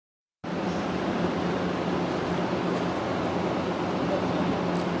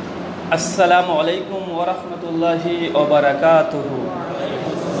আসসালামু আলাইকুম ওয়া রাহমাতুল্লাহি ওয়া বারাকাতুহু।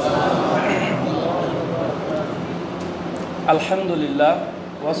 আলহামদুলিল্লাহ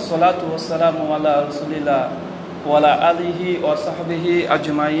ওয়াসসালাতু ওয়াসসালামু আলা রাসূলিল্লাহ ওয়া আলা আলিহি ওয়া সাহবিহি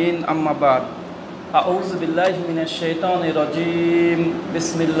আজমাইন, আম্মা বাদ। আউযু বিল্লাহি মিনাশ শাইতানির রাজীম।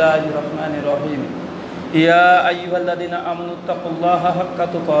 বিসমিল্লাহির রহমানির রহিম। ইয়া আইয়ুহাল্লাযীনা আমানু তাকুল্লাহা হাক্কা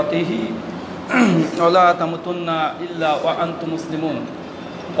তুকাতিহি ওয়া লা তামুতুন্না ইল্লা ওয়া আনতুম মুসলিমুন।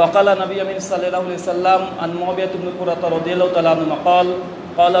 وقال النبي صلى الله عليه وسلم عن معاوية بن قرة رضي الله تعالى عنه قال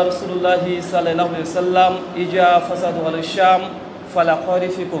قال رسول الله صلى الله عليه وسلم إذا فسدوا على الشام فلا خير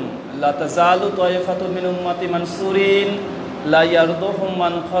فيكم لا تزال طائفة من أمتي منصورين لا يرضهم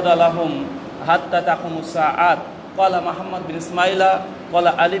من خذلهم حتى تقوم الساعة قال محمد بن إسماعيل قال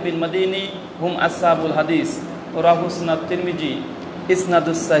علي بن مديني هم أصحاب الحديث رواه সুনান তিরমিজি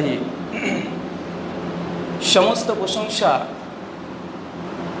ইসনাদুস সহিহ। সমস্ত প্রশংসা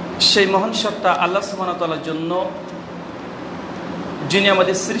সেই মহান সত্তা আল্লাহ সুবহানাহু ওয়া তাআলার জন্য, যিনি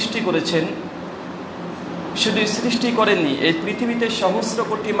আমাদের সৃষ্টি করেছেন। শুধু সৃষ্টি করেননি, এই পৃথিবীতে সহস্র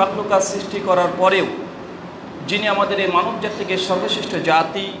কোটি মাখলুকাত সৃষ্টি করার পরেও যিনি আমাদের এই মানব জাতিকে সর্বশ্রেষ্ঠ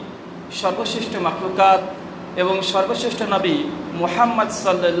জাতি, সর্বশ্রেষ্ঠ মাখলুকাত এবং সর্বশ্রেষ্ঠ নবী মুহাম্মদ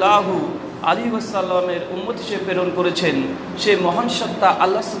সাল্লাল্লাহু আলাইহি ওয়াসাল্লামের উম্মত হিসেবে প্রেরণ করেছেন, সেই মহান সত্তা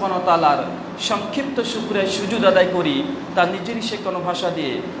আল্লাহ সুবহানাহু ওয়া তাআলার সংক্ষিপ্ত শুকরিয়া সুজুদ আদায় করি তার নিজেরই সে কোনো ভাষা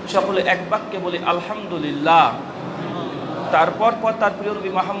দিয়ে। সকলে এক বাক্যে বলি আলহামদুলিল্লাহ। তারপর তার প্রিয় নবী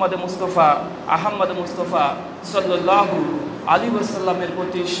মুহাম্মদ মুস্তাফা আহমদ মুস্তাফা সাল্লাল্লাহু আলাইহি ওয়াসাল্লামের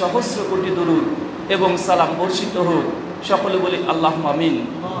প্রতি সহস্র কোটি দরুদ এবং সালাম বর্ষিত হোক। সকলে বলি আল্লাহুম্মা আমিন।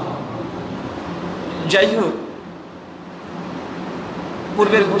 যাই হোক,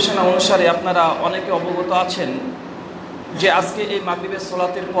 পূর্বের ঘোষণা অনুসারে আপনারা অনেকে অবগত আছেন যে আজকে এই মাগরিবের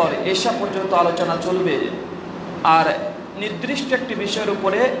সালাতের পর এশা পর্যন্ত আলোচনা চলবে, আর নির্দিষ্ট একটি বিষয়ের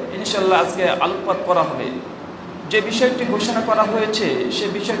উপরে ইনশাআল্লাহ আজকে আলোকপাত করা হবে। যে বিষয়টি ঘোষণা করা হয়েছে সে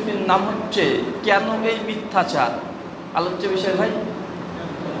বিষয়টির নাম হচ্ছে কেন এই মিথ্যাচার। আলোচ্য বিষয় ভাই,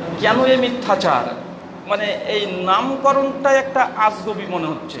 কেন এই মিথ্যাচার। মানে এই নামকরণটা একটা আজগবি মনে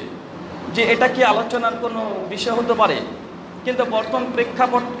হচ্ছে যে এটা কি আলোচনার কোনো বিষয় হতে পারে, কিন্তু বর্তমান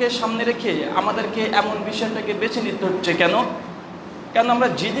প্রেক্ষাপটকে সামনে রেখে আমাদেরকে এমন বিষয়টাকে বেছে নিতে হচ্ছে। কেন আমরা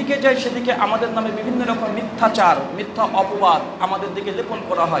যেদিকে যাই সেদিকে আমাদের নামে বিভিন্ন রকম মিথ্যাচার, মিথ্যা অপবাদ আমাদের দিকে লেপন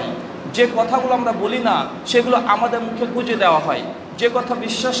করা হয়। যে কথাগুলো আমরা বলি না সেগুলো আমাদের মুখে গুঁজে দেওয়া হয়, যে কথা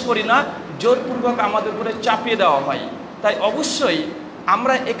বিশ্বাস করি না জোরপূর্বক আমাদের উপরে চাপিয়ে দেওয়া হয়। তাই অবশ্যই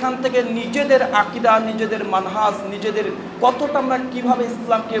আমরা এখান থেকে নিজেদের আকীদা, নিজেদের মানহাজ, নিজেদের কতটা আমরা কিভাবে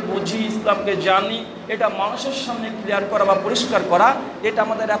ইসলামকে বুঝি, ইসলামকে জানি, এটা মানুষের সামনে ক্লিয়ার করা বা পরিষ্কার করা, এটা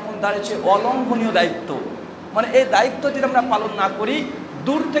আমাদের এখন দাঁড়িয়েছে অলঙ্ঘনীয় দায়িত্ব। মানে এই দায়িত্ব যদি আমরা পালন না করি,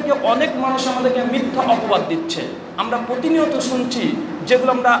 দূর থেকে অনেক মানুষ আমাদেরকে মিথ্যা অপবাদ দিচ্ছে। আমরা প্রতিনিয়ত শুনছি,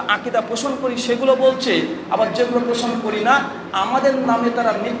 যেগুলো আমরা আকীদা পোষণ করি সেগুলো বলছে, আবার যেগুলো পোষণ করি না আমাদের নামে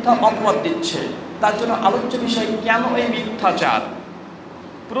তারা মিথ্যা অপবাদ দিচ্ছে। তার জন্য আলোচ্য বিষয় কেন এই মিথ্যাচার।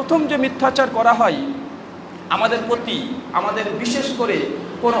 প্রথম যে মিথ্যাচার করা হয় আমাদের প্রতি, আমাদের বিশেষ করে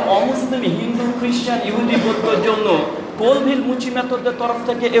কোনো অমুসলিম হিন্দু, খ্রিস্টান, ইহুদি, বৌদ্ধের জন্য কোলভিল মুচি মেথডের তরফ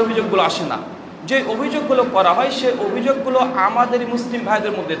থেকে এই অভিযোগগুলো আসে না। যে অভিযোগগুলো করা হয় সে অভিযোগগুলো আমাদের মুসলিম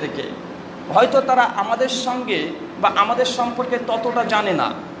ভাইদের মধ্যে থেকে, হয়তো তারা আমাদের সঙ্গে বা আমাদের সম্পর্কে ততটা জানে না,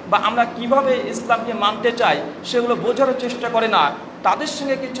 বা আমরা কিভাবে ইসলামকে মানতে চাই সেগুলো বোঝার চেষ্টা করে না। তাদের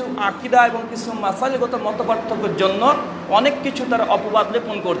সঙ্গে কিছু আকীদা এবং কিছু মাসাইলগত মতপার্থক্যের জন্য অনেক কিছু তারা অপবাদ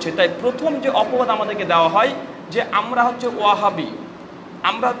লেপন করছে। তাই প্রথম যে অপবাদ আমাদেরকে দেওয়া হয় যে আমরা হচ্ছে ওয়াহাবি,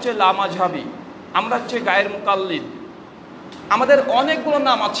 আমরা হচ্ছে লামাজহাবি, আমরা হচ্ছে গায়ের মুকাল্লিদ। আমাদের অনেকগুলো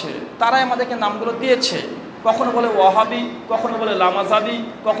নাম আছে, তারাই আমাদেরকে নামগুলো দিয়েছে। কখনো বলে ওয়াহাবি, কখনো বলে লামাজহাবি,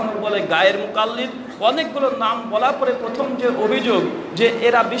 কখনো বলে গায়ের মুকাল্লিদ, অনেকগুলো নাম বলার পরে প্রথম যে অভিযোগ যে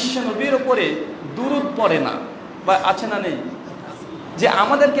এরা বিশ্ব নবীর ওপরে দুরূদ পড়ে না, বা আছে না নেই, যে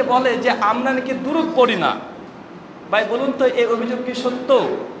আমাদেরকে বলে যে আমরা নাকি দুরূদ পড়ি না। ভাই বলুন তো এই অভিযোগ কি সত্য?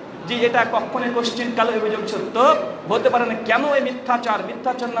 যে এটা কখনোই কোশ্চিন কালে অভিযোগ সত্য হতে পারে না। কেন এই মিথ্যাচার?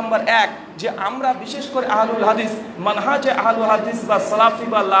 মিথ্যাচার নাম্বার এক, যে আমরা বিশেষ করে আহলুল হাদিস, মানহাজে আহলুল হাদিস বা সালাফি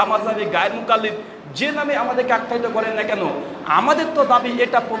বা লামাজহাবি, গায়ের মুকাল্লিদ যে নামে আমাদেরকে আখ্যায়িত করেন না কেন, আমাদের তো দাবি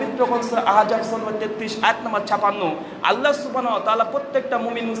এটা পবিত্র সূরা আহজাব 33 আয়াত নম্বর 56, আল্লাহ সুবহানাহু ওয়া তাআলা প্রত্যেকটা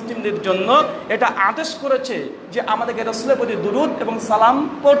মুমিন মুসলিমদের জন্য এটা আদেশ করেছে যে আমাদেরকে রাসূলের প্রতি দুরূদ এবং সালাম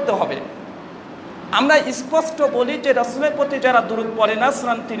পড়তে হবে। আমরা স্পষ্ট বলি যে রাসূলের প্রতি যারা দুরূদ পড়ে না,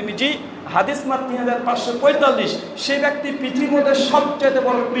 সুনান তিরমিজি হাদিস নাম্বার 3545, সেই ব্যক্তি পৃথিবীর মধ্যে সবচেয়ে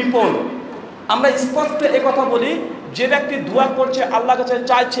বড় কৃপণ। আমরা স্পষ্ট কথা বলি, যে ব্যক্তি দোয়া করছে, আল্লাহর কাছে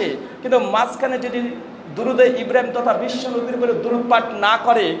চাইছে, কিন্তু মাঝখানে যদি দুরুদে ইব্রাহিম তথা বিশ্ব নবীর উপরে দুরুদ পাঠ না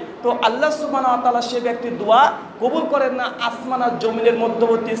করে, তো আল্লাহ সুবহানাহু ওয়া তাআলা সে ব্যক্তির দোয়া কবুল করেন না, আসমান আর জমিনের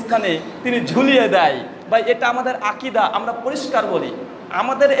মধ্যবর্তী স্থানে তিনি ঝুলিয়ে দেয়। ভাই এটা আমাদের আকীদা, আমরা পরিষ্কার বলি।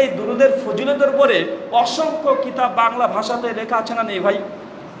 আমাদের এই দুরুদের ফজিলতের উপরে অসংখ্য কিতাব বাংলা ভাষাতে লেখা আছে না নেই ভাই?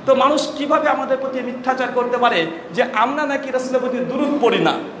 তো মানুষ কিভাবে আমাদের প্রতি মিথ্যাচার করতে পারে যে আমরা নাকি রাসূলের প্রতি দুরুদ পড়ি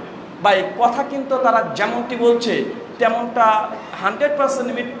না? ভাই কথা কিন্তু তারা যেমনটি বলছে তেমনটা 100%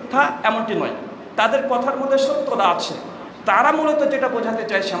 মিথ্যা এমনটি নয়, তাদের কথার মধ্যে সত্যতা আছে। তারা মূলত যেটা বোঝাতে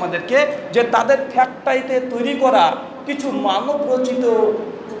চাইছে আমাদেরকে যে তাদের ফ্যাক্টরিতে তৈরি করা কিছু মানব রচিত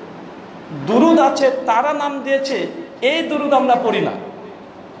দুরুদ আছে, তারা নাম দিয়েছে এই দুরুদ আমরা পড়ি না।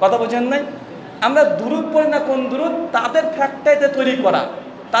 কথা বোঝেন নাই? আমরা দুরুদ পড়ি না কোন দুরুদ? তাদের ফ্যাক্টরিতে তৈরি করা,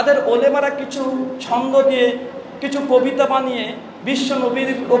 তাদের ওলেমারা কিছু ছন্দ দিয়ে কিছু কবিতা বানিয়ে বিশ্ব নবীর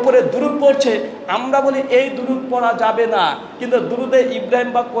ওপরে দুরুদ পড়ছে, আমরা বলি এই দুরুদ পড়া যাবে না। কিন্তু দুরুদে ইব্রাহিম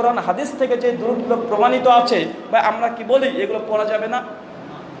বা কোরআন হাদিস থেকে যে দুরুদগুলো প্রমাণিত আছে বা আমরা কি বলি এগুলো পড়া যাবে না?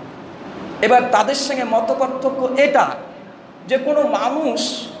 এবার তাদের সঙ্গে মত পার্থক্য এটা যে কোনো মানুষ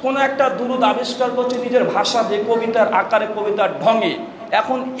কোনো একটা দুরুদ আবিষ্কার করছে নিজের ভাষা দিয়ে, কবিতার আকারে, কবিতার ঢঙে।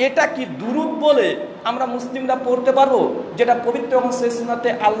 এখন এটা কি দুরুদ বলে আমরা মুসলিমরা পড়তে পারবো, যেটা পবিত্র এবং সুন্নাতে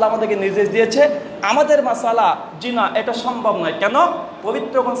আল্লাহ আমাদেরকে নির্দেশ দিয়েছে? আমাদের মাসালা জি না, এটা সম্ভব নয়। কেন?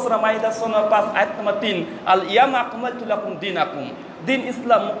 পবিত্র সূরা মাইদা 5 আয়াত নম্বর 3, আল ইয়াউমা আকমালতু লাকুম দীনাকুম, দিন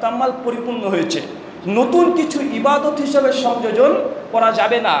ইসলাম মুকাম্মাল পরিপূর্ণ হয়েছে। নতুন কিছু ইবাদত হিসেবে সংযোজন করা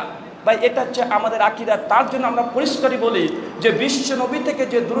যাবে না। ভাই এটা হচ্ছে আমাদের আকীদা। তার জন্য আমরা পরিষ্কারই বলি যে বিশ্ব নবী থেকে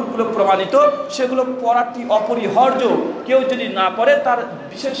যে দুরূদগুলো প্রমাণিত সেগুলো পড়াটি অপরিহার্য। কেউ যদি না পড়ে তার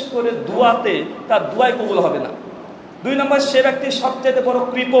বিশেষ করে দুয়াতে তার দুয়াই কবুল হবে না। 2 নম্বর, সে ব্যক্তি সবচেয়ে বড়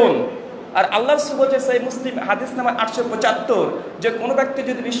কৃপণ। আর আল্লাহ রাসূল বলেছে সেই মুসলিম হাদিস নাম্বার 875 যে কোনো ব্যক্তি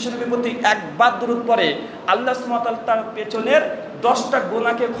যদি বিশ্ব নবীর প্রতি একবার দুরূদ পড়ে আল্লাহ সুবহানাহু ওয়া তাআলা তার পেছনের 10টা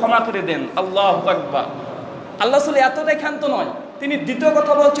গুনাহকে ক্ষমা করে দেন। আল্লাহু আকবার। আল্লাহ রাসূল এতটাই ক্ষান্ত নয়, তিনি দ্বিতীয়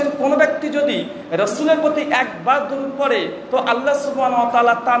কথা বলছেন কোন ব্যক্তি যদি রাসূলের প্রতি একবার দুরূদ পড়ে তো আল্লাহ সুবহানাহু ওয়া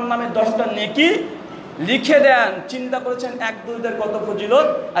তাআলা তার নামে 10টা নেকি লিখে দেন। চিন্তা করেছেন এক দুরূদের কত ফজিলত।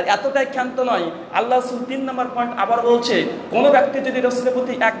 আর এতটাই ক্ষান্ত নয়, আল্লাহ রাসূল 3 নম্বর পয়েন্ট আবার বলছে কোন ব্যক্তি যদি রাসূলের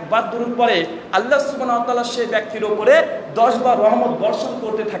প্রতি একবার দুরূদ পড়ে আল্লাহ সুবহানাহু ওয়া তাআলা সেই ব্যক্তির উপরে 10 বার রহমত বর্ষণ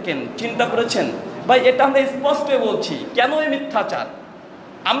করতে থাকেন। চিন্তা করেছেন? ভাই এটা আমরা স্পষ্ট বলছি। কেন এই মিথ্যাচার?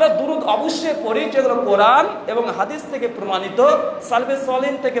 আমরা দুরূদ অবশ্যই পড়ি যেগুলো কোরআন এবং হাদিস থেকে প্রমাণিত, সালফে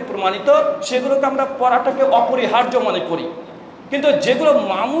সালেহিন থেকে প্রমাণিত, সেগুলোকে আমরা পড়াটাকে অপরিহার্য মনে করি। কিন্তু যেগুলো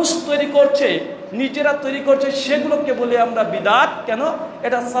মানুষ তৈরি করছে, নিজেরা তৈরি করছে, সেগুলোকে বলি আমরা বিদআত। কেন?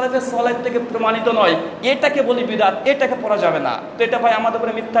 এটা সালফে সালেহিন থেকে প্রমাণিত নয়, এটাকে বলি বিদআত, এটাকে পড়া যাবে না। তো এটা ভাই আমাদের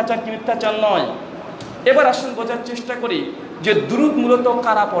উপরে মিথ্যাচার কি মিথ্যাচার নয়? এবার আসুন বোঝার চেষ্টা করি যে দুরূদ মূলত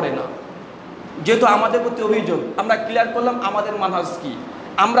কারা পড়ে না। যেহেতু আমাদের প্রতি অভিযোগ, আমরা ক্লিয়ার করলাম আমাদের মানহাজ কি,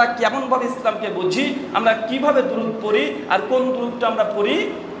 আমরা কেমনভাবে ইসলামকে বুঝি, আমরা কিভাবে দুরূদ পড়ি আর কোন দুরূদটা আমরা পড়ি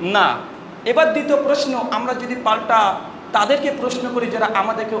না। এবার দ্বিতীয় প্রশ্ন, আমরা যদি পাল্টা তাদেরকে প্রশ্ন করি যারা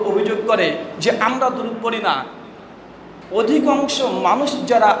আমাদেরকে অভিযোগ করে যে আমরা দুরূদ পড়ি না, অধিকাংশ মানুষ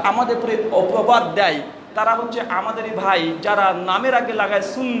যারা আমাদের উপরে অপবাদ দেয় তারা হচ্ছে আমাদেরই ভাই যারা নামের আগে লাগায়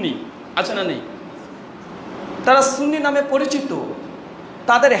সুন্নি, আছে না নেই? তারা সুন্নি নামে পরিচিত।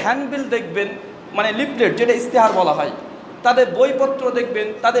 তাদের হ্যান্ডবিল দেখবেন, মানে লিফলেট যেটা ইস্তেহার বলা হয়, তাদের বইপত্র দেখবেন,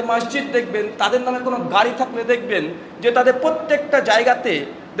 তাদের মসজিদ দেখবেন, তাদের নামে কোনো গাড়ি থাকলে দেখবেন যে তাদের প্রত্যেকটা জায়গাতে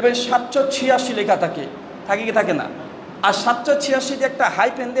দেখবেন 786 লেখা থাকে, থাকে কি থাকে না? আর 786 দিয়ে একটা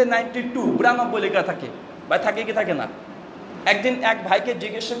হাইফেন দিয়ে 92 92 লেখা থাকে, ভাই থাকে কি থাকে না? একদিন এক ভাইকে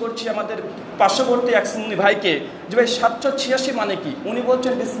জিজ্ঞাসা করছি, আমাদের পার্শ্ববর্তী এক সুন্নি ভাইকে, যে ভাই 786 মানে কি? উনি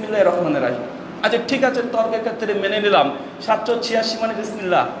বলছেন বিসমিল্লাহির রহমানির রহিম। আচ্ছা ঠিক আছে, তর্কের ক্ষেত্রে মেনে নিলাম 786 মানে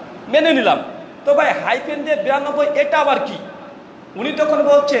বিসমিল্লাহ, মেনে নিলাম। তো ভাই হাইফেন দিয়ে 92 এটা আবার কি? উনি তখন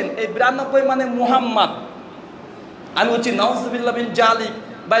বলছেন এই 92 মানে মুহাম্মদ। আমি বলছি নাউজুবিল্লাহ মিন জালিক,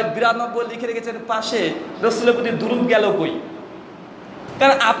 ভাই 92 লিখে রেখেছেন পাশে, রাসূলের প্রতি দুরূদ গেল কই?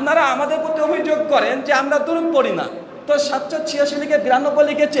 কারণ আপনারা আমাদের প্রতি অভিযোগ করেন যে আমরা দুরূদ পড়ি না, তো 786 লিখে 92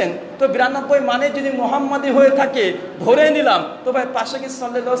 লিখেছেন, তো 92 মানে যদি মুহাম্মাদি হয়ে থাকে ধরে নিলাম, তো ভাই পাশে কি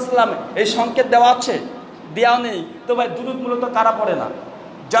সাল্লাল্লাহু আলাইহি ওয়াসাল্লাম এই সংকেত দেওয়া আছে? দেওয়া নেই। তো ভাই দুরূদ মূলত কারা পড়ে না?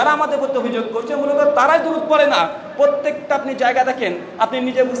 যারা আমাদের প্রতি অভিযোগ করছে মূলত তারাই দুরূদ পড়ে না। প্রত্যেকটা আপনি জায়গা দেখেন, আপনি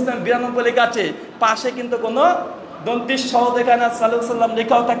নিজে বুঝতেন 92 লেখা আছে, পাশে কিন্তু কোনো দন্তিস সহ দেখা না, সাল্লাল্লাহু আলাইহি ওয়াসাল্লাম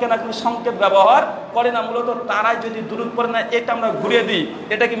লেখাও থাকে না, কোনো সংকেত ব্যবহার করে না। মূলত তারাই যদি দুরূদ পড়ে না, এটা আমরা ঘুরিয়ে দিই,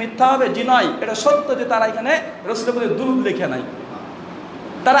 এটা কি মিথ্যা হবে? জি নয়, এটা সত্য যে তারা এখানে রাসূলের প্রতি দুরূদ লেখে নাই।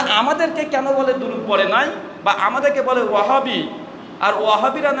 তারা আমাদেরকে কেন বলে দুরূদ পড়ে নাই, বা আমাদেরকে বলে ওয়াহাবি, আর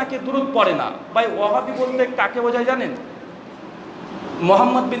ওয়াহাবিরা নাকি দুরূদ পড়ে না। ভাই ওয়াহাবি বলতে কাকে বোঝায় জানেন?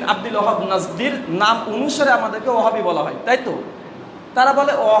 মোহাম্মদ বিন আব্দুল ওয়াহাব নাজদির নাম অনুসারে আমাদেরকে ওয়াহাবি বলা হয়, তাই তো? তারা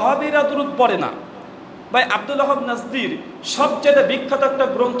বলে ওয়াহাবিরা দুরূদ পড়ে না। ভাই আব্দুল ওয়াহাব নাজদির সবচেয়ে বিখ্যাত একটা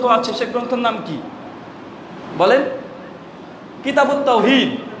গ্রন্থ আছে, সে গ্রন্থের নাম কি বলেন? কিতাবুত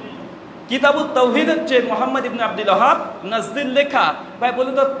তাওহীদ। কিতাবুত তাওহীদ হচ্ছে মুহাম্মদ ইবনে আব্দুল ওয়াহাব নাজদির লেখা। ভাই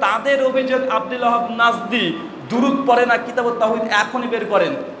বলুন তো, তাদের অভিযোগ আব্দুল ওয়াহাব নাজদি দুরূদ পড়ে না। কিতাবুত তাওহীদ এখনই বের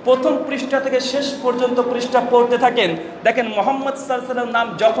করেন, প্রথম পৃষ্ঠা থেকে শেষ পর্যন্ত পৃষ্ঠা পড়তে থাকেন, দেখেন মুহাম্মদ সাল্লাল্লাহু আলাইহি ওয়াসাল্লাম নাম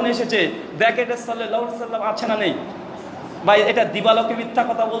যখন এসেছে ব্র্যাকেটে সাল্লাল্লাহু আলাইহি ওয়াসাল্লাম আছে না নেই? ভাই এটা দিবালোকে মিথ্যা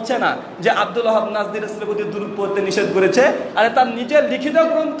কথা বলছে না যে আব্দুল ওয়াহাব নাজদির রাসূলের প্রতি দুরূদ পড়তে নিষেধ করেছে। আর তার নিজের লিখিত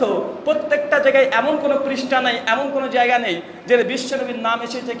গ্রন্থ প্রত্যেকটা জায়গায় এমন কোনো পৃষ্ঠা নাই, এমন কোনো জায়গা নেই যে বিশ্বনবীর নাম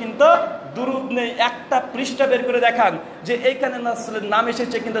এসেছে কিন্তু দুরূদ নেই। একটা পৃষ্ঠা বের করে দেখান যে এইখানে রাসূলের নাম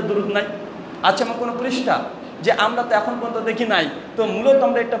এসেছে কিন্তু দুরূদ নাই। আছে এমন কোনো পৃষ্ঠা? যে আমরা তো এখন পর্যন্ত দেখি নাই। তো মূলত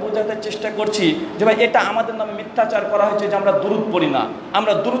আমরা এটা বোঝাতে চেষ্টা করছি যে ভাই এটা আমাদের নামে মিথ্যাচার করা হয়েছে যে আমরা দুরূদ পড়ি না।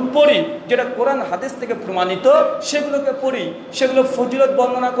 আমরা দুরূদ পড়ি যেটা কোরআন হাদিস থেকে প্রমাণিত, সেগুলোকে পড়ি, সেগুলো ফজিলত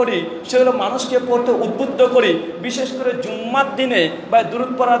বর্ণনা করি, সেগুলো মানুষকে পড়তে উদ্বুদ্ধ করি। বিশেষ করে জুম্মার দিনে বা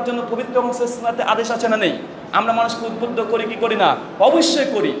দুরূদ পড়ার জন্য পবিত্র সুন্নাতে আদেশ আছে না নেই? আমরা মানুষকে উদ্বুদ্ধ করি কি করি না? অবশ্যই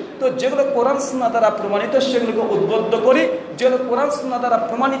করি। তো যেগুলো কোরআন সুন্নাহ দ্বারা প্রমাণিত সেগুলোকে উদ্বুদ্ধ করি, যেগুলো কোরআন সুন্নাহ দ্বারা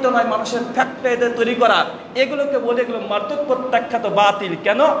প্রমাণিত নয়, মানুষের ফ্যাক্টে তৈরি করা, এগুলোকে বলে এগুলো মারদুদ, প্রত্যাখ্যাত, বাতিল।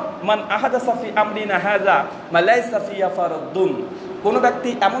 কেন? মান আহাদাসা ফি আমরিনা হাযা মা লাইসা ফিহি ফারাদ্দুন। কোনো ব্যক্তি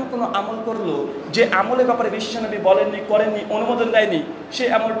এমন কোনো আমল করলো যে আমলের ব্যাপারে বিশ্বনবী বলেননি, করেননি, অনুমোদন দেয়নি, সেই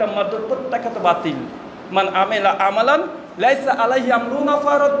আমলটা মারদুদ, প্রত্যাখ্যাত, বাতিল। মান আমিলা আমালান লাইসা আলাইহি আমরুনা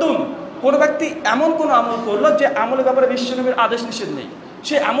ফারাদ্দুন। কোনো ব্যক্তি এমন কোনো আমল করলো যে আমলের ব্যাপারে বিশ্বনবীর আদেশ নিষেধ নেই,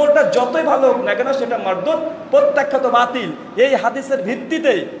 সেই আমলটা যতই ভালো হোক না কেন সেটা মারদুদ, প্রত্যাখ্যাত, বাতিল। এই হাদিসের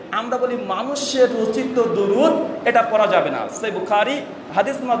ভিত্তিতে আমরা বলি মানুষের রচিত দুরূদ এটা পড়া যাবে না। সহিহ বুখারী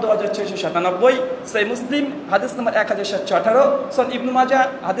হাদিস নম্বর 2697, সহিহ মুসলিম হাদিস নম্বর 1718, সন ইবনে মাজাহ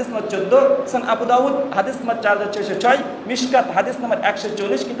হাদিস নম্বর 14, সন আবু দাউদ হাদিস নম্বর 4606, মিশকাত হাদিস নম্বর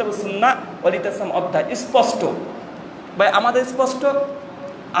 140, কিতাবুস সুন্নাহ ওয়াল ইতিসাম অধ্যায়। স্পষ্ট ভাই, আমাদের স্পষ্ট,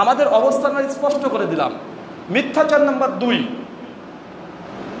 আমাদের অবস্থান স্পষ্ট করে দিলাম। মিথ্যাচার নাম্বার 2,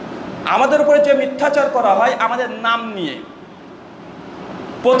 আমাদের উপরে যে মিথ্যাচার করা হয় আমাদের নাম নিয়ে।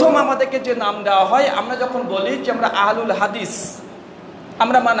 প্রথম আমাদেরকে যে নাম দেওয়া হয়, আমরা যখন বলি যে আমরা আহলুল হাদিস,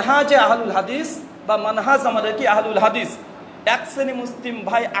 আমরা মানহাজে আহলুল হাদিস বা মানহাজ আমাদের কি আহলুল হাদিস, এক শ্রেণী মুসলিম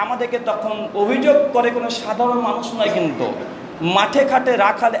ভাই আমাদেরকে তখন অভিযোগ করে কোনো সাধারণ মানুষ নয়, কিন্তু মাঠে ঘাটে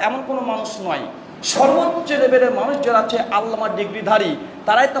রাখাল এমন কোনো মানুষ নয়, সর্বোচ্চ লেভেলের মানুষ যারা আছে আল্লামা ডিগ্রিধারী,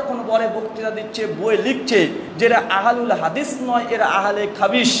 তারাই তখন বলে, বক্তৃতা দিচ্ছে, বই লিখছে যে এরা আহলুল হাদিস নয়, এরা আহলে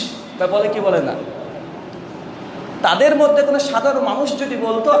খাবিশ। তা বলে কি বলে না? তাদের মধ্যে কোনো সাধারণ মানুষ যদি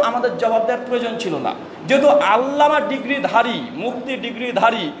বলতো আমাদের জবাব দেওয়ার প্রয়োজন ছিল না। যেহেতু আল্লামা ডিগ্রিধারী, মুফতি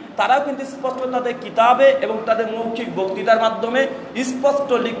ডিগ্রিধারী, তারাও কিন্তু স্পষ্ট তাদের কিতাবে এবং তাদের মৌখিক বক্তৃতার মাধ্যমে স্পষ্ট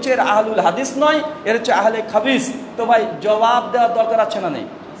লিখছে এরা আহলুল হাদিস নয়, এরা হচ্ছে আহলে খাবিশ। তো ভাই জবাব দেওয়ার দরকার আছে না নেই?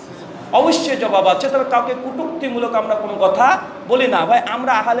 অবশ্যই জবাব আছে। তবে কাউকে কটূক্তিমূলক আমরা কোনো কথা বলি না। ভাই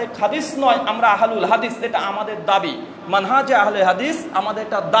আমরা আহলে হাদিস নয়, আমরা আহলুল হাদিস, এটা আমাদের দাবি। মানহাজে আহলে হাদিস আমাদের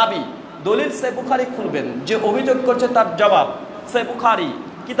এটা দাবি। দলিল সহিহ বুখারী খুলবেন, যে অভিযোগ করছে তার জবাব। সহিহ বুখারী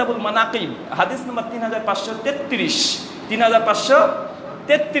কিতাবুল মানাকিব হাদিস নম্বর 3533,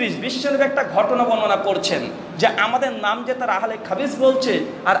 3533 বিশ্বনবী একটা ঘটনা বর্ণনা করছেন যে আমাদের নাম যে তার আহলে খাবিস বলছে,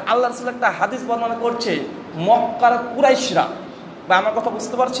 আর আল্লাহ রাসূল একটা হাদিস বর্ণনা করছে মক্কার কুরাইশরা। বা আমার কথা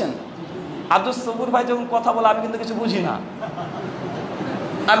বুঝতে পারছেন? আব্দুল সবুর ভাই যখন কথা বলে আমি কিন্তু কিছু বুঝি না।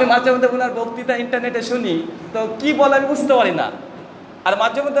 আমি মাঝে মধ্যে ওনার বক্তৃতা ইন্টারনেটে শুনি, তো কি বলে আমি বুঝতে পারি না। আর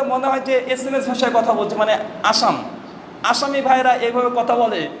মাঝে মধ্যে মনে হয় যে SMS ভাষায় কথা বলছে, মানে আসামি ভাইরা এইভাবে কথা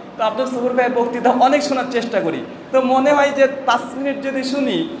বলে। তো আব্দুল সবুর ভাইয়ের বক্তৃতা অনেক শোনার চেষ্টা করি, তো মনে হয় যে 5 মিনিট যদি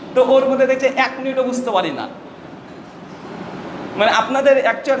শুনি তো ওর মধ্যে দেখছে 1 মিনিটও বুঝতে পারি না। মানে আপনাদের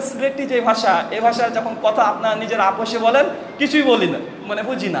অ্যাকচুয়াল সিলেটি যে ভাষা, এই ভাষায় যখন কথা আপনারা নিজের আপোষে বলেন, কিছুই বলি না, মানে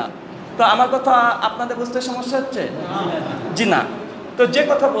বুঝি না। তো আমার কথা আপনাদের বুঝতে সমস্যা হচ্ছে? জি না। তো যে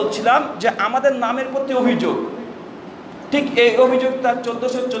কথা বলছিলাম যে আমাদের নামের প্রতি অভিযোগ, ঠিক এই অভিযোগটা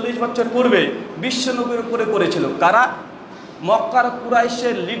 1440 বছর পূর্বে বিশ্বনবীর উপরে করেছিল কারা? মক্কার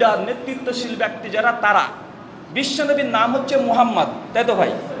কুরাইশের লিডার, নেতৃত্বশীল ব্যক্তি যারা, তারা। বিশ্বনবীর নাম হচ্ছে মুহাম্মদ, তাই তো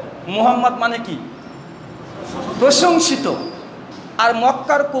ভাই? মুহাম্মদ মানে কি? প্রশংসিত। আর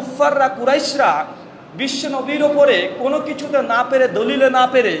মক্কার কুফফাররা, কুরাইশরা বিশ্বনবীর ওপরে কোনো কিছুতে না পেরে, দলিলে না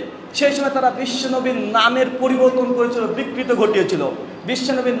পেরে, সেই সময় তারা বিশ্বনবীর নামের পরিবর্তন করেছিল, বিকৃত ঘটিয়েছিল।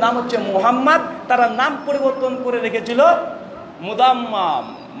 বিশ্বনবীর নাম হচ্ছে মুহাম্মদ, তারা নাম পরিবর্তন করে রেখেছিল মুদাম্মাম,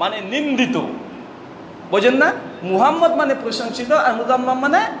 মানে নিন্দিত। বোঝেন না? মুহাম্মদ মানে প্রশংসিত, আর মুদাম্মাম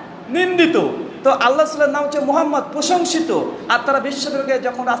মানে নিন্দিত। তো আল্লাহ রাসূলের নাম হচ্ছে মুহাম্মদ, প্রশংসিত। আর তারা বিশ্বনবীকে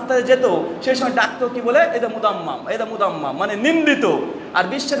যখন রাস্তায় যেত সেই সময় ডাকতো কি বলে? এটা মুদাম্মাম, এটা মুদাম্মাম মানে নিন্দিত। আর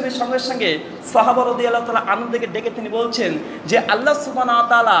বিশ্বনবীর সঙ্গে সঙ্গে সাহাবা রাদিয়াল্লাহু তাআলা আনন্দকে ডেকে তিনি বলছেন যে আল্লাহ সুবহানাহু ওয়া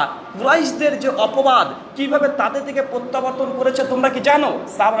তাআলা কুরাইশদের যে অপবাদ কিভাবে তাদের থেকে প্রত্যাবর্তন করেছে তোমরা কি জানো?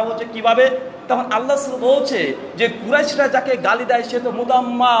 সাহাবারা বলছে কিভাবে? তখন আল্লাহ বলছে যে কুরাইশরা যাকে গালি দেয় সে তো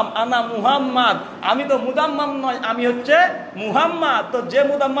মুদাম্মাম, আনা মুহাম্মদ, আমি তো মুদাম্মাম নয়, আমি হচ্ছে মুহাম্মদ। তো যে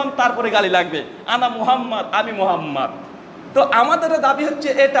মুদাম্মাম তারপরে গালি লাগবে, আনা মুহাম্মদ, আমি মুহাম্মদ। তো আমাদের দাবি হচ্ছে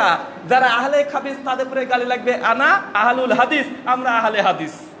এটা, যারা আহলে হাদিস তাদের উপরে গালি লাগবে আনা আহলুল হাদিস, আমরা আহলে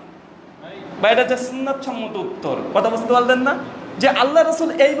হাদিস। বা এটা হচ্ছে সুন্নাত সম্মত উত্তর। কথা বুঝতে পারলেন না? যে আল্লাহ রাসূল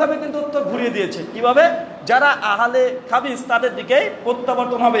এইভাবে কিন্তু উত্তর ঘুরিয়ে দিয়েছে। কিভাবে? যারা আহলে হাদিস তাদের দিকে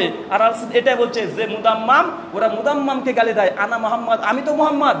প্রত্যাবর্তন হবে। আর রাসূল এটাই বলছে যে মুদাম্মাম, ওরা মুদাম্মামকে গালি দেয়, আনা মুহাম্মদ, আমি তো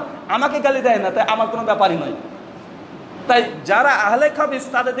মুহাম্মদ, আমাকে গালি দেয় না, তাই আমার কোনো ব্যাপারই নয়। তাই যারা আহলে হাদিস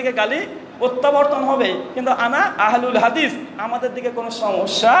তাদের দিকে গালি প্রত্যাবর্তন হবে, কিন্তু আনা আহলুল হাদিস আমাদের দিকে কোনো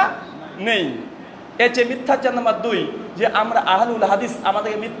সমস্যা নেই। এর চেয়ে মিথ্যাচার নাম্বার 2, যে আমরা আহলুল হাদিস,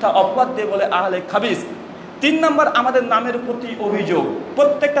 আমাদেরকে মিথ্যা অপবাদ দিয়ে বলে আহলে হাদিস। 3 নম্বর, আমাদের নামের প্রতি অভিযোগ।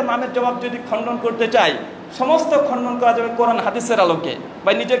 প্রত্যেকটা নামের জবাব যদি খণ্ডন করতে চাই, সমস্ত খণ্ডন করা যাবে কোরআন হাদিসের আলোকে।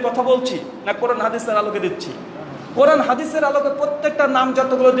 ভাই নিজের কথা বলছি না কোরআন হাদিসের আলোকে দিচ্ছি? কোরআন হাদিসের আলোকে প্রত্যেকটা নাম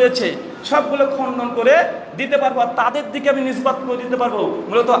যতগুলো দিয়েছে সবগুলো খণ্ডন করে দিতে পারবো, আর তাদের দিকে আমি নিসবত করে দিতে পারবো।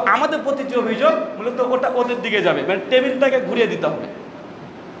 মূলত আমাদের প্রতি যে অভিযোগ, মূলত ওটা ওদের দিকে যাবে, মানে টেবিলটাকে ঘুরিয়ে দিতে হবে।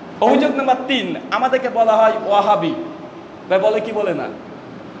 অভিযোগ নাম্বার 3, আমাদেরকে বলা হয় ওয়াহাবি। ভাই বলে কি বলে না?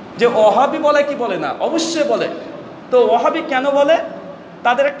 যে ওয়াহাবি বলে কি বলে না? অবশ্যই বলে। তো ওয়াহাবি কেন বলে?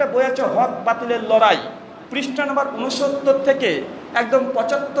 তাদের একটা বই আছে হক বাতিলের লড়াই, পৃষ্ঠা নাম্বার 69 থেকে একদম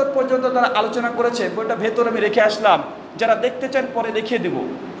 75 পর্যন্ত তারা আলোচনা করেছে। বইটা ভেতরে আমি রেখে আসলাম, যারা দেখতে চান পরে দেখিয়ে দেব।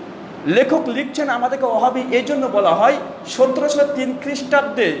 লেখক লিখছেন আমাদেরকে ওয়াহাবি এই জন্য বলা হয়, 1703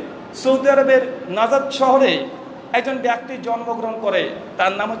 খ্রিস্টাব্দে সৌদি আরবের নাজাদ শহরে একজন ব্যক্তি জন্মগ্রহণ করে,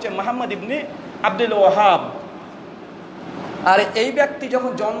 তার নাম হচ্ছে মুহাম্মদ ইবনে আব্দুল ওয়াহাব। আর এই ব্যক্তি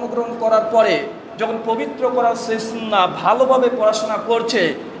যখন জন্মগ্রহণ করার পরে যখন পবিত্র করার সেই সুন্নাহ ভালোভাবে পড়াশোনা করছে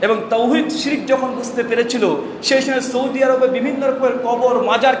এবং তাওহীদ শিরক যখন বুঝতে পেরেছিল, সেই সময় সৌদি আরবে বিভিন্ন রকমের কবর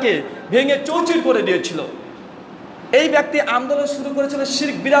মাজারকে ভেঙে চৌচির করে দিয়েছিল। এই ব্যক্তি আন্দোলন শুরু করেছিল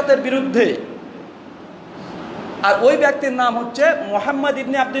শিরক বিদআতের বিরুদ্ধে। আর ওই ব্যক্তির নাম হচ্ছে মুহাম্মদ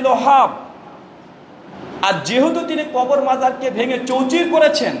ইবনে আব্দুল ওয়াহাব। আর যেহেতু তিনি কবর মাজারকে ভেঙে চৌচির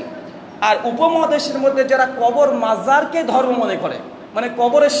করেছেন, আর উপমহাদেশের মধ্যে যারা কবর মাজারকে ধর্ম মনে করে, মানে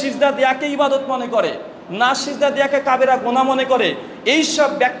কবরের সিজদা দেয়াকে ইবাদত মনে করে, না সিজদা দেয়াকে কাবেরা গুনাহ মনে করে, এই সব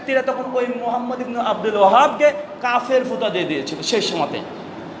ব্যক্তিরা তখন ওই মুহাম্মদ ইবনে আব্দুল ওয়াহাবকে কাফের ফুতা দিয়ে দিয়েছিল সেই সময়তে।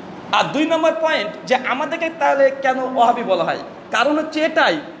 আর 2 নম্বর পয়েন্ট, যে আমাদেরকে তাহলে কেন ওয়াহাবি বলা হয়? কারণ হচ্ছে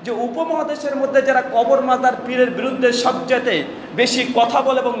এটাই, যে উপমহাদেশের মধ্যে যারা কবর মাজার পীরের বিরুদ্ধে সবচেয়ে বেশি কথা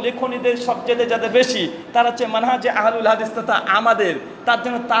বলে এবং লেখনীদের সবচেয়ে যাদের বেশি, তারা হচ্ছে মানহাজে আহলুল হাদিস তথা আমাদের। তার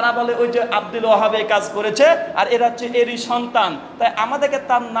জন্য তারা বলে ওই যে আব্দুল ওয়াহাব এই কাজ করেছে, আর এরা হচ্ছে এরই সন্তান, তাই আমাদেরকে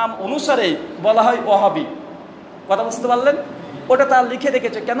তার নাম অনুসারে বলা হয় ওয়াহাবি। কথা বুঝতে পারলেন? ওটা তারা লিখে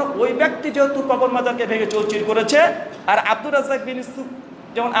রেখেছে। কেন? ওই ব্যক্তি যেহেতু কবর মাজারকে ভেঙে চৌচির করেছে। আর আব্দুর রাজ্জাক বিন ইউসুফ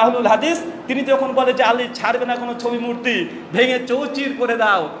যেমন আহলুল হাদিস, তিনি যখন বলে যে আলী ছাড়বে না কোনো ছবি মূর্তি, ভেঙে চৌচির করে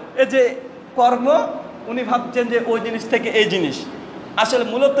দাও, এই যে কর্ম, উনি ভাবছেন যে ওই জিনিস থেকে এই জিনিস। আসলে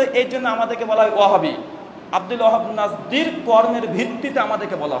মূলত এই জন্য আমাদেরকে বলা হয় ওয়াহাবি। আব্দুল ওয়াহাব নাজদির কর্মের ভিত্তিতে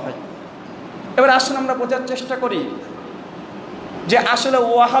আমাদেরকে বলা হয়। এবার আসলে আমরা বোঝার চেষ্টা করি যে আসলে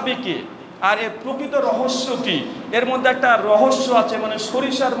ওয়াহাবি কি, আর এর প্রকৃত রহস্য কি। এর মধ্যে একটা রহস্য আছে, মানে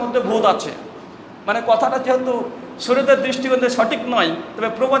সরিষার মধ্যে ভূত আছে। মানে কথাটা যেহেতু শরীয়তের দৃষ্টিকোণে সঠিক নয়, তবে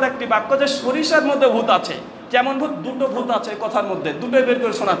প্রবাদ একটি বাক্য যে সরিষার মধ্যে ভূত আছে। কেমন ভূত? 2টো ভূত আছে কথার মধ্যে, 2টোই বের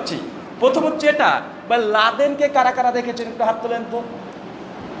করে শোনাচ্ছি। প্রথম হচ্ছে এটা, ভাই লাদেনকে কারা কারা দেখেছেন একটু হাত তোলেন তো।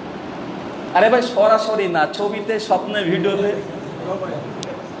 আরে ভাই সরাসরি না, ছবিতে, স্বপ্নে, ভিডিওতে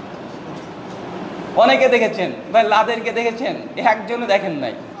অনেকে দেখেছেন। ভাই লাদেনকে দেখেছেন? একজনও দেখেন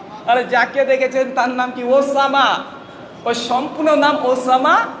নাই। আরে যাকে দেখেছেন তার নাম কি? ওসামা। ওই সম্পূর্ণ নাম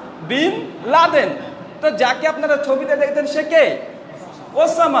ওসামা বিন লাদেন। তো যাকে আপনারা ছবিতে দেখতেন সে কে?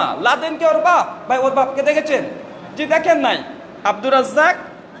 ওসামা। লাদেনকে ওর বাপ। ভাই ওর বাপকে দেখেছেন? জি দেখেন নাই। আব্দুর রাজ্জাক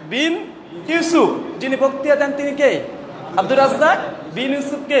বিন ইউসুফ যিনি বক্তৃতা দেন তিনি কে? আব্দুর রাজ্জাক বিন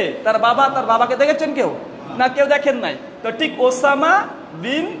ইউসুফকে তার বাবাকে দেখেছেন কেউ? না, কেউ দেখেন নাই। তো ঠিক ওসামা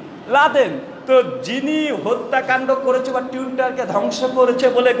বিন লাদেন, তো যিনি হত্যাকাণ্ড করেছে বা টুইটারকে ধ্বংস করেছে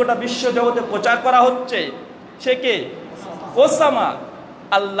বলে গোটা বিশ্ব জগতে প্রচার করা হচ্ছে, সে কে? ওসামা।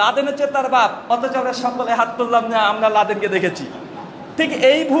 আর লাদেন হচ্ছে তার বাপ। অথচ আমরা সকলে হাত তুললাম না, আমরা লাদেনকে দেখেছি। ঠিক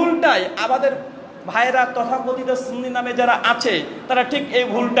এই ভুলটাই আমাদের ভাইরা তথাকথিত সুন্নি নামে যারা আছে তারা ঠিক এই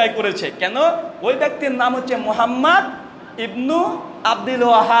ভুলটাই করেছে। কেন? ওই ব্যক্তির নাম হচ্ছে মুহাম্মদ ইবনু আব্দুল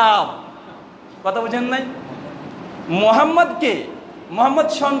ওয়াহাব। কথা বুঝেন নাই? মুহাম্মদ কে? মুহাম্মদ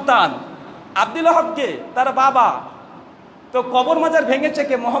সন্তান। আব্দুল ওয়াহাব কে? তার বাবা। তো কবর মাজার ভেঙেছে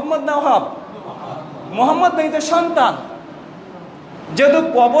কে? মোহাম্মদ না ওহাব? মোহাম্মদ ভেঙেছে সন্তান। যেহেতু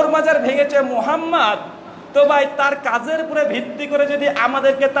কবর মাজার ভেঙেছে মোহাম্মদ, তো ভাই তার কাজের উপরে ভিত্তি করে যদি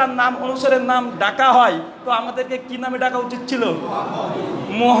আমাদেরকে তার নাম অনুসারে নাম ডাকা হয়, তো আমাদেরকে কি নামে ডাকা উচিত ছিল?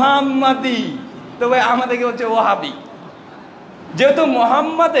 মোহাম্মদী। তো ভাই আমাদেরকে হচ্ছে ওহাবি। যেহেতু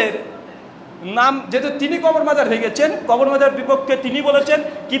মোহাম্মদের নাম, যেহেতু তিনি কবর মাজার ভেঙেছেন, কবর মাজার বিপক্ষে তিনি বলেছেন,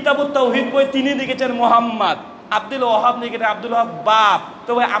 কিতাবুত তাওহীদ বই তিনি লিখেছেন মোহাম্মদ, আব্দুল ওয়াহাব লিখেছেন আব্দুল ওয়াহাব বাপ।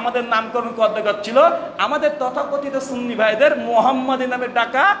 তো ভাই আমাদের নামকরণ কর্তব্য ছিল আমাদের তথাকথিত সুন্নি ভাইদের মোহাম্মদী নামে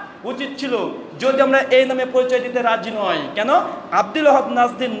ডাকা উচিত ছিল, যদি আমরা এই নামে পরিচয় দিতে রাজি নই। কেন? আব্দুল ওয়াহাব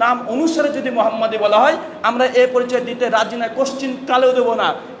নাজদীর নাম অনুসারে যদি মোহাম্মদী বলা হয়, আমরা এই পরিচয় দিতে রাজি না, কোশ্চিন কালেও দেবো না।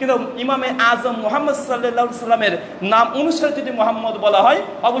 কিন্তু ইমামে আজম মুহাম্মদ সাল্লাল্লাহু আলাইহি সাল্লামের নাম অনুসারে যদি মোহাম্মদ বলা হয়,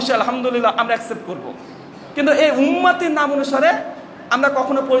 অবশ্যই আলহামদুলিল্লাহ আমরা অ্যাকসেপ্ট করব। কিন্তু এই উম্মতির নাম অনুসারে আমরা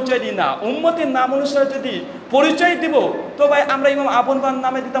কখনো পরিচয় দিই না। উম্মতির নাম অনুসারে যদি পরিচয় দিব, তো ভাই আমরা ইমাম আবুল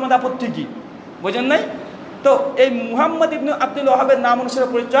নামে দিতে আমাদের আপত্তি কি? বুঝেন নাই? তো এই মুহাম্মদ ইবনে আব্দুল ওয়াহাবের নাম অনুসারে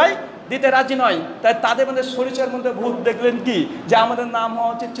পরিচয় দিতে রাজি নয়। তাই তাদের মধ্যে পরিচয়ের মধ্যে ভূত দেখলেন কি, যে আমাদের নাম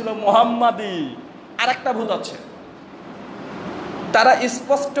হওয়া উচিত ছিল মোহাম্মদী। আর একটা ভূত আছে, তারা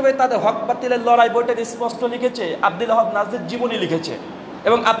স্পষ্টভাবে তাদের হক বাতিলের লড়াই বইটা স্পষ্ট লিখেছে, আব্দুল ওয়াহাব নাজদীর জীবনী লিখেছে।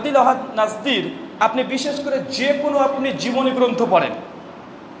 এবং আব্দুল ওয়াহাব নাজদীর আপনি বিশেষ করে যে কোনো আপনি জীবনী গ্রন্থ পড়েন,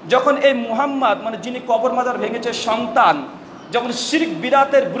 যখন এই মুহাম্মদ মানে যিনি কবর মাজার ভেঙেছে সন্তান, যখন শিরক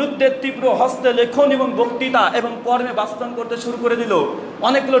বিদাতের বিরুদ্ধে তীব্র হস্তে লেখন এবং বক্তৃতা এবং কর্মে বাস্তবায়ন করতে শুরু করে দিল,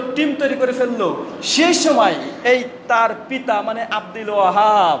 অনেকগুলো টিম তৈরি করে ফেললো, সেই সময় এই তার পিতা মানে আব্দুল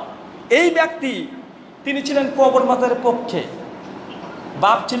ওয়াহাব, এই ব্যক্তি তিনি ছিলেন কবর মাজারের পক্ষে।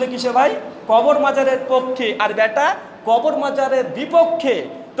 বাপ ছিল কিসে ভাই? কবর মাজারের পক্ষে, আর বেটা কবর মাজারের বিপক্ষে।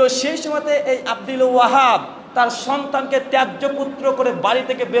 তো সেই সময়তে এই আব্দুল ওয়াহাব তার সন্তানকে ত্যায্য পুত্র করে বাড়ি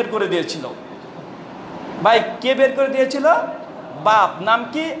থেকে বের করে দিয়েছিল। ভাই কে বের করে দিয়েছিল? বাপ। নাম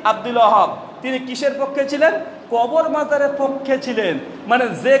কি? আব্দুল ওয়াহাব। তিনি কিসের পক্ষে ছিলেন? কবর মাজারের পক্ষে ছিলেন। মানে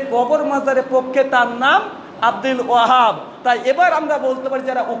যে কবর মাজারের পক্ষে তার নাম আব্দুল ওয়াহাব। তাই এবার আমরা বলতে পারি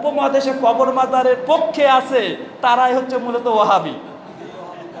যারা উপমহাদেশে কবর মাজারের পক্ষে আছে তারাই হচ্ছে মূলত ওয়াহাবি।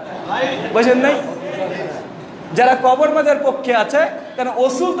 বুঝেন নাই? যারা কবর মাজার পক্ষে আছে, কারণ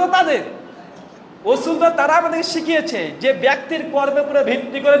অসুল তো তাদের, অসুল তো তারা আমাদেরকে শিখিয়েছে যে ব্যক্তির কর্মের উপরে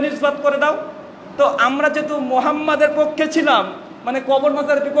ভিত্তি করে নিসবত করে দাও। তো আমরা যেহেতু মোহাম্মদের পক্ষে ছিলাম, মানে কবর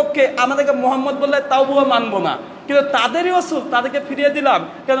মাজারের বিপক্ষে, আমাদেরকে মোহাম্মদ বললে তাও মানবো না, কিন্তু তাদেরই অসুল, তাদেরকে ফিরিয়ে দিলাম,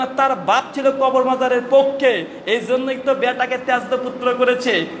 কেন তার বাপ ছিল কবর মাজারের পক্ষে, এই জন্যই তো বেটাকে ত্যাজ্য পুত্র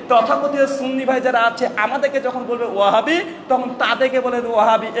করেছে। তথাকথিত সুন্নি ভাই যারা আছে আমাদেরকে যখন বলবে ওয়াহাবি, তখন তাদেরকে বলে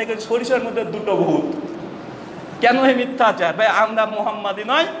ওয়াহাবি। একে সরিষার মধ্যে দুটো ভূত। কেন এই মিথ্যাচার? ভাই আমরা মোহাম্মদী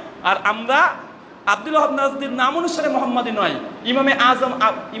নয়, আর আমরা আব্দুল ওয়াহাব নাজদীর নাম অনুসারে মোহাম্মদী নয়।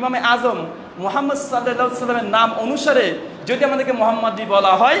 ইমামে আজম মুহাম্মদ সাল্লাল্লাহু আলাইহি সাল্লামের নাম অনুসারে যদি আমাদেরকে মোহাম্মদী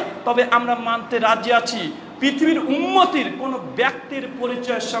বলা হয়, তবে আমরা মানতে রাজি আছি। পৃথিবীর উম্মতির কোনো ব্যক্তির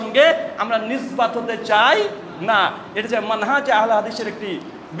পরিচয়ের সঙ্গে আমরা নিসবত হতে চাই না। এটা যে মানহাজে আহলে হাদিসের একটি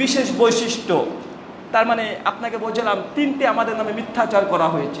বিশেষ বৈশিষ্ট্য। তার মানে আপনাকে বলছিলাম তিনটে আমাদের নামে মিথ্যাচার করা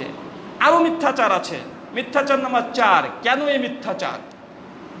হয়েছে, আরও মিথ্যাচার আছে। মিথ্যাচার নাম্বার 4। কেন এই মিথ্যাচার?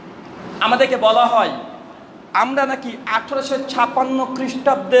 আমাদেরকে বলা হয় আমরা নাকি 1856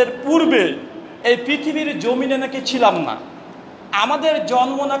 খ্রিস্টাব্দের পূর্বে এই পৃথিবীর জমিনে নাকি ছিলাম না। আমাদের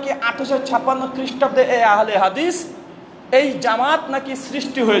জন্ম নাকি 1856 খ্রিস্টাব্দে এই আহলে হাদিস এই জামাত নাকি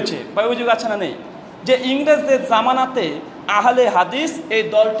সৃষ্টি হয়েছে। বা অভিযোগ আছে না নেই যে ইংরেজদের জামানাতে আহলে হাদিস এই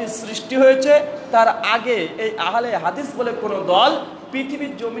দলটি সৃষ্টি হয়েছে, তার আগে এই আহলে হাদিস বলে কোনো দল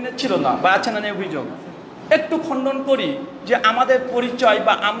পৃথিবীর জমিনে ছিল না। বা আছে না নেই অভিযোগ? একটু খণ্ডন করি যে আমাদের পরিচয়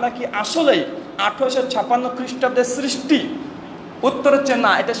বা আমরা কি আসলেই 1856 খ্রিস্টাব্দের সৃষ্টি? উত্তর হচ্ছে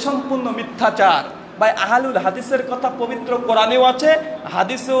না, এটা সম্পূর্ণ মিথ্যাচার। বা আহলুল হাদিসের কথা পবিত্র কোরআনেও আছে,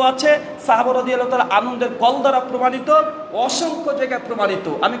 হাদিসেও আছে, সাহাবা রাদিয়াল্লাহু তাআলা আনন্দের কল দ্বারা প্রমাণিত, অসংখ্য জায়গায় প্রমাণিত।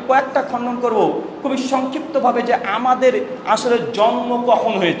 আমি কয়েকটা খণ্ডন করব খুবই সংক্ষিপ্তভাবে যে আমাদের আসলে জন্ম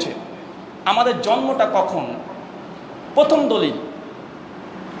কখন হয়েছে, আমাদের জন্মটা কখন। প্রথম দলিল,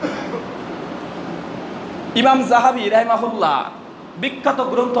 ইমাম জাহাবি রাহিমাহুল্লাহ বিখ্যাত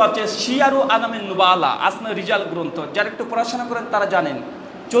গ্রন্থ আছে শিয়ারু আনামিন নুবালা, আসমে রিজাল গ্রন্থ, যারা একটু পড়াশোনা করেন তারা জানেন।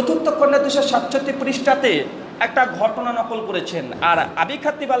 চতুর্থ খণ্ডে 267 পৃষ্ঠাতে একটা ঘটনা নকল করেছেন। আর আবি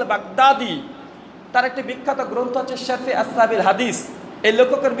খাতিব আল বাগদাদি তার একটি বিখ্যাত গ্রন্থ আছে শারফে আসহাবিল হাদিস, এই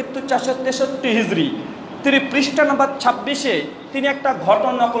লেখকের মৃত্যু 463 হিজরি। তিনি পৃষ্ঠা নম্বর 26-এ তিনি একটা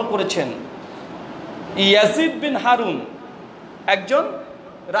ঘটনা নকল করেছেন। ইয়াজিদ বিন হারুন, একজন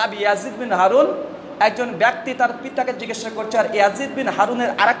রাবি ইয়াজিদ বিন হারুন একজন ব্যক্তি তার পিতাকে জিজ্ঞাসা করছে। আর ইয়াজিদ বিন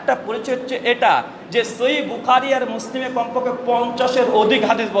হারুনের আরেকটা পরিচয় হচ্ছে এটা যে সহিহ বুখারী আর মুসলিমে কমপক্ষে 50-এর অধিক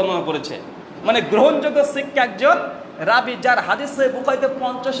হাদিস বর্ণনা করেছে। মানে গ্রহণযোগ্য শিক্ষা একজন রাবি যার হাদিস সহিহ বুখারীতে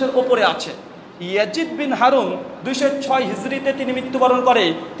 50-এর উপরে আছে। ইয়াজিদ বিন হারুন 206 হিজরিতে তিনি মৃত্যুবরণ করে।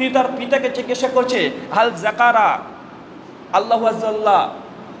 তিনি তার পিতাকে জিজ্ঞাসা করছে, হাল জাকারা আল্লাহু আজ্জাল্লা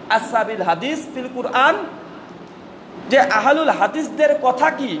আসহাবিল হাদিস ফিল কুরআন, যে আহলুল হাদিসদের কথা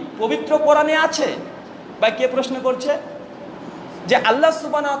কি পবিত্র কোরআনে আছে? বা কে প্রশ্ন করছে যে আল্লাহ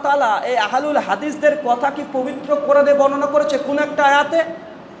সুবহানাহু ওয়া তাআলা এই আহলুল হাদিসদের কথা কি পবিত্র কোরআনে বর্ণনা করেছে কোন একটা আয়াতে?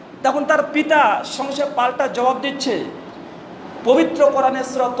 তখন তার পিতা সঙ্গে পাল্টা জবাব দিচ্ছে, পবিত্র কোরআনের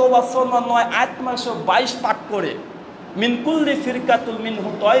সূরা তাওবা 9 আয়াত 22 পাঠ করে, মিন কুল্লি ফিরকাতুল মিনহু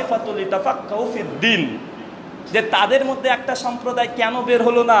তায়ফাতুল লিতাফাক্কাহু ফিদ্দিন, যে তাদের মধ্যে একটা সম্প্রদায় কেন বের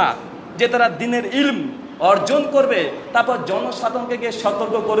হলো না যে তারা দ্বীনের ইলম অর্জন করবে, তারপর জনসাধারণকে গিয়ে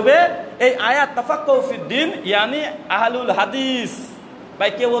সতর্ক করবে। এই আয়াত তাফাক্কাহু ফিদ্দিন ইয়ানি আহলুল হাদিস।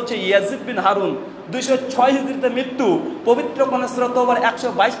 ভাই কে বলছে? ইয়াজিদ বিন হারুন 206 হিজরিতে মৃত্যু। পবিত্র কোরআনের সূরা তাওবার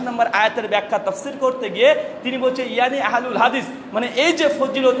 122 নম্বর আয়াতের ব্যাখ্যা তাফসীর করতে গিয়ে তিনি বলছে ইয়ানি আহলুল হাদিস, মানে এই যে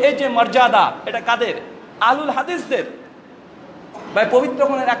ফজিলত, এই যে মর্যাদা, এটা কাদের? আহলুল হাদিসদের। ভাই পবিত্র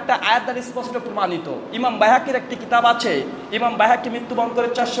কোরআনের একটা আয়াত দ্বারা স্পষ্ট প্রমাণিত। ইমাম বাইহাকির একটি কিতাব আছে, ইমাম বাইহাকি মৃত্যুবরণ করে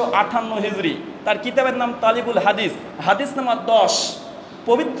 458 হিজরি, তার কিতাবের নাম তালিবুল হাদিস, হাদিস নাম্বার 10।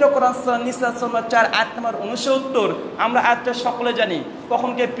 পবিত্র কোরআন সূরা নিসা 4 আয়াত নাম্বার 69। আমরা আয়াতটা সকলে জানি, কখন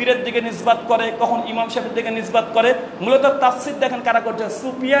কে পীরের দিকে নিসবাত করে, কখন ইমাম সাহেবের দিকে নিসবাত করে। মূলত তাফসীর দেখেন কারা করছে?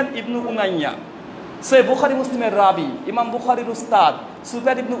 সুফিয়ান ইবনু উনাইয়া, সে বুখারী মুসলিমের রাবি, ইমাম বুখারীর উস্তাদ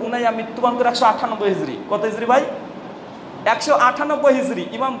সুফিয়ান ইবনু উনাইয়া মৃত্যুবরণ করে 198 হিজরি। কত হিজরি ভাই? 198 হিজরি।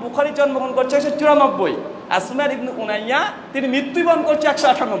 ইমাম বুখারী জন্মগ্রহণ করছে 194, আর সুফিয়ান ইবনু উনাইয়া তিনি মৃত্যুবরণ করছে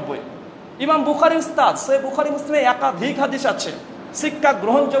 198। ইমাম বুখারী উস্তাদ, সে বুখারী মুসলিমে একাধিক হাদিস আছে, শিক্ষা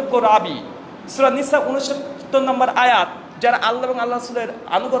গ্রহণযোগ্য রাবি। সূরা নিসা 69 নম্বর আয়াত, যারা আল্লাহ এবং আল্লাহ রাসূলের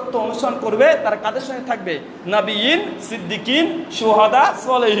আনুগত্য অনুসরণ করবে তারা কাদের সঙ্গে থাকবে? নবিয়িন, সিদ্দিকিন, শুহাদা,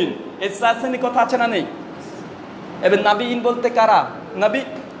 সালেহিন। এই চার শ্রেণীর কথা আছে না নেই? এবার নবিয়িন বলতে কারা? নবী,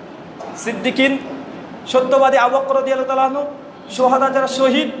 সিদ্দিকিন সত্যবাদী আবু বকর রাদিয়াল্লাহু তাআলা আনহু, শুহাদা যারা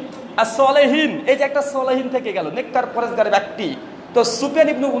শহীদ, আর সালেহিন এই যে একটা সালেহিন থেকে গেল, নেককার পরেজগার ব্যক্তি। তো সুফিয়ান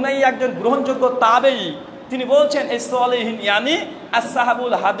ইবনু উনাইয়া একজন গ্রহণযোগ্য তাবেঈ, তিনি বলছেন এই সালেহিন ইয়ানি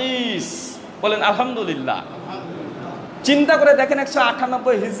আসহাবুল হাদিস। বলেন আলহামদুলিল্লাহ। চিন্তা করে দেখেন,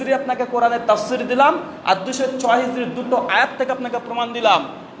 198 হিজরি আপনাকে কোরআনের তাফসীর দিলাম, আর 206 হিজরির দুটো আয়াত থেকে আপনাকে প্রমাণ দিলাম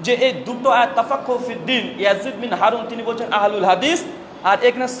যে এই দুটো আয়াত তাফাক্কুহু ফিদ্দিন। ইয়াজিদ বিন হারুন তিনি বলছেন আহলুল হাদিস, আর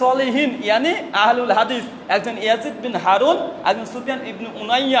এখানে সালেহিন ইয়ানি আহলুল হাদিস, একজন ইয়াজিদ বিন হারুন, একজন সুফিয়ান ইবনু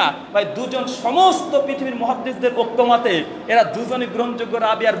উনাইয়া। ভাই দুজন সমস্ত পৃথিবীর মুহাদ্দিসদের ঐক্যমতে এরা দুজনই গ্রহণযোগ্য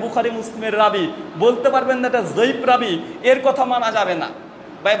রাবি, আর বুখারী মুসলিমের রাবি। বলতে পারবেন না এটা যঈফ রাবি, এর কথা মানা যাবে না।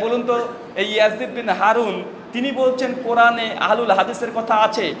 ভাই বলুন তো, এই ইয়াজিদ বিন হারুন তিনি বলছেন কোরআনে আহলুল হাদিসের কথা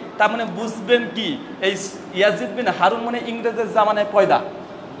আছে, তার মানে বুঝবেন কি এই ইয়াজিদ বিন হারুন মানে ইংরেজের জামানায় পয়দা?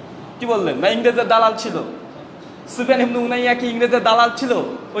 কি বললেন? না ইংরেজের দালাল ছিল? সুফিয়ান ইবনু উনাইয়া কি ইংরেজের দালাল ছিল?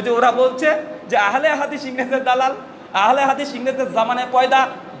 ওই যে ওরা বলছে যে আহলে হাদিস ইংরেজের দালাল, আহলে হাদিস ইংরেজের জামানায় পয়দা।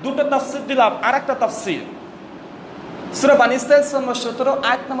 দুটো তাফসীর দিলাম, আর একটা তাফসীর সূরা বানী ইসরাঈল 17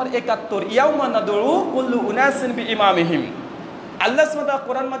 আয়াত নম্বর 71, ইয়াউমা নাদউ কুল্লু উনাসিন বিইমামিহিম। আল্লাহ সুবহানাহু ওয়া তাআলা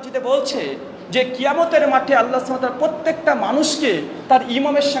কোরআন মাজিদে বলছে যে কিয়ামতের মাঠে আল্লাহ সুবহানাহু ওয়া তাআলা প্রত্যেকটা মানুষকে তার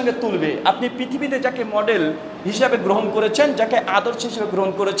ইমামের সঙ্গে তুলবে। আপনি পৃথিবীতে যাকে মডেল হিসাবে গ্রহণ করেছেন, যাকে আদর্শ হিসেবে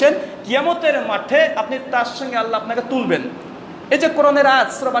গ্রহণ করেছেন, কিয়ামতের মাঠে আপনি তার সঙ্গে আল্লাহ আপনাকে তুলবেন। এই যে কোরআনের আয়াত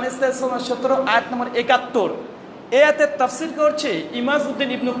সূরা বানী ইসরাঈল 17 আয়াত নম্বর 71, এই আয়াতের তাফসীর করছে ইমাজউদ্দিন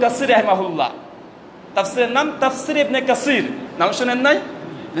ইবনু কাসির রাহিমাহুল্লাহ। তাফসীরের নাম তাফসীর ইবনে কাসির, নাম শুনেন নাই?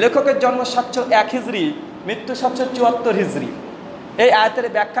 লেখকের জন্ম 701 হিজরি, মৃত্যু 774 হিজরি। এই আয়াতের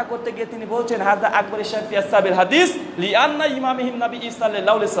ব্যাখ্যা করতে গিয়ে তিনি বলছেন হাযা আকবর শাফি আসহাবিল হাদিস লিআন্না ইমামিহিম নবী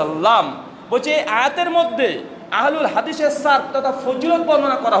সাল্লাল্লাহু আলাইহি সাল্লাম। বলছে এই আয়াতের মধ্যে আহলুল হাদিসের সার তথা ফজিলত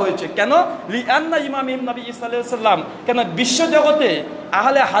বর্ণনা করা হয়েছে। কেন? লিআন্না ইমামিহিম নবী সাল্লাল্লাহু আলাইহি সাল্লাম, কেন বিশ্ব জগতে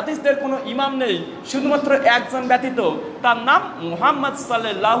আহলে হাদিসদের কোনো ইমাম নেই, শুধুমাত্র একজন ব্যতীত, তার নাম মুহাম্মদ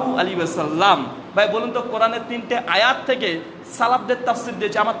সাল্লাল্লাহু আলাইহি ওয়াসাল্লাম। ভাই বলুন তো, কোরআনের 3টে আয়াত থেকে সালাফদের তাফসীর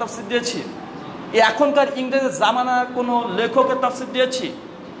দিয়েছে, আমার তাফসীর দিয়েছি? এখনকার ইংরেজের জামানার কোনো লেখকের তাফসীর দিয়েছি?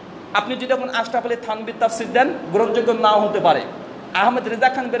 আপনি যদি এখন আশরাফ আলী থানভীর তাফসীর দেন, গ্রহণযোগ্য নাও হতে পারে। আহমেদ রেজা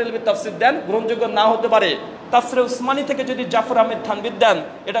খান বেরেলভির তাফসীর দেন, গ্রহণযোগ্য নাও হতে পারে। তাফসীরে উসমানী থেকে যদি জাফর আহমেদ থানভীর দেন,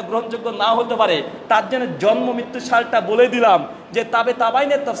 এটা গ্রহণযোগ্য নাও হতে পারে। তার জন্য জন্ম মৃত্যু সালটা বলে দিলাম যে তাবে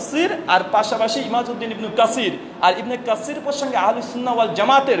তাবাইনের তাফসীর, আর পাশাপাশি ইমাজউদ্দিন ইবনু কাসির আর ইবনে কাসির প্রসঙ্গে আহলুস সুন্নাহ ওয়াল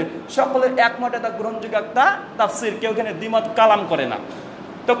জামাতের সকলের একমত এটা গ্রহণযোগ্য একটা তাফসীর, কেউ এখানে দ্বিমত কালাম করে না।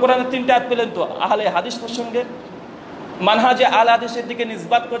 তো কোরআনের 3টে আয়াত পেলেন তো আহলে হাদিস প্রসঙ্গে, মানহাজে আহলে হাদিসের দিকে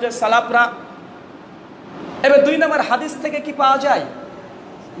নিসবাত করছে সালাফরা। এবার 2 নম্বর হাদিস থেকে কি পাওয়া যায়?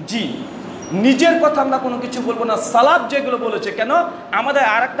 জি, নিজের কথা আমরা কোনো কিছু বলবো না। সালাফ যেগুলো বলেছে, কেন আমাদের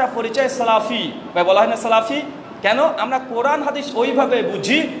আর একটা পরিচয় সালাফি, ভাই বলা হয় না সালাফি, কেন আমরা কোরআন হাদিস ওইভাবে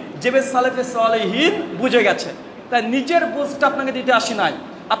বুঝি যেভাবে সালেফে সালেহীন বুঝে গেছে। তাই নিজের বুঝটা আপনাকে দিতে আসি নাই।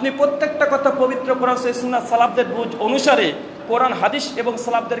 আপনি প্রত্যেকটা কথা পবিত্র কোরআন সুন্নাহ সালাফদের বুঝ অনুসারে কোরআন হাদিস এবং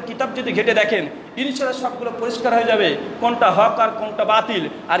সালাফদের কিতাব যদি ঘেটে দেখেন, ইনশাআল্লাহ সবগুলো পরিষ্কার হয়ে যাবে কোনটা হক আর কোনটা বাতিল,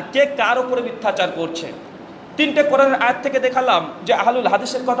 আর কে কার উপরে মিথ্যাচার করছে। তিনটে কোরআনের আয়াত থেকে দেখালাম যে আহলুল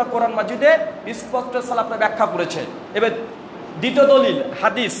হাদিসের কথা কোরআন মাজিদে স্পষ্ট সালাফরা ব্যাখ্যা করেছে। এবার দ্বিতীয় দলিল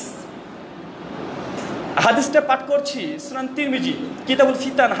হাদিস, হাদিসটা পাঠ করছি সুনান তিরমিজি কিতাবুল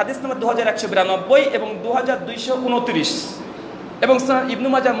ফিতান হাদিস নম্বর 2192 এবং 2229, এবং সুনান ইবনু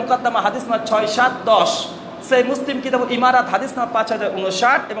মাজাহ মুকাদ্দামা হাদিস নম্বর 6, 7, 10, সহিহ মুসলিম কিতাবুল ইমারাত হাদিস নম্বর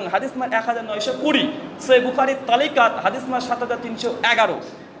 5059 এবং হাদিস নম্বর 1920, সহিহ বুখারী তালিকাত হাদিস নম্বর 7311।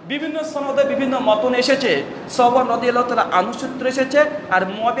 বিভিন্ন সনদে বিভিন্ন মতন এসেছে। সাহাবা রাদিয়াল্লাহু তাআলা আনহু সূত্রে এসেছে, আর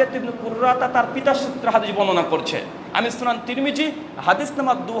মুয়াবিয়া ইবনে কুররাতা তার পিতার সূত্রে হাদিস বর্ণনা করছে। আমি সুনান তিরমিজি হাদিস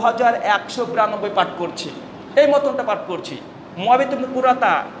নাম্বার 2192 পাঠ করছি, এই মতনটা পাঠ করছি। মুয়াবিয়া ইবনে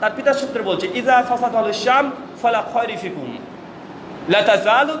কুররাতা তার পিতার সূত্রে বলছে, ইজা ফাসাদাল শাম ফালা খায়রি ফিকুম লা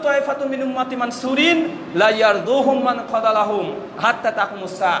তাজালু তায়ফাতুন মিন উম্মতি মানসুরিন লা ইয়ারদুহুম মান খাদালাহুম হাত্তা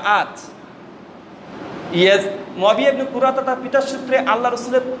তাকুমুস সাআত। মুয়াবিয়া ইবনে কুররাতা তার পিতার সূত্রে আল্লাহ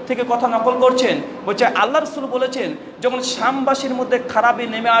রাসূলের থেকে কথা নকল করছেন, বলছে আল্লাহ রাসূল বলেছেন যখন শামবাসীর মধ্যে খারাপই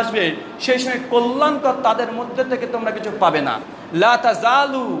নেমে আসবে সেই সময় কল্যাণকর তাদের মধ্যে থেকে তোমরা কিছু পাবে না। লা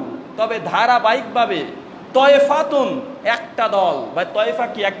তাজালু, তবে ধারাবাহিকভাবে, তয়ফাতুন একটা দল, বা তয়ফা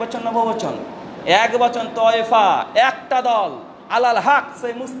কি এক বচন না বহুবচন? এক বচন, তয়ফা একটা দল, আলাল হক,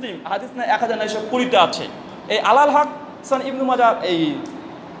 সহিহ মুসলিম হাদিস না 1920 আছে। এই আলাল হক সুনান ইবনু মাজাহ এই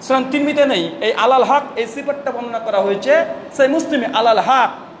সুনান তিরমিজিতে নেই। এই আলাল হক এই সিফাতটা বর্ণনা করা হয়েছে সহিহ মুসলিমে। আলাল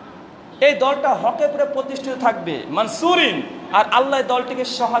হক, এই দলটা হকের উপরে প্রতিষ্ঠিত থাকবে, মানসুরিন, আর আল্লাহ দলটিকে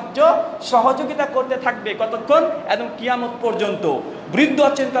সহযোগিতা করতে থাকবে কতক্ষণ? একদম কিয়ামত পর্যন্ত। বৃদ্ধ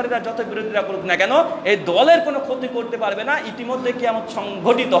আচরণকারীরা যত বিরোধিতা করুক না কেন, এই দলের কোনো ক্ষতি করতে পারবে না, ইতিমধ্যে কিয়ামত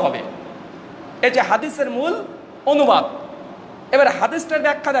সংঘটিত হবে। এই যে হাদিসের মূল অনুবাদ। এবার হাদিসটার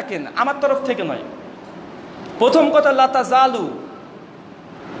ব্যাখ্যা দেখেন, আমার তরফ থেকে নয়। প্রথম কথা, লা তাজালু,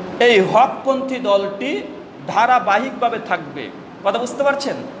 এই হকপন্থী দলটি ধারাবাহিকভাবে থাকবে। কথা বুঝতে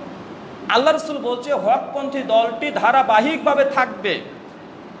পারছেন? আল্লাহ রাসূল বলছে হকপন্থী দলটি ধারাবাহিকভাবে থাকবে।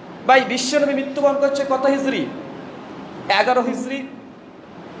 ভাই বিশ্বনবী মৃত্যুবরণ করছে কত হিজরি? 11 হিজরি।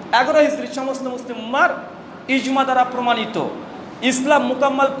 11 হিজরি সমস্ত মুসলিম উম্মার ইজমা দ্বারা প্রমাণিত। ইসলাম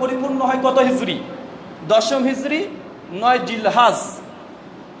মুকাম্মাল পরিপূর্ণ হয় কত হিজরি? 10 হিজরি, 9 জিলহাজ।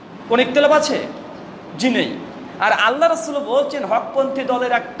 কোন ইখতিলাফ আছে? জি নেই। আর আল্লাহ রাসূল বলছেন হকপন্থী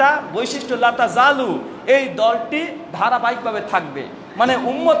দলের একটা বৈশিষ্ট্য, লা তাজালু, এই দলটি ধারাবাহিকভাবে থাকবে, মানে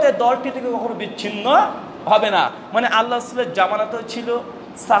উম্মতের দলটি থেকে কখনো বিচ্ছিন্ন হবে না। মানে আল্লাহ রাসূলের জামানাতেও ছিল,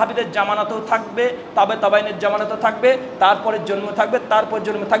 সাহাবীদের জামানাতেও থাকবে, তাবে তাবাইনের জামানাতেও থাকবে, তারপরে জন্ম থাকবে, তারপর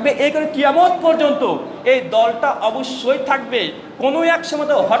জন্ম থাকবে, এই করে কিয়ামত পর্যন্ত এই দলটা অবশ্যই থাকবে। কোনো এক সময়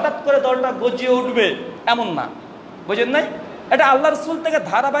হঠাৎ করে দলটা গজিয়ে উঠবে এমন না, বুঝেন নাই? এটা আল্লাহ রাসূল থেকে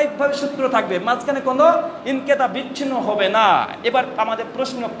ধারাবাহিকভাবে সূত্র থাকবে, মাঝখানে কোনো ইনকেতা বিচ্ছিন্ন হবে না। এবার আমাদের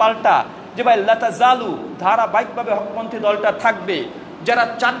প্রশ্ন পাল্টা যে ভাই লা তাজালু, ধারাবাহিকভাবে হকপন্থী দলটা থাকবে, যারা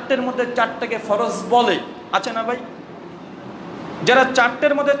 4টের মধ্যে 4টাকে ফরজ বলে, আছে না ভাই? যারা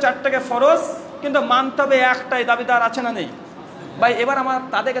 4টের মধ্যে 4টাকে ফরজ কিন্তু মানতে হবে একটাই, দাবিদার আছে না নেই? ভাই এবার আমার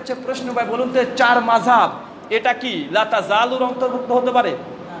তাদের কাছে প্রশ্ন, ভাই বলুন তো 4 মাযহাব এটা কি লা তাজালুর অন্তর্ভুক্ত হতে পারে?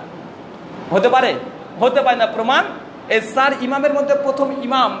 হতে পারে? হতে পারে না। প্রমাণ, এই 4 ইমামের মধ্যে প্রথম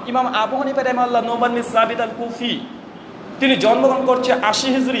ইমাম আবু হানিফা রাহিমাহুল্লাহ, নোমান বিন সাবিত আল কুফি, তিনি জন্মগ্রহণ করছে 80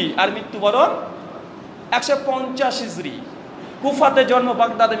 হিজরি আর মৃত্যুবরণ 150 হিজরি। কুফাতে জন্ম,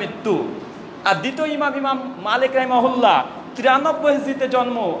 বাগদাদে মৃত্যু। আর দ্বিতীয় ইমাম মালিক রাহিমাহুল্লাহ 93 হিজরিতে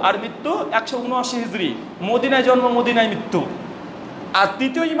জন্ম আর মৃত্যু 179 হিজরি, মদিনায় জন্ম, মদিনায় মৃত্যু। আর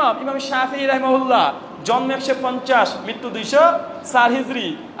তৃতীয় ইমাম শাফিঈ রাহিমাহুল্লাহ জন্ম 150, মৃত্যু 204 হিজরি।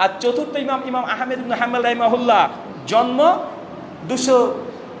 আর চতুর্থ ইমাম আহমেদ ইবনে হাম্বল রাহিমাহুল্লাহ জন্ম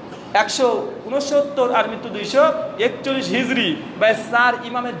 169 আর মৃত্যু 241 হিজরি। ভাই 4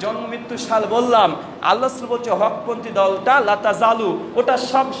 ইমামের জন্ম মৃত্যু সাল বললাম। আল্লাহ রাসূল বলছে হকপন্থী দলটা লা তাজালু, ওটা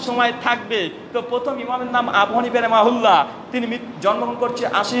সব সময় থাকবে। তো প্রথম ইমামের নাম আবু হানিফা রাহিমাহুল্লাহ, তিনি জন্মগ্রহণ করছে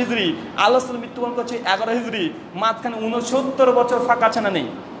 80 হিজরি, আল্লাহ রাসূল মৃত্যুবরণ করছে 11 হিজরি। মাঝখানে 69 বছর ফাঁকা আছে না নেই?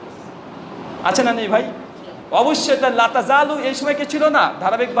 আছে না নেই ভাই? অবশ্যই। তার লা তাজালু এই সময় কি ছিল না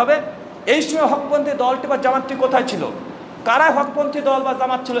ধারাবাহিকভাবে? এই সময় হকপন্থী দলটি বা জামাতটি কোথায় ছিল? কারা হকপন্থী দল বা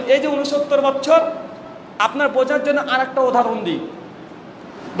জামাত ছিল? এই যে 69 বছর। আপনার বোঝার জন্য আর একটা উদাহরণ দিই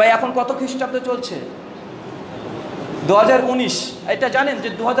ভাই, এখন কত খ্রিস্টাব্দে চলছে? 2019। এটা জানেন যে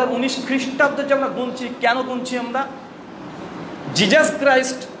 2019 খ্রিস্টাব্দে যে আমরা গুনছি, কেন গুনছি আমরা? জিজাস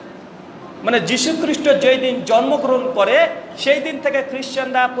ক্রাইস্ট মানে যীশু খ্রিস্ট যেই দিন জন্মগ্রহণ করে সেই দিন থেকে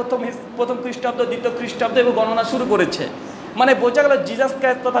খ্রিস্টানরা প্রথম খ্রিস্টাব্দ, দ্বিতীয় খ্রিস্টাব্দ এবং গণনা শুরু করেছে। মানে বোঝা গেল জিজাস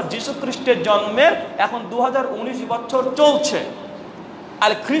ক্রাইস্ট তথা যীশু খ্রিস্টের জন্মের এখন 2019 বছর চলছে।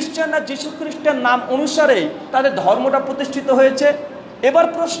 আর খ্রিস্টানরা যীশু খ্রিস্টের নাম অনুসারেই তাদের ধর্মটা প্রতিষ্ঠিত হয়েছে। এবার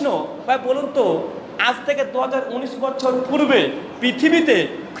প্রশ্ন, ভাই বলুন তো, আজ থেকে 2019 বছর পূর্বে পৃথিবীতে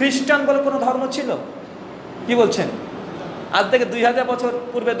খ্রিস্টান বলে কোনো ধর্ম ছিল? কি বলছেন? আজ থেকে 2000 বছর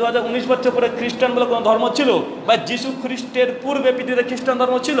পূর্বে, 2019 বছর পরে খ্রিস্টান বলে কোনো ধর্ম ছিল? বা যীশু খ্রিস্টের পূর্বে পৃথিবীতে খ্রিস্টান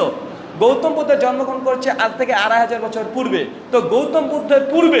ধর্ম ছিল? গৌতম বুদ্ধ জন্মগ্রহণ করছে আজ থেকে 2500 বছর পূর্বে। তো গৌতম বুদ্ধের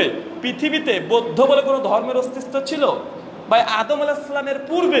পূর্বে পৃথিবীতে বৌদ্ধ বলে কোনো ধর্মের অস্তিত্ব ছিল? বা আদম আলাইহিস সালামের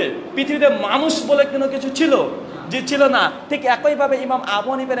পূর্বে পৃথিবীতে মানুষ বলে কোনো কিছু ছিল? যে ছিল না। ঠিক একইভাবে ইমাম আবু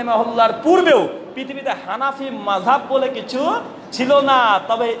হানিফা রাহিমাহুল্লাহর পূর্বেও পৃথিবীতে হানাফি মাযহাব বলে কিছু ছিল না।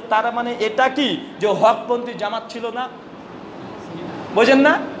 তবে তার মানে এটা কি যে হকপন্থী জামাত ছিল না? বোঝেন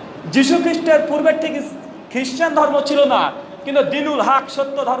না? যীশু খ্রিস্টের পূর্বে ঠিক খ্রিস্টান ধর্ম ছিল না, কিন্তু দিনুল হক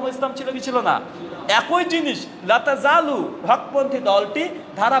সত্য ধর্ম ইসলাম ছিল কি ছিল না? একই জিনিস লাতাজালু হকপন্থী দলটি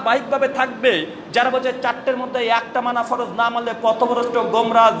ধারাবাহিকভাবে থাকবে। যারা বলছে চারটের মধ্যে একটা মানা ফরজ, না মানলে পথভ্রষ্ট,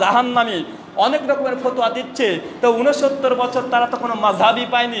 গোমরা, জাহান্নামী, অনেক রকমের ফতোয়া দিচ্ছে। তো 69 বছর তারা তো কোনো মাযহাবই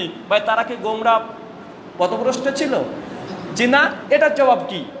পায়নি, ভাই তারা কি গোমরা পথভ্রষ্ট ছিল? জি না। এটার জবাব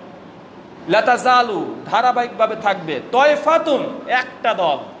কি? লাতাজালু ধারাবাহিকভাবে থাকবে, তয়ফাতুন একটা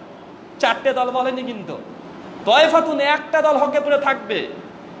দল, চারটে দল বলেনি কিন্তু, তয়ফাতুন একটা দল হকের উপরে থাকবে,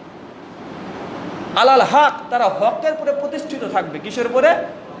 আলাল হক তারা হকের উপরে প্রতিষ্ঠিত থাকবে। কিসের উপরে?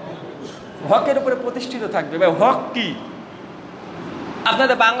 হকের উপরে প্রতিষ্ঠিত থাকবে। ভাই হক কি?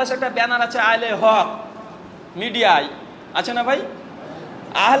 আপনাদের বাংলাদেশে একটা ব্যানার আছে আহলে হক মিডিয়ায়, আছে না ভাই?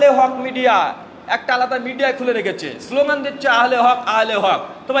 আহলে হক মিডিয়া একটা আলাদা মিডিয়া খুলে রেখেছে, স্লোগান দিচ্ছে আহলে হক আহলে হক।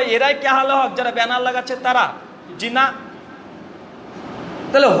 তো ভাই এরাই কি আহলে হক যারা ব্যানার লাগাচ্ছে তারা? জি না।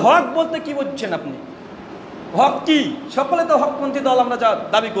 তাহলে হক বলতে কি বুঝছেন আপনি? হক কি? সকলে তো হকপন্থী দল আমরা যা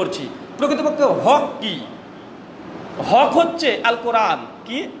দাবি করছি, প্রকৃতপক্ষে হক কি? হক হচ্ছে আল কোরআন।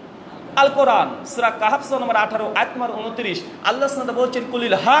 কি? আল কোরআন। সূরা কাহফ নম্বর 18 আয়াত নম্বর 29 আল্লাহ সুবহানাহু বলছেন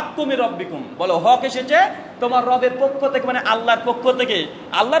কুলিল হাক্কু মির রাব্বিকুম, বলো হক এসেছে তোমার রবের পক্ষ থেকে, মানে আল্লাহর পক্ষ থেকে।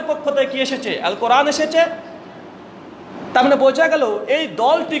 আল্লাহর পক্ষ থেকে কি এসেছে? আল কোরআন এসেছে। তার মানে বোঝা গেল এই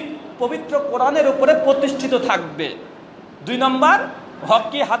দলটি পবিত্র কোরআনের উপরে প্রতিষ্ঠিত থাকবে। 2 নম্বর, হক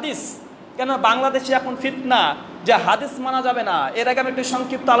কি? হাদিস। কেন বাংলাদেশে এখন ফিতনা যে হাদিস মানা যাবে না, এর আগে আমি একটু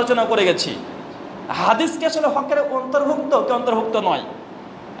সংক্ষিপ্ত আলোচনা করে গেছি। হাদিস কি আসলে হকের অন্তর্ভুক্ত কি অন্তর্ভুক্ত নয়?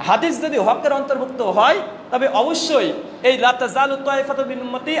 হাদিস যদি হকের অন্তর্ভুক্ত হয় তবে অবশ্যই এই লাতাজালু তায়ফাতু মিন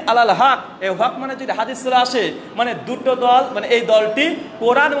উম্মতি আলাল হক, এই হক মানে যদি হাদিস চলে আসে, মানে দুটো দল, মানে এই দলটি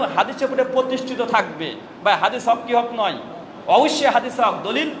কোরআন এবং হাদিসের উপরে প্রতিষ্ঠিত থাকবে। বা হাদিস হক কি হক নয়? অবশ্যই হাদিস হক।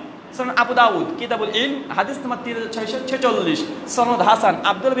 দলিল সুনান আবু দাউদ কিতাবুল ইলম হাদিস নম্বর 3646 সনদ হাসান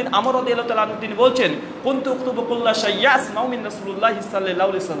আব্দুল বিন আমর রাদিয়াল্লাহু তাআলা আনহু তিনি বলছেন কুনতু উকতুবু কুল্লা শাইয়াস মাউমিন রাসূলুল্লাহ সাল্লাল্লাহু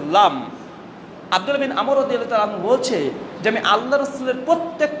আলাইহি সাল্লাম। আব্দুল বিন আমর রাদিয়াল্লাহু তাআলা আনহু বলছে যে আমি আল্লাহ রাসূলের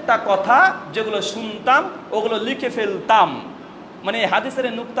প্রত্যেকটা কথা যেগুলো শুনতাম ওগুলো লিখে ফেলতাম। মানে এই হাদিসের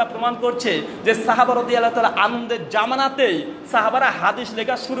নুকতা প্রমাণ করছে যে সাহাবা রাদিয়াল্লাহু তাআলা আনন্দের জামানাতেই সাহাবারা হাদিস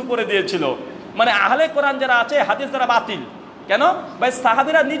লেখা শুরু করে দিয়েছিল। মানে আহলে কোরআন যারা আছে হাদিস দ্বারা বাতিল। কেন ভাই?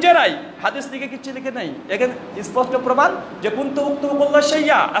 সাহাবীরা নিজেরাই হাদিস লিখে কিছু লিখে নেই। এখানে স্পষ্ট প্রমাণ যে কুনতু উকতুবু কুল্লা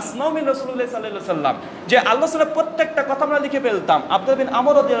শাইয়া আসমাউ মিন রাসূলুল্লাহ সাল্লাল্লাহু আলাইহি সাল্লাম, যে আল্লাহ রাসূলের প্রত্যেকটা কথা আমরা লিখে ফেলতাম। আব্দুল বিন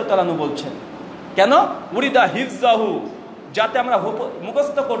আমর রাদিয়াল্লাহু তাআলা আনহু বলছেন কেন? উরিদা হিফজাহু, যাতে আমরা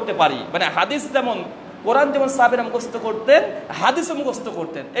মুখস্থ করতে পারি। মানে হাদিস যেমন কোরআন যেমন সাহাবীরা মুখস্থ করতেন, হাদিসও মুখস্থ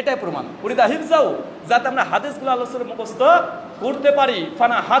করতেন, এটাই প্রমাণ। উরিদা হিফজাহু, যাতে আমরা হাদিসগুলো আল্লাহ রাসূলের মুখস্থ করতে পারি।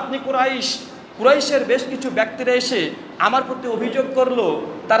 ফানা হাতনি কুরাইশ, কুরাইশের বেশ কিছু ব্যক্তিরা এসে আমার প্রতি অভিযোগ করলো।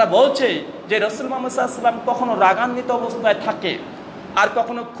 তারা বলছে যে রাসূল মুহাম্মদ সাল্লাল্লাহু আলাইহি ওয়াসাল্লাম কখনো রাগান্বিত অবস্থায় থাকে আর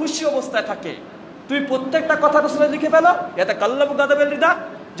কখনো খুশি অবস্থায় থাকে। তুই প্রত্যেকটা কথা রাসূলের লিখে ফেলো। এটা কাল্লাবু গাদাবেল রিদা,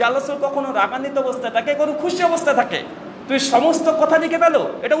 যে আল্লাহ রাসূল কখনো রাগান্বিত অবস্থায় থাকে, কখনো খুশি অবস্থায় থাকে, তুই সমস্ত কথা লিখে ফেলো,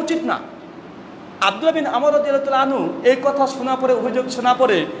 এটা উচিত না। আব্দুল্লাহ বিন আমর রাদিয়াল্লাহু তাআলা আনহু এই কথা শোনা পরে, অভিযোগ শোনা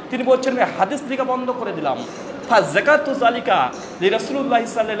পরে তিনি বলছেন আমি হাদিস লেখা বন্ধ করে দিলাম। ফাযাকাতু যালিকা লিরাসূলুল্লাহ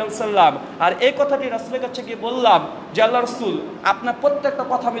সাল্লাল্লাহু আলাইহি সাল্লাম, আর এই কথাটি রাসূলের কাছে গিয়ে বললাম যে আল্লাহ রাসূল আপনার প্রত্যেকটা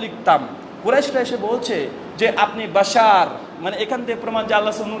কথা আমি লিখতাম। কুরাইশরা এসে বলছে যে আপনি বাশার, মানে এখান থেকে প্রমাণ যে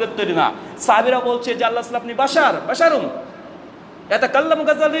আল্লাহ রাসূল নূরের তৈরি না। সাহাবীরা বলছে যে আল্লাহ রাসূল আপনি বাশারুন এটা কাল্লামু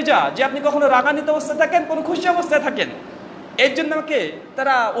গাজাল রিজা, যে আপনি কখনো রাগান্বিত অবস্থায় থাকেন, কোনো খুশি অবস্থায় থাকেন। এর জন্য আমাকে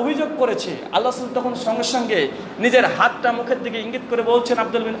তারা অভিযোগ করেছে। আল্লাহ রাসূল তখন সঙ্গে সঙ্গে নিজের হাতটা মুখের দিকে ইঙ্গিত করে বলছেন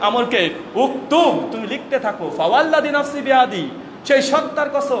আব্দুল বিন আমরকে, উকতুব, তুমি লিখতে থাকো। ফাওয়াল্লাযী নাফসি বিয়াদি, সেই সত্তার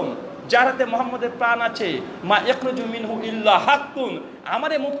কসম যার হাতে মুহাম্মদের প্রাণ আছে, মা ইয়াখরুজু মিনহু ইল্লা হাক্কুন, আমার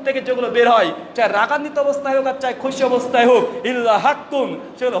এই মুখ থেকে যেগুলো বের হয়, চাই রাগান্বিত অবস্থায় হোক আর চাই খুশি অবস্থায় হোক, ইল্লা হাক্কুন,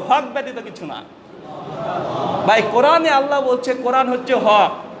 সেগুলো হক ব্যতীত কিছু না। ভাই কোরআনে আল্লাহ বলছে কোরআন হচ্ছে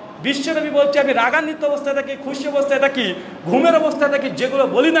হক। বিশ্বনবী বলছে আমি রাগান্বিত অবস্থায় থাকি, খুশি অবস্থায় থাকি, ঘুমের অবস্থায় থাকি, যেগুলো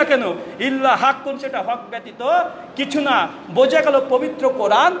বলি না কেন ইল্লা হাক্কুন, সেটা হক ব্যতীত কিছু না। বোঝা গেল পবিত্র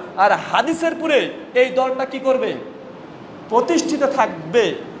কোরআন আর হাদিসের পুরে এই দলটা কি করবে? প্রতিষ্ঠিত থাকবে।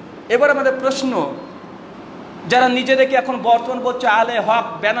 এবার আমাদের প্রশ্ন, যারা নিজেদেরকে এখন বর্তমান বলছে আলে হক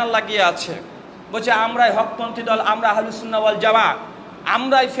ব্যানার লাগিয়ে আছে, বলছে আমরাই হকপন্থী দল, আমরা আহলুস সুন্নাহ ওয়াল জামাত,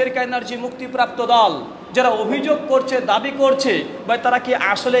 আমরাই ফেরকা এনার্জি মুক্তিপ্রাপ্ত দল, যারা অভিযোগ করছে, দাবি করছে, ভাই তারা কি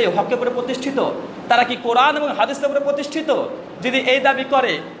আসলে হকের উপরে প্রতিষ্ঠিত? তারা কি কোরআন এবং হাদিসের উপরে প্রতিষ্ঠিত? যদি এই দাবি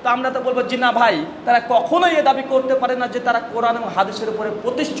করে তো আমরা তো বলবো জি না ভাই, তারা কখনোই এই দাবি করতে পারে না যে তারা কোরআন এবং হাদিসের উপরে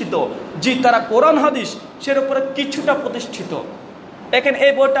প্রতিষ্ঠিত। জি, তারা কোরআন হাদিস সের উপরে কিছুটা প্রতিষ্ঠিত। এখানে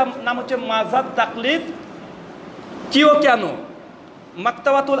এই বইটার নাম হচ্ছে মাযহাব তাকলিদ কি ও কেন,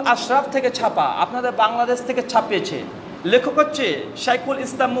 মাকতাবাতুল আশরাফ থেকে ছাপা, আপনাদের বাংলাদেশ থেকে ছাপিয়েছে। লেখক হচ্ছে শাইখুল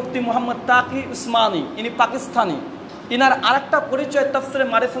ইসলাম মুফতি মুহাম্মদ তাকি উসমানী, ইনি পাকিস্তানি। ইনার আরেকটা পরিচয় তাফসিরে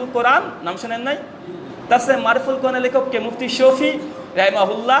মারিফুল কোরআন, নাম শোনেন নাই? তাফসিরে মারিফুল কোরআনের লেখক কে? মুফতি শফি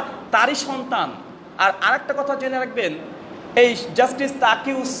রাহিমাহুল্লাহ, তারই সন্তান। আর আরেকটা কথা জেনে রাখবেন, এই জাস্টিস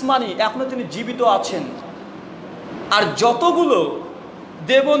তাকি উসমানী এখনো তিনি জীবিত আছেন। আর যতগুলো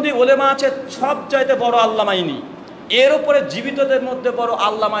দেওবন্দি ওলেমা আছে সব চাইতে বড় আল্লামা ইনি। এর উপরে জীবিতদের মধ্যে বড়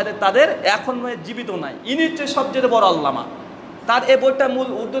আল্লামা তাদের এখন জীবিত নাই, ইনি হচ্ছে সবচেয়ে বড় আল্লামা। তার এই বইটার মূল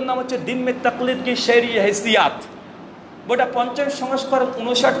উর্দুর নাম হচ্ছে দিন মে তাকলিদ কি শেরি হেসিয়াত। বইটা 50 সংস্করণ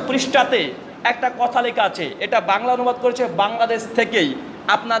 59 পৃষ্ঠাতে একটা কথা লেখা আছে, এটা বাংলা অনুবাদ করেছে বাংলাদেশ থেকেই।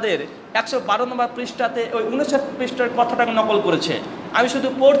 আপনাদের 112 নম্বর পৃষ্ঠাতে ওই 59 পৃষ্ঠার কথাটাকে নকল করেছে। আমি শুধু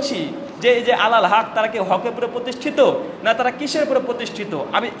পড়ছি যে এই যে আলাল হক, তারা কি হকের উপরে প্রতিষ্ঠিত না তারা কিসের উপরে প্রতিষ্ঠিত।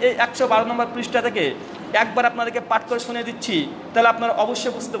 আমি এই 112 নম্বর পৃষ্ঠা থেকে একবার আপনাদেরকে পাঠ করে শুনে দিচ্ছি, তাহলে আপনারা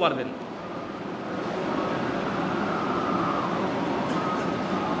অবশ্যই বুঝতে পারবেন।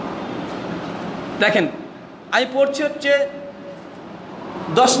 দেখেন আমি পড়ছি হচ্ছে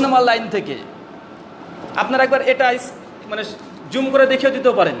 10 নম্বর লাইন থেকে, আপনারা একবার এটা মানে জুম করে দেখিয়ে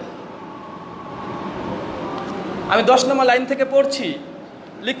দিতে পারেন। আমি 10 নম্বর লাইন থেকে পড়ছি,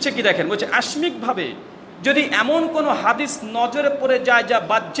 লিখছে কি দেখেন, বলছে আশমিকভাবে যদি এমন কোনো হাদিস নজরে পড়ে যায় যা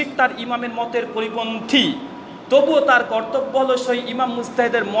বাহ্যিক তার ইমামের মতের পরিপন্থী, তবুও তার কর্তব্য হলো সেই ইমাম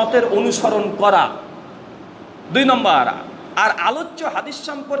মুজতাহিদের মতের অনুসরণ করা। 2 নম্বর, আর আলোচ্য হাদিস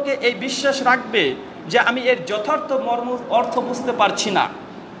সম্পর্কে এই বিশ্বাস রাখবে যে আমি এর যথার্থ মর্ম অর্থ বুঝতে পারছি না,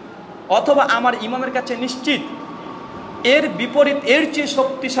 অথবা আমার ইমামের কাছে নিশ্চিত এর বিপরীত এর চেয়ে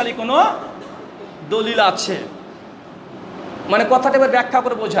শক্তিশালী কোনো দলিল আছে। মানে কথাটা এবার ব্যাখ্যা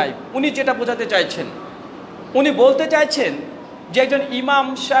করে বোঝায়। উনি যেটা বোঝাতে চাইছেন, উনি বলতে চাইছেন যে একজন ইমাম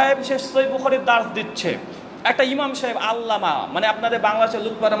সাহেব সে সহিহ বুখারীর দার্স দিচ্ছে, একটা ইমাম সাহেব আল্লামা, মানে আপনাদের বাংলাদেশের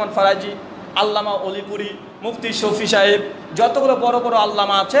লুৎফর রহমান ফরাজি, আল্লামা অলিপুরি, মুফতি শফি সাহেব, যতগুলো বড় বড়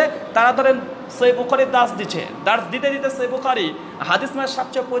আল্লামা আছে তারা ধরেন সহিহ বুখারীর দার্স দিচ্ছে। দার্স দিতে দিতে সহিহ বুখারী হাদিস মানে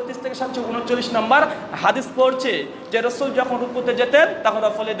 735 থেকে 739 নম্বর হাদিস পড়ছে যে রাসূল যখন রুকুতে যেতেন তখন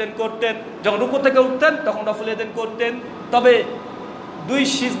রফুল ইয়াদাইন করতেন, যখন রুকু থেকে উঠতেন তখন রফুল ইয়াদাইন করতেন, তবে 2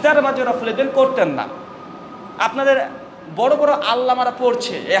 সিজদার মাঝে রফুল ইয়াদাইন করতেন না। আপনাদের বড় বড় আল্লামারা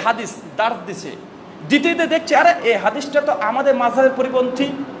পড়ছে এই হাদিস, দার্স দিছে, দিতে দিতে দেখছে আরে এই হাদিসটা তো আমাদের মাযহাবের পরিপন্থী,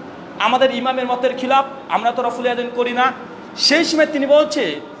 আমাদের ইমামের মতের খিলাফ, আমরা তো রফুল ইয়াদাইন করি না। সেই সময় তিনি বলছে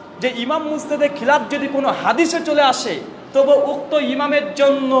যে ইমাম মুজতাহিদের খিলাফ যদি কোনো হাদিসে চলে আসে তবে উক্ত ইমামের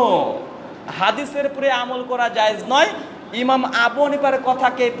জন্য হাদিসের উপরে আমল করা জায়েজ নয়, ইমাম আবু হানিফার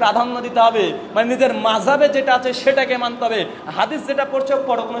কথাকে প্রাধান্য দিতে হবে, মানে নিজের মাযহাবে যেটা আছে সেটাকে মানতে হবে, হাদিস যেটা পড়ছে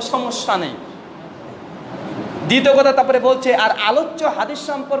পড়ো, কোনো সমস্যা নেই। দ্বিতীয় কথা তারপরে বলছে আর আলোচ্য হাদিস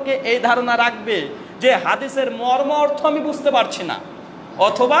সম্পর্কে এই ধারণা রাখবে যে হাদিসের মর্ম অর্থ আমি বুঝতে পারছি না,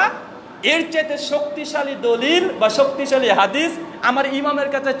 অথবা এর চাইতে শক্তিশালী দলিল বা শক্তিশালী হাদিস আমার ইমামের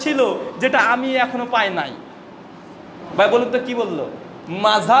কাছে ছিল যেটা আমি এখনো পাই নাই। ভাই বলুন তো কি বললো?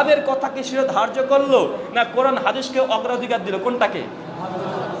 মাযহাবের কথাকে সে ধার্য করলো না কোরআন হাদিসকে অগ্রাধিকার দিল? কোনটাকে?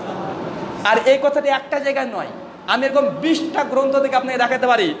 আর এই কথাটি একটা জায়গায় নয়, আমি এরকম 20টা গ্রন্থ থেকে আপনাকে দেখাতে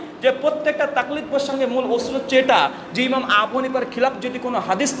পারি যে প্রত্যেকটা তাকলিদ প্রসঙ্গে মূল অস্ত্র হচ্ছে এটা যে ইমাম আবু হানিফার খিলাফ যদি কোনো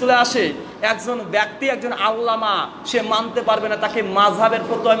হাদিস চলে আসে, একজন ব্যক্তি, একজন আল্লামা সে মানতে পারবে না, তাকে মাযহাবের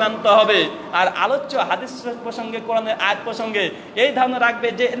ফতোয়া মানতে হবে। আর আলোচ্য হাদিস প্রসঙ্গে, কোরআনের আয়াত প্রসঙ্গে এই ধারণা রাখবে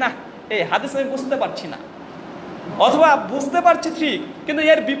যে না এই হাদিস আমি বুঝতে পারছি না, অথবা বুঝতে পারছি ঠিক কিন্তু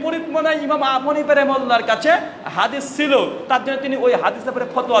এর বিপরীত মনে হয় ইমাম আবু হানিফা রাহিমাহুল্লাহর কাছে হাদিস ছিল, তার জন্য তিনি ওই হাদিসের উপরে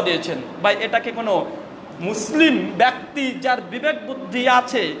ফতোয়া দিয়েছেন। ভাই এটাকে কোনো মুসলিম ব্যক্তি যার বিবেক বুদ্ধি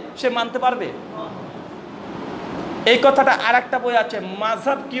আছে সে মানতে পারবে? এই কথাটা আর একটা বই আছে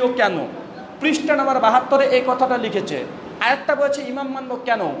মাযহাব কি ও কেন, পৃষ্ঠা নাম্বার 72 এই কথাটা লিখেছে। আরেকটা বই আছে ইমাম মানব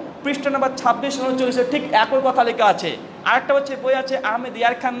কেন, পৃষ্ঠা নাম্বার 26-39 ঠিক একই কথা লেখা আছে। আরেকটা হচ্ছে বই আছে আহমেদ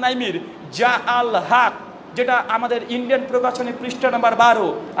ইয়ার খান নাইমির যা আল হক, যেটা আমাদের ইন্ডিয়ান প্রকাশনী পৃষ্ঠা নাম্বার 12,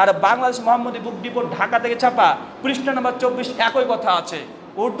 আর বাংলাদেশ মোহাম্মদী বুক ডিপোর ঢাকা থেকে ছাপা পৃষ্ঠা নাম্বার 24 একই কথা আছে।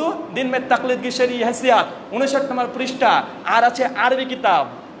 উর্দু দিন মে তাকলিদ কি শরঈ हैसियत 59 নম্বর পৃষ্ঠা। আর আছে আরবি কিতাব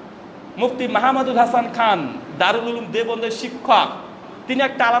মুফতি মাহমুদুল হাসান খান দারুল উলুম দেওবন্দের শিক্ষক, তিনি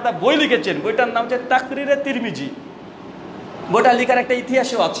একটা আলাদা বই লিখেছেন, বইটার নাম হচ্ছে তাকরিরে তিরমিজি। বইটা লেখার একটা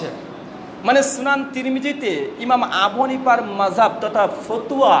ইতিহাসও আছে। মানে সুনান তিরমিজিতে ইমাম আবু হানিফার মাযহাব তথা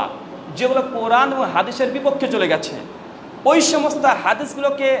ফতোয়া যেগুলো কোরআন ও হাদিসের বিপক্ষে চলে গেছে, ওই সমস্ত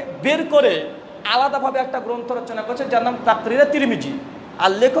হাদিসগুলোকে বের করে আলাদাভাবে একটা গ্রন্থ রচনা করেছে যার নাম তাকরিরে তিরমিজি।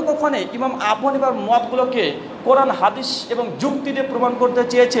 আর লেখক ওখানে ইমাম আবু হানিফার মতগুলোকে কোরআন হাদিস এবং যুক্তি দিয়ে প্রমাণ করতে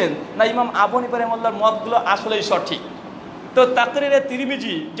চেয়েছেন না ইমাম আবু হানিফা রাহিমাহুল্লাহর মতগুলো আসলেই সঠিক। তো তাকরিরে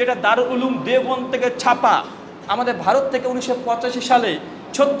তিরমিজি যেটা দারুল উলুম দেওবন্দ থেকে ছাপা, আমাদের ভারত থেকে 1985 সালে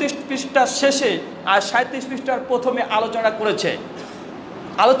 36 পৃষ্ঠার শেষে আর 37 পৃষ্ঠার প্রথমে আলোচনা করেছে।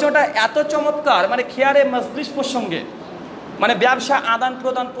 আলোচনাটা এত চমৎকার, মানে খেয়ারে মজলিস প্রসঙ্গে, মানে ব্যবসা আদান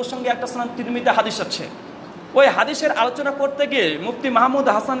প্রদান প্রসঙ্গে একটা সুনান তিরমিজিতে হাদিস আছে। ওই হাদিসের আলোচনা করতে গিয়ে মুফতি মাহমুদ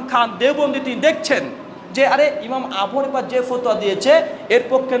হাসান খান দেওবন্দি তিনি দেখছেন যে আরে ইমাম আবু হানিফা যে ফতোয়া দিয়েছে এর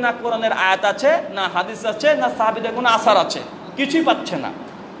পক্ষে না কোরআনের আয়াত আছে, না হাদিস আছে, না সাহাবীদের কোনো আসার আছে, কিছুই পাচ্ছে না।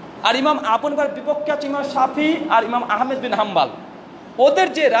 আর ইমাম আবু হানিফার বিপক্ষে আছে ইমাম শাফি আর ইমাম আহমেদ বিন হাম্বল, ওদের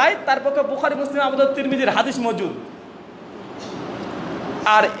যে রায় তার পক্ষে বুখারী মুসলিম আবু দাউদ তিরমিজির হাদিস মজুদ।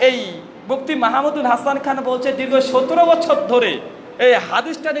 আর এই মুফতি মাহমুদুল হাসান খান বলছে দীর্ঘ 17 বছর ধরে এই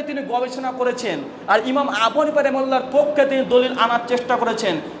হাদিসটা নিয়ে তিনি গবেষণা করেছেন, আর ইমাম আবু হানিফা রাহিমাহুল্লাহর পক্ষে তিনি দলিল আনার চেষ্টা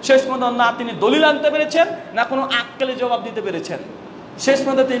করেছেন। শেষ পর্যন্ত না তিনি দলিল আনতে পেরেছেন, না কোনো আক্কেলে জবাব দিতে পেরেছেন। শেষ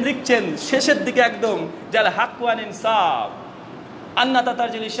পর্যন্ত তিনি লিখছেন শেষের দিকে একদম জাল হক ওয়াল ইনসাফ আন্না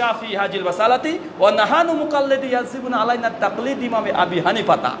তাতারজিল শাফি হাজিল বাসালাতি ওয়া নাহানু মুকাল্লিদি ইয়াজিবুনা আলাইনা তাকলিদ ইমাম আবি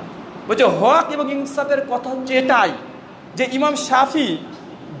হানিফাতা। বলছে হক এবং ইনসাফের কথা হচ্ছে এটাই যে ইমাম শাফি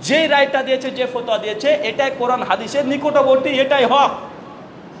যে রায়টা দিয়েছে, যে ফতোয়া দিয়েছে, এটাই কোরআন হাদিসের নিকটবর্তী, এটাই হক।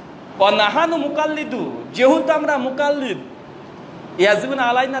 নাহানু মুকাল্লিদু, যেহেতু আমরা মুকাল্লিদ, ইয়াজিবুনা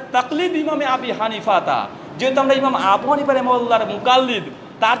আলাইনা তাকলিদ ইমামে আবি হানিফাতা, যেহেতু আমরা ইমাম আবু হানিফা রাহিমাহুল্লাহর মুকাল্লিদ,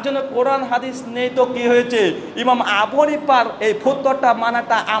 তার জন্য কোরআন হাদিস নেই তো কি হয়েছে, ইমাম আবু হানিফার এই ফতোয়াটা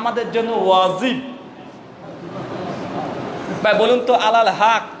মানাটা আমাদের জন্য ওয়াজিব। ভাই বলুন তো আলাল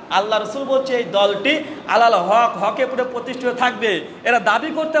হক, আল্লাহ রসুল বলছে এই দলটি আলাল হক, হকে পুরো প্রতিষ্ঠিত থাকবে। এরা দাবি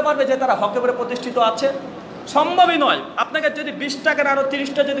করতে পারবে যে তারা হকে পুরো প্রতিষ্ঠিত আছে? সম্ভবই নয়। আপনাকে যদি 20 টাকার আরো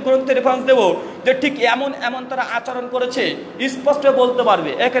 30টা যদি গ্রন্থের রেফারেন্স দেবো যে ঠিক এমন এমন তারা আচরণ করেছে, স্পষ্ট বলতে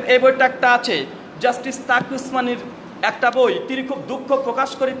পারবে। এই বইটা একটা আছে জাস্টিস তাকি উসমানির একটা বই, তিনি খুব দুঃখ প্রকাশ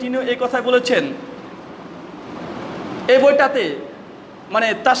করে তিনিও এই কথাই বলেছেন। এই বইটাতে মানে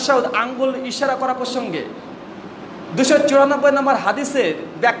তাশাহুদ আঙ্গুল ইশারা করা প্রসঙ্গে 294 নম্বর হাদিসের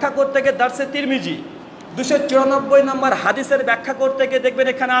ব্যাখ্যা করতে গিয়ে দারসে তিরমিজি 294 নম্বর হাদিসের ব্যাখ্যা করতে গিয়ে দেখবেন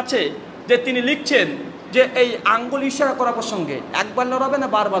এখানে আছে যে তিনি লিখছেন যে এই আঙ্গুল ইশারা করা প্রসঙ্গে একবার নড়াবে না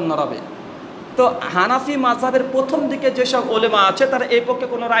বারবার নড়াবে। তো হানাফি মাযহাবের প্রথম দিকে যেসব ওলেমা আছে তারা এই পক্ষে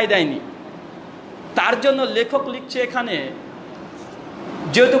কোনো রায় দেয়নি। তার জন্য লেখক লিখছে এখানে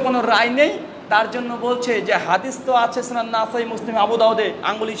যেহেতু কোনো রায় নেই, তার জন্য বলছে যে হাদিস তো আছে সুনান নাসাই মুসলিম আবু দাউদে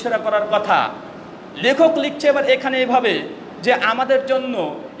আঙ্গুল ইশারা করার কথা। লেখক লিখছে এবার এখানে এভাবে যে আমাদের জন্য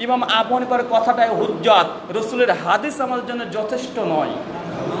ইমাম আবু হানিফার কথাটাই হুজ্জত, রসুলের হাদিস আমাদের জন্য যথেষ্ট নয়।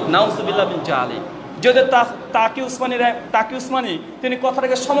 নাউজুবিল্লাহ মিন জালিক। যদি তাকি উসমানি তিনি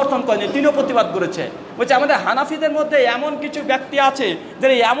কথাটাকে সমর্থন করেনি, তিনিও প্রতিবাদ করেছে। বলছে আমাদের হানাফিদের মধ্যে এমন কিছু ব্যক্তি আছে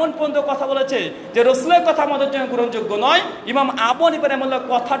যারা এমন পর্যন্ত কথা বলেছে যে রসুলের কথা আমাদের জন্য গ্রহণযোগ্য নয়, ইমাম আবু হানিফা রাহিমাহুল্লাহ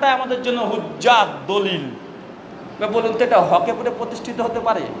কথাটাই আমাদের জন্য হুজ্জত, দলিল। বলুন তো এটা হকে পুরো প্রতিষ্ঠিত হতে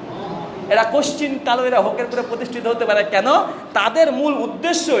পারে? এরা কোশ্চিন কালো এরা হকের পুরো প্রতিষ্ঠিত হতে পারে কেন? তাদের মূল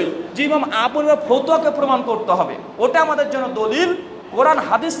উদ্দেশ্যই যে ইমাম আবু হানিফার ফতোয়াকে প্রমাণ করতে হবে, ওটা আমাদের জন্য দলিল। কোরআন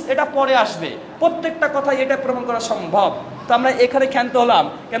হাদিস এটা পরে আসবে, প্রত্যেকটা কথা এটা প্রমাণ করা সম্ভব। তো আমরা এখানে ক্ষান্ত হলাম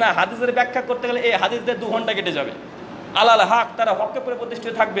কেন? হাদিসের ব্যাখ্যা করতে গেলে এই হাদিসদের 2 ঘন্টা কেটে যাবে। আলাল হক তারা হকে পরে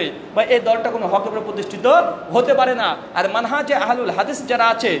প্রতিষ্ঠিত থাকবে, বা এই দলটা কোনো হকে পরে প্রতিষ্ঠিত হতে পারে না। আর মানহাজে আহলুল হাদিস যারা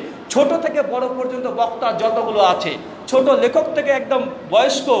আছে, ছোট থেকে বড় পর্যন্ত বক্তা যতগুলো আছে, ছোট লেখক থেকে একদম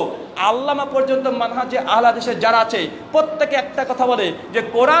বয়স্ক আল্লামা পর্যন্ত মানহাজে আহল হাদিসের যারা আছে, প্রত্যেকে একটা কথা বলে যে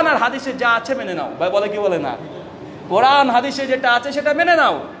কোরআন আর হাদিসে যা আছে মেনে নাও। ভাই বলে কি বলে না? কোরআন হাদিসে যেটা আছে সেটা মেনে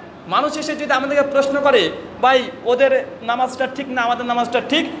নাও। মানুষ এসে যদি আমাদেরকে প্রশ্ন করে ভাই ওদের নামাজটা ঠিক না আমাদের নামাজটা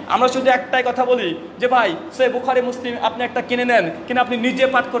ঠিক, আমরা শুধু একটাই কথা বলি যে ভাই সে বুখারী মুসলিম আপনি একটা কিনে নেন, কিনে আপনি নিজে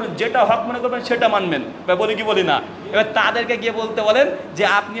পাঠ করেন, যেটা হক মনে করবেন সেটা মানবেন। ভাই বলি কি বলি না? এবার তাদেরকে গিয়ে বলতে বলেন যে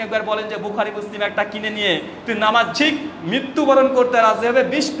আপনি একবার বলেন যে বুখারী মুসলিম একটা কিনে নিয়ে তুই নামাজ শিখ, মৃত্যুবরণ করতে রাজি হবে,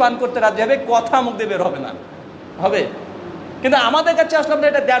 বিষ পান করতে রাজি হবে, কথা মুখ দিয়ে বের হবে না, হবে। কিন্তু আমাদের কাছে আসলে আমরা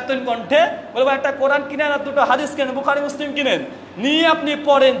এটা দ্ব্যর্থহীন কণ্ঠে বলবো একটা কোরআন কিনেন আর দুটো হাদিস কিনেন, বুখারী মুসলিম কিনেন, নিয়ে আপনি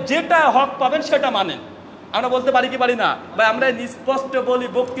পড়েন, যেটা হক পাবেন সেটা মানেন। আমরা বলতে পারি কি পারি না ভাই? আমরা নিস্পষ্ট বলি,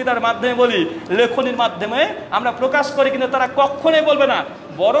 বক্তৃতার মাধ্যমে বলি, লেখনির মাধ্যমে আমরা প্রকাশ করি, কিন্তু তারা কখনোই বলবে না।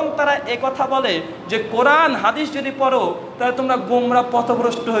 বরং তারা কথা বলে যে কোরআন হাদিস যদি পড়ো তাহলে তোমরা গোমরা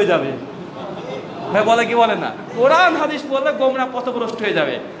পথভ্রষ্ট হয়ে যাবে। ভাই বলে কি বলে না? কোরআন হাদিস পড়লে গোমরা পথভ্রষ্ট হয়ে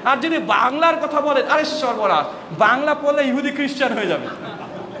যাবে। আর যদি বাংলার কথা বলে, আরে সর্বনাশ, বাংলা পড়লে ইহুদি খ্রিস্টান হয়ে যাবে।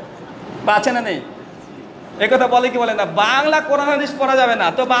 বা আছে না নেই? একথা বলে কি বলে না? বাংলা কোরআন হাদিস পড়া যাবে না,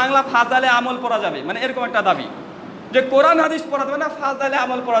 তো বাংলা ফাজালে আমল পড়া যাবে, মানে এরকম একটা দাবি যে কোরআন হাদিস পড়া যাবে না, ফাজালে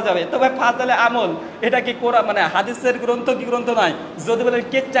আমল পড়া যাবে। তো ভাই ফাজালে আমল এটা কি কোরআন মানে হাদিসের গ্রন্থ কি গ্রন্থ নয়? যদি বলেন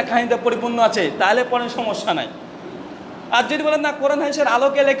কেচ্চা খানিতে পরিপূর্ণ আছে তাহলে পড়েন, সমস্যা নাই। আর যদি বলেন না কোরআন হাদিসের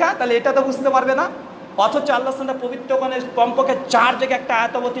আলোকে লেখা, তাহলে এটা তো বুঝতে পারবে না। অথচ আল্লাহ সুবহানাহু পবিত্র কোরআনে কমপক্ষে 4 জায়গায় একটা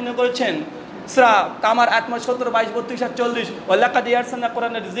আয়াত অবতীর্ণ করেছেন। সূরা কামার আয়াত 17, 22, 32 আর 40, ওয়ালাকাদ ইয়ারসালনা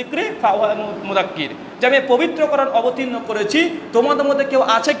কোরআনের যিকরি ফাহুয়া মুযাক্কির, যে আমি পবিত্র কোরআন অবতীর্ণ করেছি, তোমাদের মধ্যে কেউ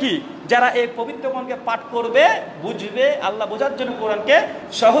আছে কি যারা এই পবিত্র কোরআনকে পাঠ করবে, বুঝবে, আল্লাহ বোঝার জন্য কোরআনকে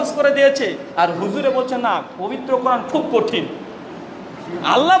সহজ করে দিয়েছে। আর হুজুরে বলছে না, পবিত্র কোরআন খুব কঠিন।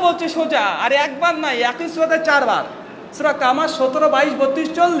 আল্লাহ বলছে সোজা, আর একবার নাই, একই সূরাতে 4 বার। সূরা কামার 17, 22, 32,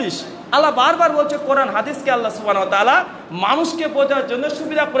 40 আল্লাহ বারবার বলছে কোরআন হাদিসকে আল্লাহ সুবহানাহু ওয়া তাআলা মানুষকে বোঝার জন্য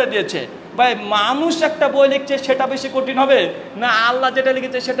সুবিধা করে দিয়েছে। ভাই মানুষ একটা বই লিখছে সেটা বেশি কঠিন হবে না আল্লাহ যেটা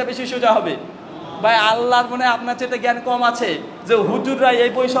লিখেছে সেটা বেশি সোজা হবে? ভাই আল্লাহর মনে আপনার চেয়ে জ্ঞান কম আছে যে হুজুররা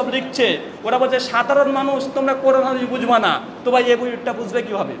এই বই সব লিখছে, ওরা বলছে সাধারণ মানুষ তোমরা কোরআন হাদিস বুঝবা না, তো ভাই এই বইটা বুঝবে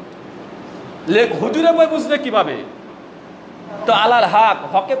কিভাবে? হুজুরের বই বুঝবে কিভাবে? তো আল্লাহর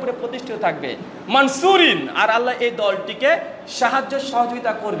হকে পুরো প্রতিষ্ঠিত থাকবে মানসুরিন, আর আল্লাহ এই দলটিকে সাহায্য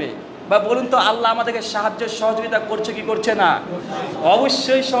সহযোগিতা করবে। বা বলুন তো আল্লাহ আমাদেরকে সাহায্য সহযোগিতা করছে কি করছে না?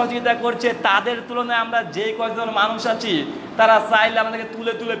 অবশ্যই সহযোগিতা করছে। তাদের তুলনায় আমরা যে কয়েকজন মানুষ আছি তারা চাইলে আমাদেরকে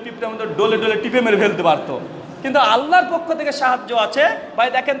তুলে তুলে পিঁপড়ের মধ্যে ডলে ডলে টিপে মেরে ফেলতে পারতো, কিন্তু আল্লাহর পক্ষ থেকে সাহায্য আছে। ভাই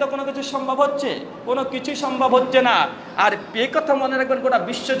দেখেন তো কোনো কিছু সম্ভব হচ্ছে? কোনো কিছুই সম্ভব হচ্ছে না। আর এই কথা মনে রাখবেন, গোটা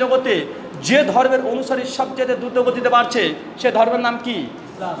বিশ্বজগতে যে ধর্মের অনুসারী সবচেয়ে দ্রুত গতিতে বাড়ছে সে ধর্মের নাম কি?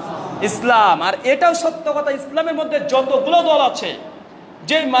 ইসলাম। আর এটাও সত্য কথা, ইসলামের মধ্যে যতগুলো দল আছে,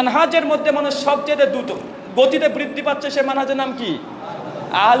 যে মানহাজের মধ্যে মানুষ সবচেয়ে দ্রুত গতিতে বৃদ্ধি পাচ্ছে সে মানহাজের নাম কি?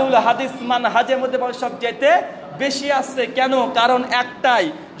 আহলুল হাদিস মানহাজের মধ্যে মানুষ সবচেয়ে বেশি আসছে। কেন? কারণ একটাই,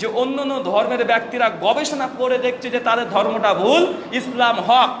 যে অন্যান্য ধর্মের ব্যক্তিরা গবেষণা করে দেখছে যে তাদের ধর্মটা ভুল, ইসলাম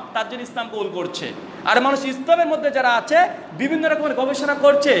হক, তার জন্য ইসলাম কবুল করছে। আর মানুষ ইসলামের মধ্যে যারা আছে বিভিন্ন রকমের গবেষণা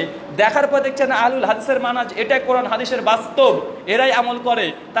করছে, দেখার পর দেখছে না আহলুল হাদিসের মানহাজ এটাই কোরআন হাদিসের বাস্তব, এরাই আমল করে,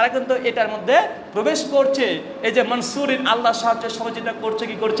 তারা কিন্তু এটার মধ্যে প্রবেশ করছে। এই যে মনসুরিন, আল্লাহ সাহায্য সহযোগিতা করছে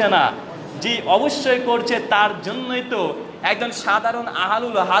কি করছে না? জি অবশ্যই করছে। তার জন্যই তো একজন সাধারণ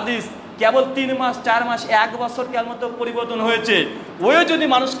আহলুল হাদিস কেবল 3 মাস 4 মাস 1 বছর কেবল মতো পরিবর্তন হয়েছে। ওই যদি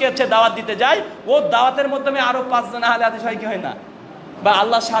মানুষকে দাওয়াত দিতে যায়, ও দাওয়াতের মাধ্যমে আরো 5 জন আহলে হাদিস হয় কি হয় না? বা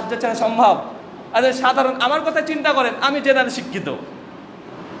আল্লাহ সাহায্য ছাড়া সম্ভব? আরে সাধারণ আমার কথা চিন্তা করেন, আমি জেনারেল শিক্ষিত,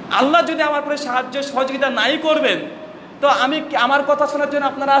 আল্লাহ যদি আমার উপরে সাহায্য সহযোগিতা নাই করবেন তো আমি আমার কথা শোনার জন্য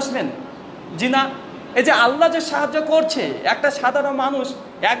আপনারা আসবেন? জি না। এই যে আল্লাহ যে সাহায্য করছে, একটা সাধারণ মানুষ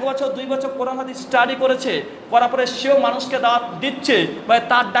 1 বছর 2 বছর কোরআন হাদিস স্টাডি করেছে, করার পরে সেও মানুষকে দাওয়াত দিচ্ছে, বা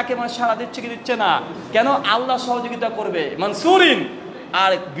তার ডাকে মানুষ সাড়া দিচ্ছে কি দিচ্ছে না? কেন? আল্লাহ সহযোগিতা করবে মানসুরিন।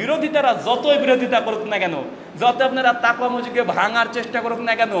 আর বিরোধিতারা যতই বিরোধিতা করুক না কেন, যত আপনারা তাকওয়া মসজিদকে ভাঙার চেষ্টা করুক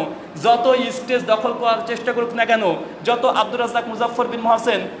না কেন, যত স্টেজ দখল করার চেষ্টা করুক না কেন, যত আব্দুর রাজ্জাক মুজাফফর বিন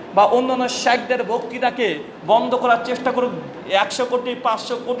হোসেন বা অন্যান্য শেখদের বক্তৃতাকে বন্ধ করার চেষ্টা করুক, 100 কোটি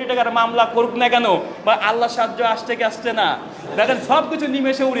 500 কোটি টাকার মামলা করুক না কেন, বা আল্লাহ সাহায্য আসছে কি আসছে না? দেখেন সব কিছু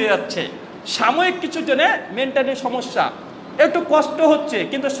নিমেষে উড়িয়ে যাচ্ছে। সাময়িক কিছুর জন্য মেন্টালি সমস্যা, একটু কষ্ট হচ্ছে,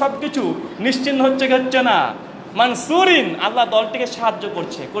 কিন্তু সব কিছু নিশ্চিন্ত হচ্ছে কি হচ্ছে না? মানসুরিন, আল্লাহ দলটিকে সাহায্য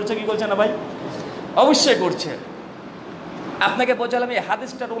করছে। করছে কি করছে না ভাই? অবশ্যই করছে। আপনাকে বোঝালাম এই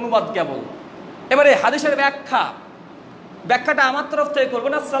হাদিসটার অনুবাদ কেবল। এবারে হাদিসের ব্যাখ্যাটা আমার তরফ থেকে করবো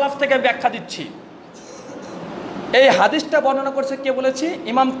না, সালাফ থেকে ব্যাখ্যা দিচ্ছি। এই হাদিসটা বর্ণনা করছে কে বলেছি?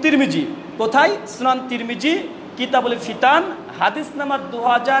 ইমাম তিরমিজি। কোথায়? সুনান তিরমিজি, কিতাবুল ফিতান, হাদিস নাম্বার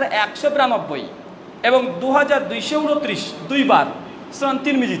 2192 এবং 2229, 2 বার সুনান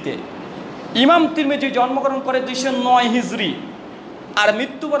তিরমিজিতে। ইমাম তিরমিজি জন্মগ্রহণ করে 209 হিজরি আর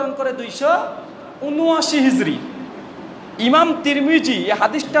মৃত্যুবরণ করে 279 হিজরি। ইমাম তিরমিজি এই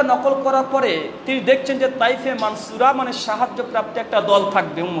হাদিসটা নকল করার পরে তিনি দেখছেন যে তাইফে মানসুরা মানে সাহায্যপ্রাপ্ত একটা দল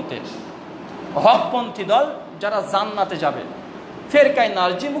থাকবে উম্মতের, হকপন্থী দল, যারা জান্নাতে যাবে, ফেরকায়ে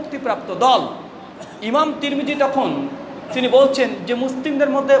নারজি মুক্তিপ্রাপ্ত দল। ইমাম তিরমিজি তখন তিনি বলছেন যে মুসলিমদের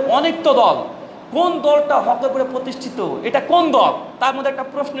মধ্যে অনেক তো দল, কোন দলটা হকের উপরে প্রতিষ্ঠিত, এটা কোন দল, তার মধ্যে একটা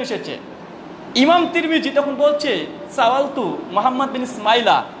প্রশ্ন এসেছে। ইমাম তিরমিজি তখন বলছে সাওয়ালতু মোহাম্মদ বিন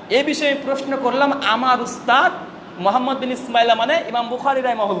ইসমাইলা, এ বিষয়ে প্রশ্ন করলাম আমার উস্তাদ মোহাম্মদ বিন ইসমাইলা মানে ইমাম বুখারী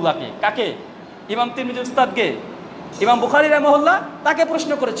রাহিমাহুল্লাহকে। কাকে? ইমাম তিরমিজি উস্তাদকে, ইমাম বুখারী রাহিমাহুল্লাহ তাকে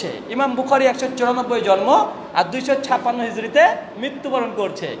প্রশ্ন করেছে। ইমাম বুখারী 194 জন্ম আর 256 হিজরিতে মৃত্যুবরণ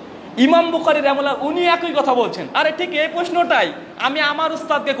করছে। ইমাম বুখারী রাহিমাহুল্লাহ উনি একই কথা বলছেন, আরে ঠিক এই প্রশ্নটাই আমি আমার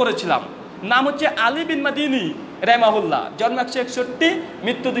উস্তাদকে করেছিলাম। নাম হচ্ছে আলী বিন মাদিনী রাহিমাহুল্লাহ, জন্ম 161,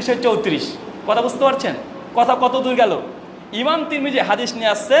 মৃত্যু 234। কথা বুঝতে পারছেন? কথা কত দূর গেল? ইমাম তিরমিজি হাদিস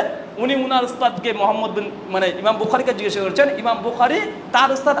নিয়ে আসছে, উনি উনার উস্তাদকে মোহাম্মদ বিন মানে ইমাম বুখারীকে জিজ্ঞাসা করেছেন, ইমাম বুখারী তার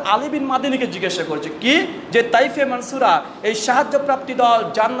উস্তাদ আলী বিন মাদিনীকে জিজ্ঞাসা করছে কি যে তাইফে মানসুরা এই সাহায্যপ্রাপ্তি দল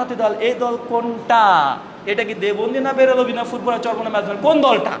জান্নাতি দল এই দল কোনটা? এটা কি দেবন্দি না বেরলবি না ফুটবল চরমনা ম্যাচ, কোন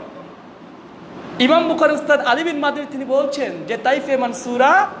দলটা? ইমাম বুখারী উস্তাদ আলী বিন মাদিনী তিনি বলছেন যে তাইফে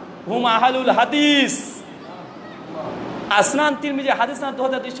মানসুরা হুম আহলুল হাদিস। আসনান তিরমিজি হাদিস না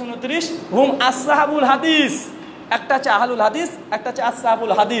 2229 হুম আসহাবুল হাদিস। একটা আছে আহলুল হাদিস, একটা আছে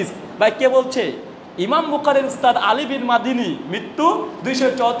আসহাবুল হাদিস। ভাই কে বলছে? ইমাম বুখারীর উস্তাদ আলী বিন মাদিনী, মৃত্যু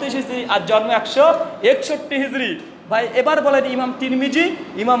 234 হিজরি আর জন্ম 161 হিজরি। ভাই এবার বলেন ইমাম তিরমিজি,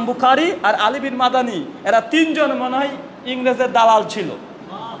 ইমাম বুখারী আর আলী বিন মাদানী এরা তিনজন মনে হয় ইংরেজের দালাল ছিল।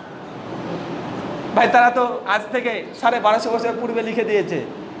 ভাই তারা তো আজ থেকে 1250 বছর পূর্বে লিখে দিয়েছে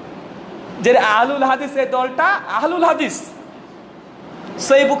যে আহলুল হাদিস এই দলটা আহলুল হাদিস।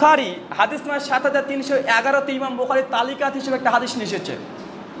 সহিহ বুখারী হাদিস নম্বর 7311 ইমাম বুখারী তালিকাত হিসেবে একটা হাদিস নিয়ে এসেছে,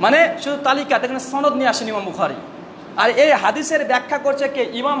 মানে শুধু তালিকা, এখানে সনদ নিয়ে আসেন ইমাম বুখারী। আর এই হাদিসের ব্যাখ্যা করছে কে?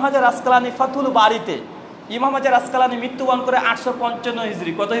 ইমাম হাজার আসকালানি ফাতুল বারিতে। ইমাম হাজার আসকালানি মৃত্যুবরণ করে 855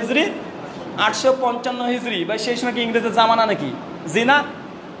 হিজরি। কত হিজরি? 855 হিজরি। ভাই সেই সময় কি ইংরেজের জামানা নাকি? জি না।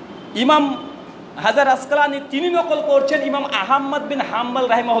 ইমাম হাজার আসকালানি তিনি নকল করছেন ইমাম আহমদ বিন হাম্বল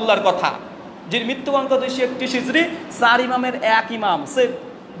রাহিমাহুল্লাহর কথা, যিনি মৃত্যুবরণ 231 হিজরি। 4 ইমামের এক ইমাম সে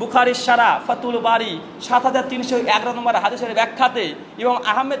বুখারীর সারা ফাতুল বারি 7311 নম্বর হাদিসের ব্যাখ্যাতে ইমাম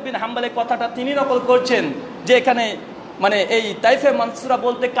আহমদ বিন হাম্বলের কথাটা তিনি নকল করছেন যে এখানে মানে এই তাইফে মানসুরা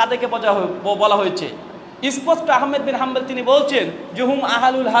বলতে কাদেরকে বলা হয়েছে। স্পষ্ট আহমদ বিন হাম্বল তিনি বলছেন যে হুম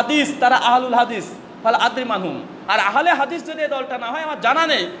আহলুল হাদিস, তারা আহলুল হাদিস, ফলে আদ্রি মানহুম। আর আহলে হাদিস যদি এই দলটা না হয় আমার জানা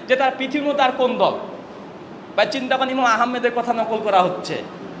নেই যে তার পৃথিবীর মধ্যে আর কোন দল। বা চিন্তা করেন ইমাম আহমেদের কথা নকল করা হচ্ছে।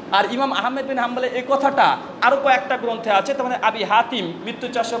 আর ইমাম আহমদ বিন হাম্বলের এই কথাটা আরও কয়েকটা গ্রন্থে আছে। তার মানে আবি হাতিম মৃত্যু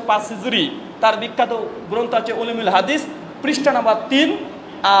 405 হিজরি, তার বিখ্যাত গ্রন্থ আছে উলুমুল হাদিস পৃষ্ঠা নম্বর 3,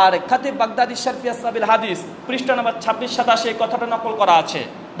 আর খাতিব বাগদাদি শরফিয়া সাবিল হাদিস পৃষ্ঠা নম্বর 26-27 এই কথাটা নকল করা আছে।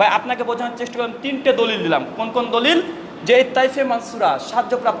 ভাই আপনাকে বোঝানোর চেষ্টা করলাম, 3টে দলিল দিলাম। কোন কোন দলিল? যে এই তাইফে মানসুরা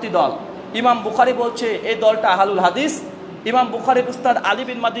সাহায্যপ্রাপ্তি দল, ইমাম বুখারী বলছে এই দলটা আহলুল হাদিস। ইমাম বুখারীর উস্তাদ আলী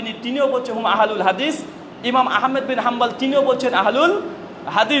বিন মাদিনী তিনিও বলছে হুম আহলুল হাদিস। ইমাম আহমদ বিন হাম্বল তিনিও বলছেন আহলুল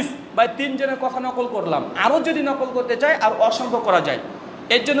হাদিস। ভাই তিনজনের কথা নকল করলাম, আরও যদি নকল করতে চাই আর অসংখ্য করা যায়।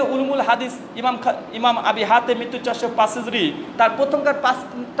 এর জন্য উলুমুল হাদিস ইমাম আবি হাতে মৃত্যু 405 হিজরি, তার প্রথমকার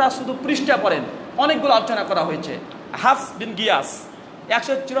 5টা শুধু পৃষ্ঠা পড়েন, অনেকগুলো আলোচনা করা হয়েছে। হাফস বিন গিয়াস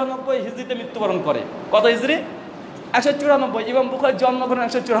 194 হিজরিতে মৃত্যুবরণ করে। কত হিজরি? 194। ইমাম বুখারী জন্মগ্রহণ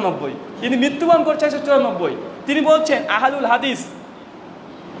 194, তিনি মৃত্যুবরণ করছে 194। তিনি বলছেন আহলুল হাদিস,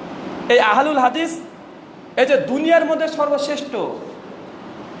 এই আহলুল হাদিস এই যে দুনিয়ার মধ্যে সর্বশ্রেষ্ঠ।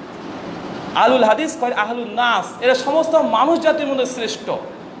 আহলুল হাদিস কয় আহলুল নাস, এরা সমস্ত মানুষ জাতির মধ্যে শ্রেষ্ঠ।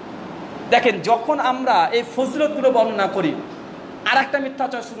 দেখেন যখন আমরা এই ফজিলতগুলো বর্ণনা করি আর একটা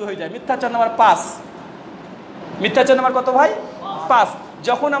মিথ্যাচার শুরু হয়ে যায়। মিথ্যাচার নাম্বার 5। মিথ্যাচার নাম্বার কত ভাই? 5।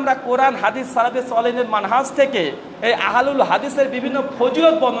 যখন আমরা কোরআন হাদিস সালাফে সালেহিনের মানহাজ থেকে এই আহলুল হাদিসের বিভিন্ন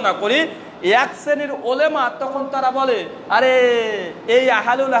ফজিলত বর্ণনা করি, এক শ্রেণীর ওলেমা তখন তারা বলে আরে এই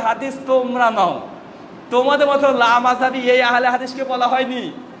আহলুল হাদিস তোমরা নাও, তোমাদের মতো লামাযাবি এই আহলে হাদিসকে বলা হয়নি।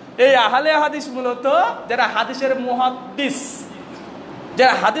 এই আহলে হাদিস মূলত যারা হাদিসের মুহাদ্দিস,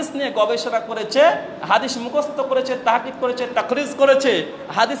 যারা হাদিস নিয়ে গবেষণা করেছে, হাদিস মুখস্থ করেছে, তাহকিক করেছে, তাকরিজ করেছে,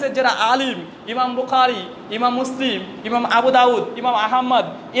 হাদিসের যারা আলিম, ইমাম বুখারী, ইমাম মুসলিম, ইমাম আবু দাউদ, ইমাম আহমদ,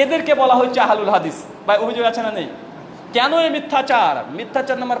 এদেরকে বলা হচ্ছে আহলুল হাদিস। ভাই অভিযোগ আছে না নেই? কেন এই মিথ্যাচার?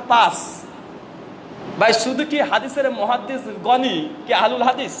 মিথ্যাচার নাম্বার 5। ভাই শুধু কি হাদিসের মুহাদ্দিস গণি কি আহলুল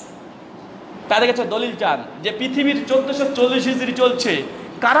হাদিস? তাদের কাছে দলিল চান যে পৃথিবীর 1440 হিজরি চলছে,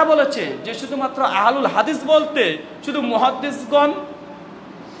 কারা বলেছে যে শুধুমাত্র আহলুল হাদিস বলতে শুধু মুহাদ্দিসগণ?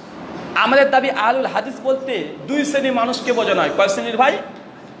 আমাদের দাবি আহলুল হাদিস বলতে 2 শ্রেণীর মানুষকে বোঝানো হয়। কয় শ্রেণীর ভাই?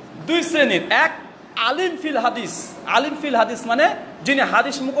 2 শ্রেণীর। এক, আলিম ফিল হাদিস। আলিম ফিল হাদিস মানে যিনি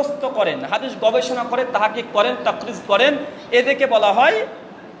হাদিস মুখস্থ করেন, হাদিস গবেষণা করেন, তাহকিক করেন, তাকরিজ করেন, এদেরকে বলা হয়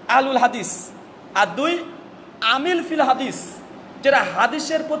আহলুল হাদিস। আর 2, আমিল ফিল হাদিস, যারা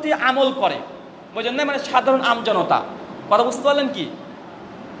হাদিসের প্রতি আমল করে, বোঝেন না, মানে সাধারণ আমজনতা। কথা বুঝতে পারলেন কি?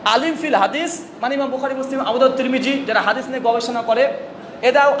 আলিম ফিল হাদিস মানে ইমাম বুখারী, মুসলিম, আবু দাউদ, তিরমিজি যারা হাদিস নিয়ে গবেষণা করে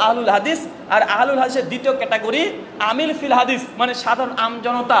এরাও আহলুল হাদিস। আর আহলুল হাদিসের দ্বিতীয় ক্যাটাগরি আমিল ফিল হাদিস মানে সাধারণ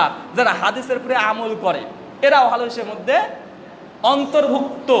আমজনতা যারা হাদিসের উপরে আমল করে, এরাও আহলুল হাদিসের মধ্যে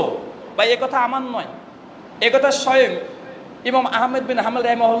অন্তর্ভুক্ত। বা এ কথা আমার নয়, এ কথা স্বয়ং ইমাম আহমেদ বিন হাম্বল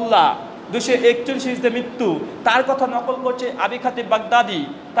রাহিমাহুল্লাহ 241 হিজরিতে মৃত্যু, তার কথা নকল করছে আবি খাতিব বাগদাদি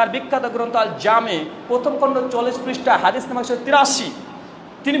তার বিখ্যাত গ্রন্থ আল জামে, প্রথম খণ্ড 40 পৃষ্ঠা, হাদিস নাম্বার 183।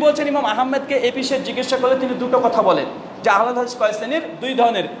 তিনি বলছেন ইমাম আহমেদকে এই বিষয়ে জিজ্ঞাসা করলে তিনি দুটো কথা বলেন যে আহলুল হাদিস কয় শ্রেণীর, দুই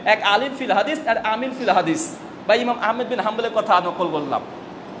ধরনের, এক আলিম ফিল হাদিস আর আমিল ফিল হাদিস। বা ইমাম আহমেদ বিন হাম্বলের কথা নকল করলাম।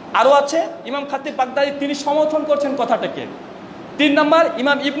 আরও আছে ইমাম খাতিব বাগদাদি, তিনি সমর্থন করছেন কথাটাকে। 3 নম্বর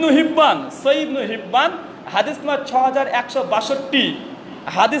ইমাম ইবনু হিব্বান, সহিহ ইবনু হিব্বান হাদিস নাম্বার 6162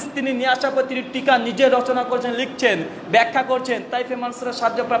 হাদিস তিনি নিয়ে আসার পর তিনি টিকা নিজে রচনা করছেন, লিখছেন, ব্যাখ্যা করছেন। তাইফে মানসুরের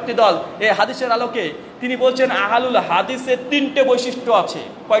সাহায্যপ্রাপ্তি দল এই হাদিসের আলোকে তিনি বলছেন আহলুল হাদিসের 3টে বৈশিষ্ট্য আছে।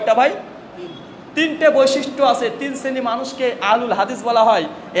 কয়টা ভাই? 3টে বৈশিষ্ট্য আছে। 3 শ্রেণী মানুষকে আহলুল হাদিস বলা হয়।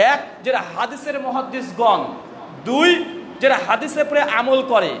 1, যারা হাদিসের মুহাদ্দিসগণ। 2, যারা হাদিসের উপরে আমল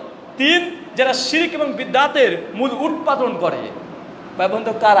করে। 3, যারা শিরক এবং বিদআতের মূল উৎপাদন করে। ভাই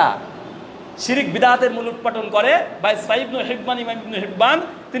বন্ধু, কারা শিরিক বিদআতের মূল উৎপাদন করে? ভাই সহিহ ইবনু হিব্বান, ইমাম ইবনু হিব্বান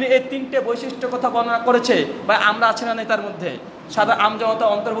তিনি এই 3টে বৈশিষ্ট্য কথা বর্ণনা করেছে। ভাই আমরা আছি না তার মধ্যে? সাধারণ আমজনতা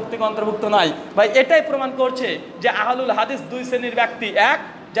অন্তর্ভুক্ত নয়। ভাই এটাই প্রমাণ করছে যে আহলুল হাদিস 2 শ্রেণীর ব্যক্তি। 1,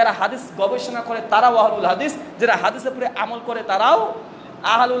 যারা হাদিস গবেষণা করে তারাও আহলুল হাদিস, যারা হাদিসের উপরে আমল করে তারাও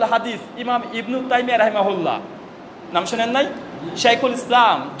আহলুল হাদিস। ইমাম ইবনু তাইমিয়া রাহিমাহুল্লাহ, নাম শুনেন নাই? শাইখুল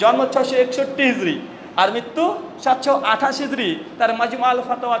ইসলাম, জন্ম 661 হিজরি আর মৃত্যু 728 হিজরি। তার মাজমু আল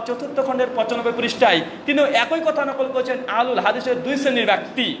ফাতাওয়া 4th খণ্ডের 95 পৃষ্ঠায় তিনিও একই কথা নকল করেছেন আহলুল হাদিসের 2 শ্রেণীর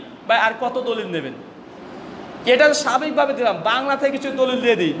ব্যক্তি। ভাই আর কত দলিল নেবেন? এটা স্বাভাবিকভাবে দিলাম, বাংলা থেকে কিছু দলিল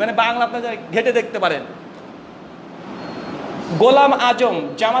দিয়ে দিই, মানে বাংলা আপনারা ঘেটে দেখতে পারেন। গোলাম আজম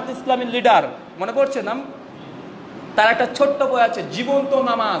জামাত ইসলামীর লিডার, মনে পড়ছে নাম? তার একটা ছোট্ট বই আছে জীবন্ত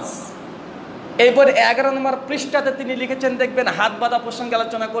নামাজ। এই বইয়ের 11 নম্বর পৃষ্ঠাতে তিনি লিখেছেন, দেখবেন হাত বাঁধা প্রসঙ্গে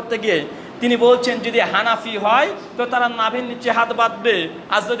আলোচনা করতে গিয়ে তিনি বলছেন যদি হানাফি হয় তো তারা নাভির নিচে হাত বাঁধবে,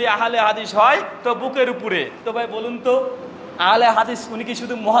 আর যদি আহলে হাদিস হয় তো বুকের উপরে। তো ভাই বলুন তো, আহলে হাদিস উনি কি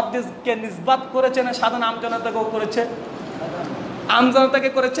শুধু মুহাদ্দিসকে নিসবাত করেছেন না সাধারণ আমজনতাকেও করেছে? আমজনতাকে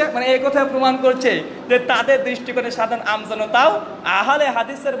করেছে, মানে এই কথা প্রমাণ করছে যে তাদের দৃষ্টিকোণে সাধারণ আমজনতাও আহলে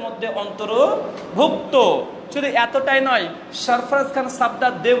হাদিসের মধ্যে অন্তর্ভুক্ত। শুধু এতটাই নয়, সরফরাজ খান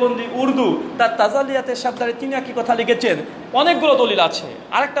সাবদার দেওবন্দি উর্দু তার তাজালিয়াতের শব্দারে তিনি একই কথা লিখেছেন। অনেকগুলো দলিল আছে।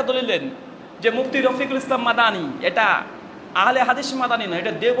 আরেকটা দলিল দেন যে মুফতি রফিকুল ইসলাম মাদানি, এটা আহলে হাদিস মাদানি নয়,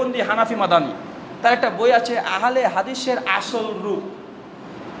 এটা দেওবন্দি হানাফি মাদানি। তার একটা বই আছে আহলে হাদিসের আসল রূপ,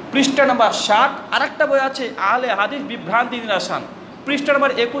 পৃষ্ঠা নম্বর 60। আরেকটা বই আছে আহলে হাদিস বিভ্রান্তি নিরাসান, পৃষ্ঠা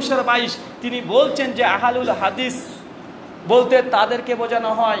নম্বর 21 আর 22। তিনি বলছেন যে আহলুল হাদিস বলতে তাদেরকে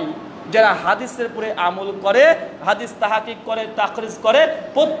বোঝানো হয় যারা হাদিসের উপরে আমল করে, হাদিস তাহাকিক করে, তাকরিজ করে,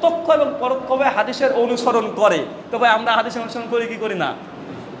 প্রত্যক্ষ এবং পরোক্ষভাবে হাদিসের অনুসরণ করে। তো ভাই আমরা হাদিসের অনুসরণ করি কি করি না?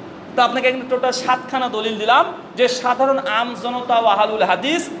 তো আপনাকে এখানে টোটাল 7খানা দলিল দিলাম যে সাধারণ আমজনতা ও আহলুল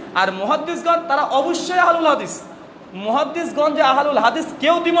হাদিস আর মুহাদ্দিসগণ তারা অবশ্যই আহলুল হাদিস। মুহাদ্দিসগণ যে আহলুল হাদিস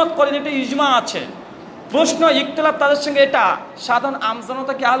কেউ দ্বিমত করেন, এটা ইজমা আছে। প্রশ্ন ইখতিলাফ তাদের সঙ্গে এটা, সাধারণ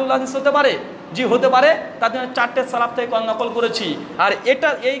আমজনতা কি আহলুল হাদিস হতে পারে? জি হতে পারে। তার জন্য 4টে সালাফ থেকে নকল করেছি। আর এটা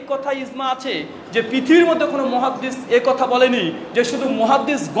এই কথা ইজমা আছে যে পৃথিবীর মধ্যে কোনো মুহাদ্দিস এই কথা বলেনি যে শুধু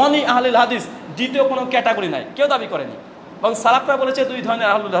মুহাদ্দিসগণই আহলুল হাদিস, দ্বিতীয় কোনো ক্যাটাগরি নাই, কেউ দাবি করেনি। এবং সালাফরা বলেছে 2 ধরনের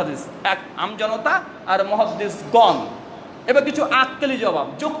আহলুল হাদিস, এক আমজনতা আর মুহাদ্দিসগণ। এবার কিছু আক্কেলি জবাব,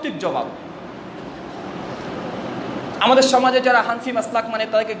 যৌক্তিক জবাব। আমাদের সমাজে যারা হানফি মাসলাক মানে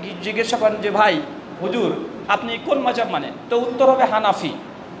তাদেরকে জিজ্ঞাসা করেন যে ভাই হুজুর আপনি কোন মাযহাব মানেন? তো উত্তর হবে হানাফি।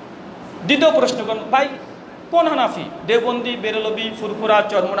 দ্বিতীয় প্রশ্ন করেন ভাই কোন হানাফি? দেওবন্দি, বেরলবি, ফুরফুরা,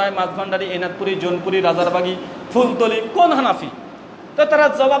 চরমোনাই, মাঝভান্ডারি, এনাদপুরি, জোনপুরি, রাজারবাগি, ফুলতলি, কোন হানাফি? তো তারা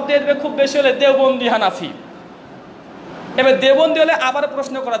জবাব দিয়ে দেবে খুব বেশি হলে দেওবন্দি হানাফি। এবার দেওবন্দি হলে আবার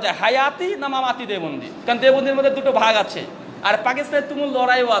প্রশ্ন করা যায় হায়াতি না মামাতি দেওবন্দি, কারণ দেওবন্দির মধ্যে 2টো ভাগ আছে। আর পাকিস্তানে তুমুল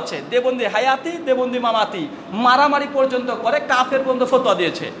লড়াইও আছে, দেওবন্দি হায়াতি, দেওবন্দি মামাতি, মারামারি পর্যন্ত করে, কাফের পর্যন্ত ফতোয়া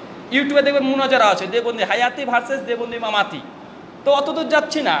দিয়েছে। ইউটিউবে দেখবেন মুনাজারা আছে দেওবন্দি হায়াতি ভার্সেস দেওবন্দি মামাতি। তো অত দূর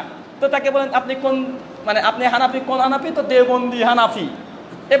যাচ্ছি না। তো তাকে বলেন আপনি কোন, মানে আপনি হানাফি, কোন হানাফি? তো দেওবন্দি হানাফি।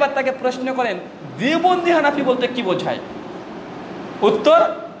 এবার তাকে প্রশ্ন করেন দেওবন্দি হানাফি বলতে কি বোঝায়? উত্তর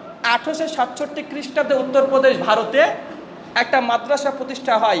 1867 খ্রিস্টাব্দে উত্তরপ্রদেশ ভারতে একটা মাদ্রাসা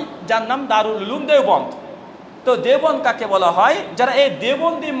প্রতিষ্ঠা হয় যার নাম দারুল উলুম দেওবন্দ। তো দেওবন্দ কাকে বলা হয়? যারা এই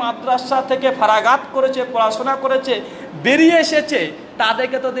দেওবন্দি মাদ্রাসা থেকে ফারাগাত করেছে, পড়াশোনা করেছে, বেরিয়ে এসেছে,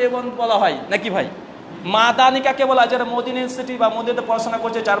 তাদেরকে তো দেওবন্দ বলা হয় নাকি ভাই? মাদানি কাকে বলা হয়? যারা মদিনা ইউনিভার্সিটি বা মদিনাতে পড়াশোনা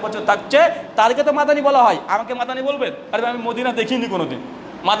করছে 4 বছর থাকছে তাদেরকে তো মাদানি বলা হয়। আমাকে মাদানি বলবেন? আরে আমি মদিনা দেখিনি কোনোদিন।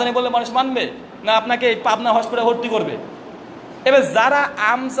 মাদানি বললে মানুষ মানবে না? আপনাকে পাবনা হসপিটালে ভর্তি করবে। এবার যারা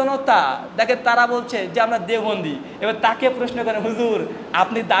আমজনতা দেখে তারা বলছে যে আমরা দেওবন্দি। এবার তাকে প্রশ্ন করেন, হুজুর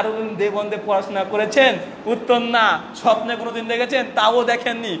আপনি দারুল উলুম দেওবন্দে পড়াশোনা করেছেন? উত্তর, না। স্বপ্নে কোনোদিন দেখেছেন? তাও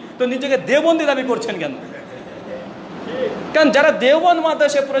দেখেননি। তো নিজেকে দেওবন্দি দাবি করছেন কেন? কারণ যারা দেওবন্দ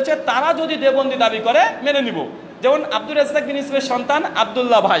মাদ্রাসায় পড়েছে তারা যদি দেওবন্দি দাবি করে মেনে নিব। যেমন আব্দুর রাজ্জাক বিন ইউসুফের সন্তান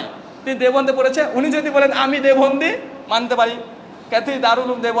আব্দুল্লাহ ভাই, তিনি দেওবন্দে পড়েছে। উনি যদি বলেন আমি দেওবন্দি, মানতে পারি। তিনি দারুল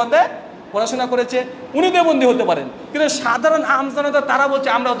উলুম দেওবন্দে পড়াশোনা করেছে, উনি দেওবন্দি হতে পারেন। কিন্তু সাধারণ আমজনতা তারা বলছে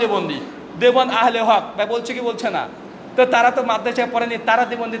আমরাও দেওবন্দি। দেওবন্দ আহলে হক ভাই বলছে কি বলছে না? তো তারা তো মাদ্রাসায় পড়েনি, তারা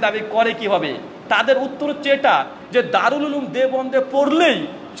দেওবন্দি দাবি করে কিভাবে? তাদের উত্তর হচ্ছে এটা, যে দারুল উলুম দেওবন্দে পড়লেই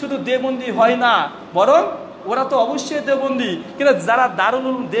শুধু দেওবন্দি হয় না, বরং ওরা তো অবশ্যই দেওবন্দি, কিন্তু যারা দারুল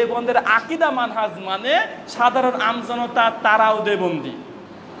উলুম দেওবন্দের আকীদা মানহাজ মানে সাধারণ আমজনতা তারাও দেওবন্দি।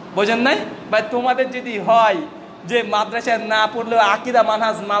 বোঝেন নাই ভাই? তোমাদের যদি হয় যে মাদ্রাসায় না পড়লেও আকীদা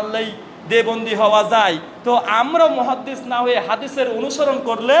মানহাজ মানলেই দেওবন্দি হওয়া যায়, তো আমরা মুহাদ্দিস না হয়ে হাদিসের অনুসরণ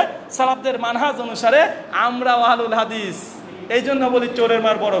করলে সালাফদের মানহাজ অনুসারে আমরা আহলুল হাদিস। এই জন্য বলি চোরের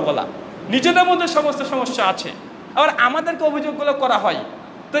মার বড় গলা। নিজেদের মধ্যে সমস্ত সমস্যা আছে, আবার আমাদেরকে অভিযোগগুলো করা হয়।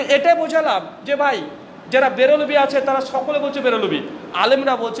 তো এটাই বোঝালাম যে ভাই যারা বেরলবি আছে তারা সকলে বলছে বেরলবি,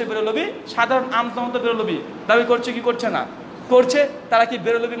 আলেমরা বলছে বেরলবি, সাধারণ আমজনতা বেরলবি দাবি করছে কি করছে না? করছে। তারা কি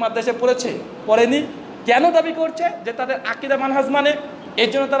বেরলবি মাদ্রাসায় পড়েছে? পড়েনি। কেন দাবি করছে? যে তাদের আকীদা মানহাজ মানে, এই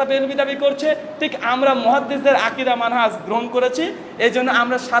জন্য তারা বেরলবি দাবি করছে। ঠিক আমরা মুহাদ্দিসদের আকীদা মানহাজ গ্রহণ করেছি, এই জন্য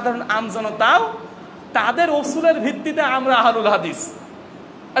আমরা সাধারণ আমজনতাও তাদের উসুলের ভিত্তিতে আমরা আহলুল হাদিস।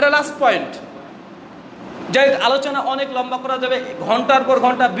 এটা লাস্ট পয়েন্ট। যাই আলোচনা অনেক লম্বা করা যাবে, ঘন্টার পর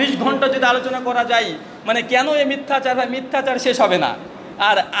ঘন্টা, 20 ঘন্টা যদি আলোচনা করা যায়, মানে কেন এই মিথ্যাচার হয়, মিথ্যাচার শেষ হবে না।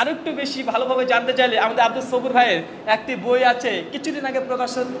 আর আরেকটু বেশি ভালোভাবে জানতে চাইলে আমাদের আব্দুল সবুর ভাইয়ের একটি বই আছে, কিছুদিন আগে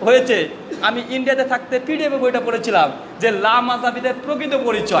প্রকাশ হয়েছে। আমি ইন্ডিয়াতে থাকতে পিডিএফে বইটা পড়েছিলাম, যে লা মাযহাবিদের প্রকৃত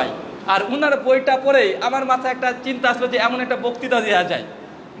পরিচয়। আর উনার বইটা পড়ে আমার মাথায় একটা চিন্তা আসলো যে এমন একটা বক্তৃতা দেওয়া যায়।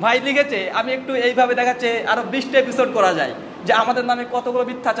 ভাই লিখেছে, আমি একটু এইভাবে দেখাচ্ছে আরো 20টা এপিসোড করা যায় যে আমাদের নামে কতগুলো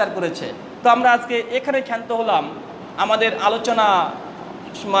মিথ্যাচার করেছে। তো আমরা আজকে এখানে ক্ষান্ত হলাম। আমাদের আলোচনা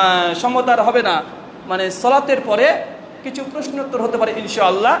সমতার হবে না, মানে সলাতের পরে কিছু প্রশ্নোত্তর হতে পারে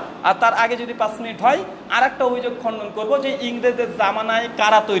ইনশাআল্লাহ। আর তার আগে যদি 5 মিনিট হয়, আর একটা অভিযোগ খণ্ডন করব যে ইংরেজদের জামানায়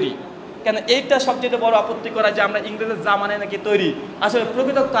কারা তৈরি। কেন এইটা সবচেয়ে বড় আপত্তি করা যে আমরা ইংরেজের জামানায় নাকি তৈরি, আসলে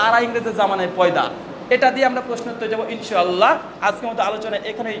প্রকৃত কারা ইংরেজের জামানায় পয়দা, এটা দিয়ে আমরা প্রশ্নোত্তর যাবো ইনশাআল্লাহ। আজকের মতো আলোচনা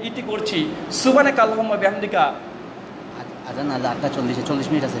এখানে ইতি করছি। সুবহানাকা আল্লাহুম্মা বিহামদিকা। আজান 8:40, 40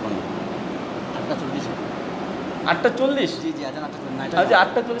 মিনিট আছে এখন। 8:40। 8:40? জি জি, আজান 8:40। আচ্ছা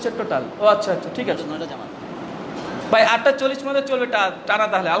 8:40 এর টোটাল। ও আচ্ছা আচ্ছা, ঠিক আছে। 9টা জামাত ভাই 8:40 মধ্যে চলবে টানা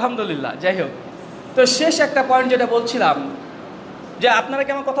তাহলে, আলহামদুলিল্লাহ। যাই হোক, তো শেষ একটা পয়েন্ট যেটা বলছিলাম, যে আপনারা কি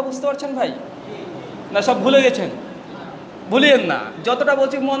আমার কথা বুঝতে পারছেন ভাই, না সব ভুলে গেছেন? ভুলিয়েন না, যতটা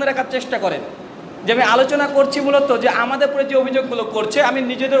বলছি মনে রাখার চেষ্টা করেন। যে আমি আলোচনা করছি মূলত যে আমাদের উপরে যে অভিযোগগুলো করছে, আমি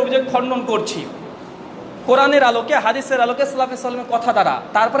নিজেদের অভিযোগ খণ্ডন করছি কোরআনের আলোকে, হাদিসের আলোকে, সালাফে সালামের কথা দ্বারা।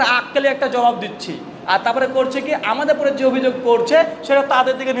 তারপরে আক্কেলে একটা জবাব দিচ্ছি। আর তারপরে করছে কি, আমাদের উপরে যে অভিযোগ করছে সেটা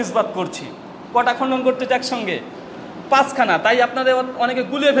তাদের দিকে নিসবাত করছি। কটা খণ্ডন করতে একসঙ্গে? 5খানা। তাই আপনাদের অনেকে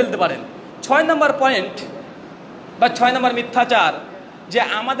গুলিয়ে ফেলতে পারেন। 6 নম্বর পয়েন্ট বা 6 নম্বর মিথ্যাচার, যে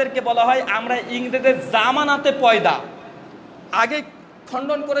আমাদেরকে বলা হয় আমরা ইংরেজের জামানাতে পয়দা। আগে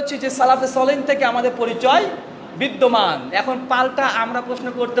খণ্ডন করেছি যে সালাফে সালেহ থেকে আমাদের পরিচয় বিদ্যমান। এখন পাল্টা আমরা প্রশ্ন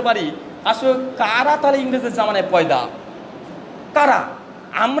করতে পারি, আসলে কারা তাহলে ইংরেজের জামানায় পয়দা? কারা,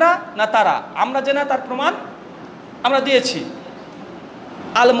 আমরা না তারা? আমরা যে না তার প্রমাণ আমরা দিয়েছি।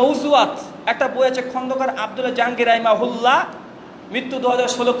 আল মৌজুয়াত একটা বই আছে, খন্দকার আব্দুল্লাহ জাহাঙ্গীর রাহিমাহুল্লাহ, মৃত্যু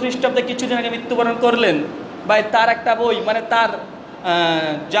 2016 খ্রিস্টাব্দে, কিছুদিন আগে মৃত্যুবরণ করলেন ভাই। তার একটা বই, মানে তার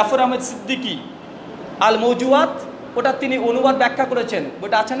জাফর আহমেদ সিদ্দিকী আল মৌজুয়াত, ওটা তিনি অনুবাদ ব্যাখ্যা করেছেন।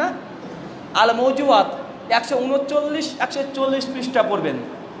 বইটা আছে না, আল মৌজুয়াত, 139-140 পৃষ্ঠা পড়বেন।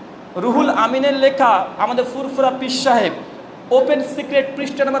 রুহুল আমিনের লেখা, আমাদের ফুরফুরা পীর সাহেব, ওপেন সিক্রেট,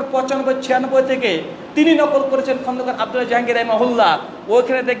 পৃষ্ঠা নম্বর 95-96 থেকে তিনি নকল করেছেন খন্দকার আব্দুল্লাহ জাহাঙ্গীর রাহিমাহুল্লাহ।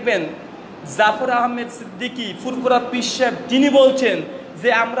 ওখানে দেখবেন জাফর আহমেদ সিদ্দিকী ফুরফুরা পীর সাহেব তিনি বলছেন যে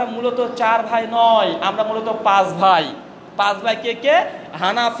আমরা মূলত 4 ভাই নয়, আমরা মূলত 5 ভাই। 5 ভাই কে কে?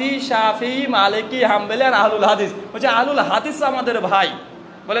 হানাফি, শাফি, মালিকি, হাম্বলি আর আহলুল হাদিস। বলছে আহলুল হাদিস আমাদের ভাই।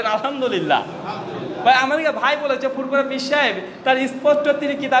 বলেন আলহামদুলিল্লাহ। ভাই আমাদেরকে ভাই বলেছে ফুরফুরা পীর সাহেব, তার স্পষ্ট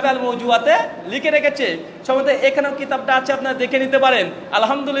তিনি কিতাবে আল মৌজুয়াতে লিখে রেখেছে। সম্ভবত এখানেও কিতাবটা আছে, আপনারা দেখে নিতে পারেন।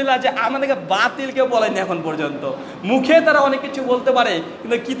 আলহামদুলিল্লাহ যে আমাদেরকে বাতিল কেউ বলেনি এখন পর্যন্ত। মুখে তারা অনেক কিছু বলতে পারে,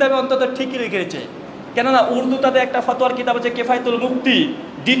 কিন্তু কিতাবে অন্তত ঠিকই লিখেছে। কেননা উর্দু তাদের একটা ফতোয়ার কিতাব আছে কিফায়াতুল মুফতি,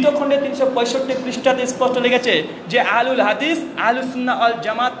 দ্বিতীয় খণ্ডে 365 পৃষ্ঠাতে স্পষ্ট লিখেছে যে আহলুল হাদিস আহলুস সুন্নাহ ওয়াল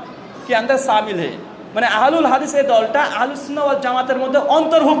জামাত কে আন্দার শামিল হে, মানে আহলুল হাদিস এই দলটা আহলুস সুন্নাহ ওয়াল জামাতের মধ্যে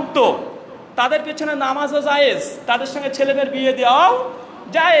অন্তর্ভুক্ত। তাদের পেছনে নামাজও জায়েজ, তাদের সঙ্গে ছেলেমেয়ের বিয়ে দেওয়াও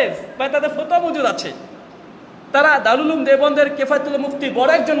জায়েজ, বা তাদের ফতোয়া মজুদ আছে। তারা দারুল উলুম দেওবন্দের কিফায়াতুল মুফতি বড়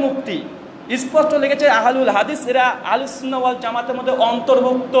একজন মুফতি, স্পষ্ট লিখেছে আহলুল হাদিস এরা আহলুস সুন্নাহ ওয়াল জামাতের মধ্যে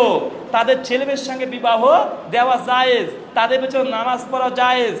অন্তর্ভুক্ত, তাদের ছেলেমেয়ের সঙ্গে বিবাহ দেওয়া জায়েজ, তাদের পেছনে নামাজ পড়া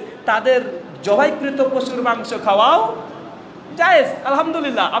জায়েজ, তাদের জবাইকৃত পশুর মাংস খাওয়াও জায়েজ।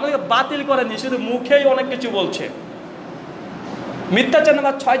 আলহামদুলিল্লাহ, আমাদেরকে বাতিল করেনি, শুধু মুখেই অনেক কিছু বলছে। মিথ্যাচার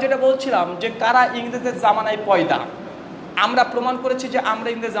নাম্বার 6 যেটা বলছিলাম যে কারা ইংরেজের জামানায় পয়দা, আমরা প্রমাণ করেছি যে আমরা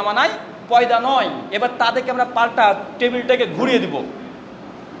ইংরেজ জামানায় পয়দা নয়। এবার তাদেরকে আমরা পাল্টা টেবিলটাকে ঘুরিয়ে দিব।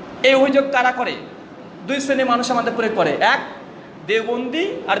 এই অভিযোগ কারা করে? 2 শ্রেণীর মানুষ আমাদের উপরে করে, এক দেওবন্দি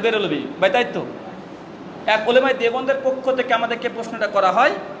আর বেরলভী, ভাই তাই তো? এক ওলেমায়ে দেওবন্দের পক্ষ থেকে আমাদেরকে প্রশ্নটা করা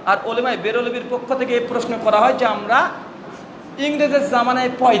হয়, আর ওলেমায়ে বেরলভীর পক্ষ থেকে এই প্রশ্ন করা হয় যে আমরা ইংরেজের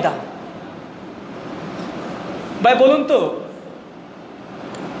জামানায় পয়দা। ভাই বলুন তো,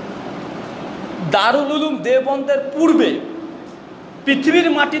 দারুল উলুম দেওবন্দের পূর্বে পৃথিবীর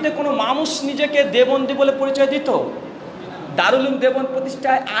মাটিতে কোনো মানুষ নিজেকে দেওবন্দি বলে পরিচয় দিত? দারুল উলুম দেওবন্দ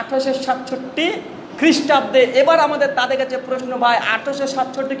প্রতিষ্ঠায় 1867 খ্রিস্টাব্দে। এবার আমাদের তাদের কাছে প্রশ্ন, ভাই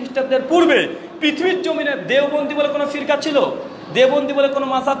 1867 খ্রিস্টাব্দের পূর্বে পৃথিবীর জমিনে দেওবন্দি বলে কোনো ফিরকা ছিল? দেওবন্দি বলে কোনো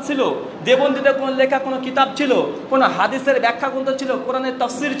মাসাব ছিল? দেওবন্দিতে কোনো লেখা কোনো কিতাব ছিল? কোনো হাদিসের ব্যাখ্যা গ্রন্থ ছিল? কোরআনের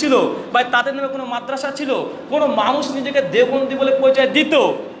তাফসীর ছিল? বা তাদের নামে কোনো মাদ্রাসা ছিল? কোনো মানুষ নিজেকে দেওবন্দি বলে পরিচয় দিত?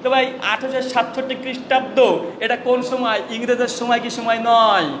 তো ভাই 1867 খ্রিস্টাব্দ এটা কোন সময়? ইংরেজের সময় কি সময়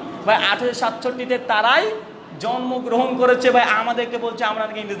নয় ভাই। 1867-তে তারাই জন্মগ্রহণ করেছে ভাই, আমাদেরকে বলছে আমরা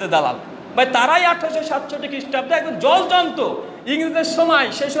নাকি ইংরেজদের দালাল। ভাই তারাই 1867 খ্রিস্টাব্দে একদম জলজন্ত ইংরেজদের সময়,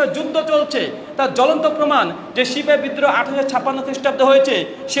 সেই সময় যুদ্ধ চলছে, তার জ্বলন্ত প্রমাণ যে শিবে বিদ্রোহ 1856 খ্রিস্টাব্দে হয়েছে।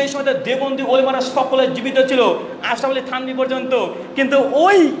 সেই সময় দেওবন্দি ওলেমারা সকলে জীবিত ছিল, আশরাফ আলী থানভী পর্যন্ত। কিন্তু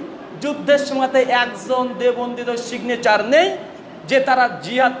ওই যুদ্ধের সময়তে একজন দেওবন্দিদের সিগনেচার নেই যে তারা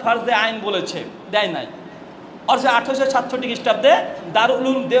জিহাদ ফার্জে আইন বলেছে, দেয় নাই। অর্থাৎ 1867 খ্রিস্টাব্দে দারুল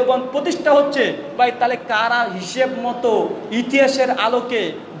উলুম দেওবন্দ প্রতিষ্ঠা হচ্ছে। ভাই তাহলে কারা হিসেব মতো ইতিহাসের আলোকে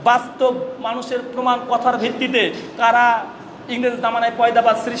বাস্তব মানুষের প্রমাণ কথার ভিত্তিতে কারা ইংরেজ জামানায় পয়দা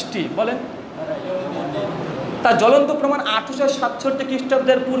বা সৃষ্টি বলেন? তার জ্বলন্ত প্রমাণ 1867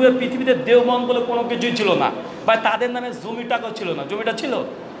 খ্রিস্টাব্দের পূর্বে পৃথিবীতে দেওবন্দ বলে কোনো কিছুই ছিল না ভাই। তাদের নামে জমিটাও ছিল না, জমিটা ছিল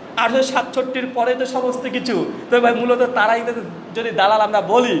 1867-র পরে তো সমস্ত কিছু। তো ভাই মূলত তারা ইংরেজ যদি দালাল আমরা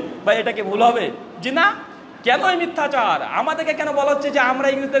বলি ভাই, এটা কি ভুল হবে? জি না। কেন এই মিথ্যাচার? আমাদেরকে কেন বলা হচ্ছে যে আমরা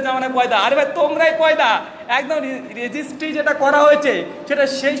ইংরেজদের জামানায় পয়দা? আরে ভাই তোমরাই পয়দা। একদম রেজিস্ট্রি যেটা করা হয়েছে সেটা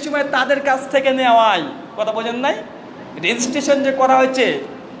সেই সময় তাদের কাছ থেকে নেওয়াই, কথা বোঝেন নাই? রেজিস্ট্রেশন যে করা হয়েছে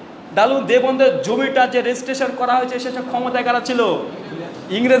দারুল দেওবন্দের জমিটা যে রেজিস্ট্রেশন করা হয়েছে, সেসব ক্ষমতায় কারা ছিল?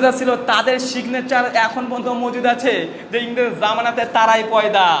 ইংরেজরা ছিল। তাদের সিগনেচার এখন পর্যন্ত মজুদ আছে যে ইংরেজ জামানাতে তারাই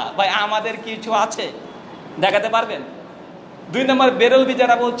পয়দা। ভাই আমাদের কিছু আছে দেখাতে পারবেন? 2 নম্বর বেরলভী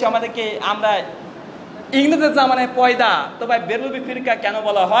যারা বলছে আমাদেরকে আমরা ইংরেজের জামানায় পয়দা, তো ভাই বেরলভী ফিরকা কেন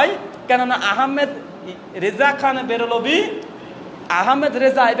বলা হয়? কেননা আহমেদ রেজা খান বেরলভী, আহমেদ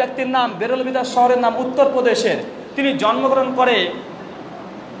রেজা এই ব্যক্তির নাম, বেরলভী তার শহরের নাম, উত্তরপ্রদেশের। তিনি জন্মগ্রহণ করে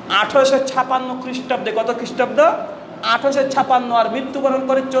 1856 খ্রিস্টাব্দে। কত খ্রিস্টাব্দ? 1856। আর মৃত্যুবরণ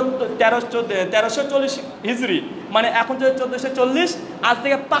করে 1340 হিজরি, মানে এখন যদি 1440, আজ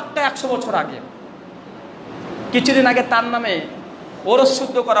থেকে পাক্কা 100 বছর আগে। কিছুদিন আগে তার নামে ওরস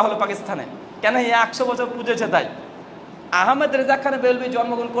শুদ্ধ করা হলো পাকিস্তানে। কেন? এই 100 বছর পুজেছে তাই। আহমেদ রেজা খান বেরলভী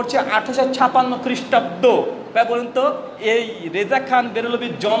জন্মগ্রহণ করছে 1856 খ্রিস্টাব্দ। ভাই বলুন তো, এই রেজা খান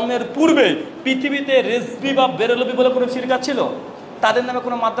বেরলভীর জন্মের পূর্বে পৃথিবীতে রেজভি বা বেরলভী বলে কোনো ফিরকা ছিল? তাদের নামে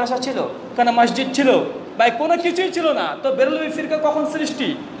কোনো মাদ্রাসা ছিল? কোনো মসজিদ ছিল? ভাই কোনো কিছুই ছিল না। তো বেরলভী ফিরকা কখন সৃষ্টি?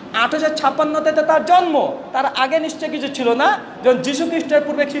 1856-তে তার জন্ম, তার আগে নিশ্চয় কিছু ছিল না। যখন যীশু খ্রিস্টের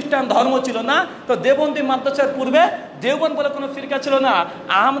পূর্বে খ্রিস্টান ধর্ম ছিল না, তো দেওবন্দি মাদ্রাসার পূর্বে দেওবন্দ বলে কোনো ফিরকা ছিল না।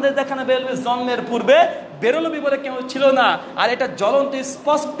 আহমেদের দেখানো বেরলভীর জন্মের পূর্বে বেরলভী বলে কেউ ছিল না। আর এটা জ্বলন্ত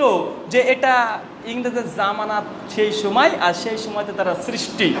স্পষ্ট যে এটা ইংরেজের জামানা সেই সময়, আর সেই সময়তে তারা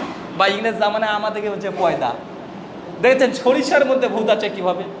সৃষ্টি। বা ইংরেজ জামানায় আমাদেরকে হচ্ছে পয়দা। দেখেছেন সরিষার মধ্যে ভূত আছে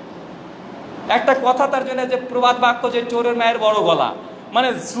কিভাবে? একটা কথা তার জন্য যে প্রবাদ বাক্য যে চোরের মায়ের বড় গলা, মানে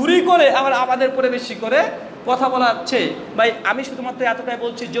চুরি করে আবার আমাদের পরে বেশি করে কথা বলা হচ্ছে। ভাই আমি শুধুমাত্র এতটাই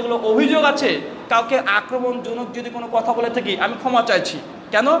বলছি, যেগুলো অভিযোগ আছে, কাউকে আক্রমণজনক যদি কোনো কথা বলে থাকি আমি ক্ষমা চাইছি।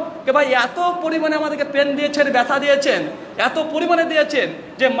 কেন? কে ভাই এত পরিমাণে আমাদেরকে পেন দিয়েছেন, ব্যথা দিয়েছেন, এত পরিমাণে দিয়েছেন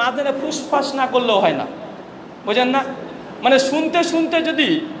যে মাঝে ফুসফাস না করলেও হয় না, বোঝেন না? মানে শুনতে শুনতে যদি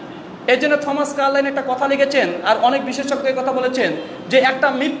এই জন্য থমাস কার্লাইন একটা কথা লিখেছেন, আর অনেক বিশেষজ্ঞ এই কথা বলেছেন, যে একটা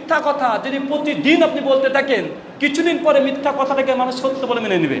মিথ্যা কথা যদি প্রতিদিন আপনি বলতে থাকেন, কিছুদিন পরে মিথ্যা কথাটাকে মানুষ সত্য বলে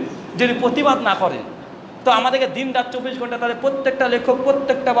মেনে নেবে, যদি প্রতিবাদ না করে। তো আমাদেরকে দিন রাত 24 ঘন্টা তাদের প্রত্যেকটা লেখক,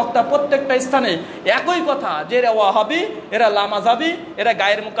 প্রত্যেকটা বক্তা, প্রত্যেকটা স্থানে একই কথা, যে এরা ওয়াহাবি, এরা লামাজাবি, এরা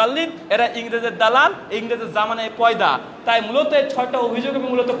গায়ের মুকাল্লিদ, এরা ইংরেজের দালাল, ইংরেজের জামানায় পয়দা। তাই মূলত এই 6টা অভিযোগ আমি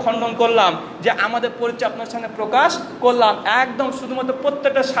মূলত খণ্ডন করলাম, যে আমাদের পরিচয় আপনার সামনে প্রকাশ করলাম। একদম শুধুমাত্র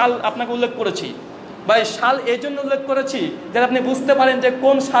প্রত্যেকটা সাল আপনাকে উল্লেখ করেছি, বা এই সাল এই জন্য উল্লেখ করেছি যাতে আপনি বুঝতে পারেন যে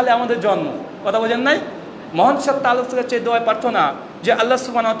কোন সালে আমাদের জন্ম। কথা বোঝেন নাই? মহান সত্তা আলোচনার চেয়ে দোয়া প্রার্থনা যে আল্লাহ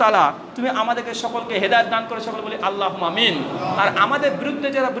সুবহানাহু ওয়া তাআলা তুমি আমাদেরকে সকলকে হেদায়েত দান করে, সকলে বলি আল্লাহুম্মা আমিন। আর আমাদের বিরুদ্ধে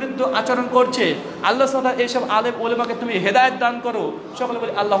যারা বিরুদ্ধ আচরণ করছে, আল্লাহ সুবহানাহু ওয়া তাআলা এইসব আলেম ওলামাকে তুমি হেদায়েত দান করো, সকলে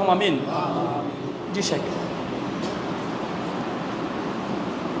বলি আল্লাহুম্মা আমিন। জি শেখ।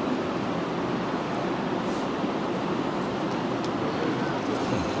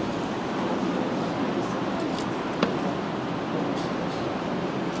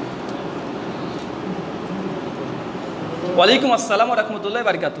 ওয়ালাইকুম আসসালাম ওয়া রাহমাতুল্লাহি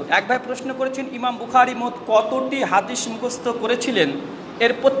ওয়া বারাকাতুহু। এক ভাই প্রশ্ন করেছেন, ইমাম বুখারী মোট কতটি হাদিস মুখস্থ করেছিলেন?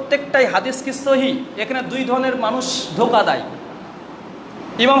 এর প্রত্যেকটাই হাদিস কি সহিহ? এখানে দুই ধরনের মানুষ ধোঁকা দেয়।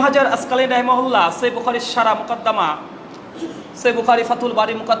 ইমাম হাজার আসকালানী রাহিমাহুল্লাহ সহিহ বুখারীর সারা মুকদ্দমা, সহিহ বুখারী ফাতুল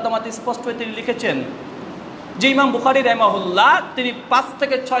বারী মুকদ্দমাতে স্পষ্ট তিনি লিখেছেন যে ইমাম বুখারী রাহিমাহুল্লাহ তিনি 5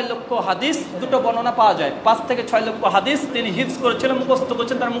 থেকে 6 লক্ষ হাদিস, দুটো বর্ণনা পাওয়া যায়, 5 থেকে 6 লক্ষ হাদিস তিনি হিফজ করেছিলেন, মুখস্থ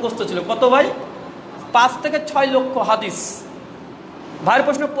করেছেন। তার মুখস্থ ছিল কত ভাই? 5 থেকে 6 লক্ষ হাদিস। ভাইয়ের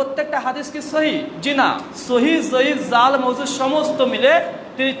প্রশ্ন, প্রত্যেকটা হাদিস কি সহিহ? জি না, সহিহ জয়ীফ জাল মওজু সমস্ত মিলে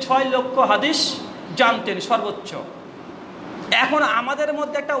তিনি 6 লক্ষ হাদিস জানতেন সর্বোচ্চ। এখন আমাদের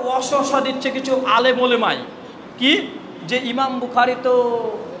মধ্যে একটা অসহসা দিচ্ছে কিছু আলেম ওলেমাই, কি যে ইমাম বুখারী তো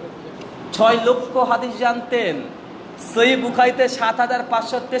 6 লক্ষ হাদিস জানতেন, সহিহ বুখারীতে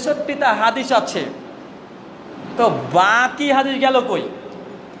 7563টা হাদিস আছে, তো বাকি হাদিস গেল কই?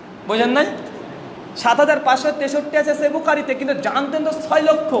 বুঝেন নাই? 7563 আছে সহিহ বুখারীতে, কিন্তু জানতেন তো 6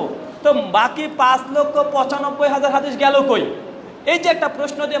 লক্ষ, তো বাকি 5,95,000 হাদিস গেল কই? এই যে একটা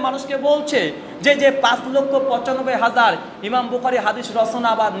প্রশ্ন দিয়ে মানুষকে বলছে যে 5,95,000 ইমাম বুখারী হাদিস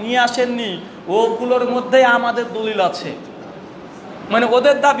রচনা বা নিয়ে আসেননি, ওগুলোর মধ্যে আমাদের দলিল আছে। মানে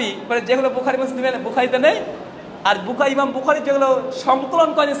ওদের দাবি মানে যেগুলো বুখারী মুসলিমে বুখারীতে নেই, আর ইমাম বুখারী যেগুলো সংকলন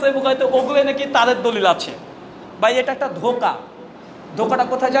করেন সহিহ বুখারীতে, ওগুলো নাকি তাদের দলিল আছে। ভাই এটা একটা ধোঁকা। ধোঁকাটা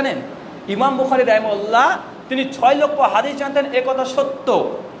কোথায় জানেন? ইমাম বুখারী রাহিমাহুল্লাহ তিনি 6 লক্ষ হাদিস জানতেন, এ কথা সত্য,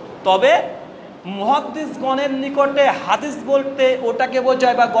 তবে মুহাদ্দিসগণের নিকটে হাদিস বলতে ওটাকে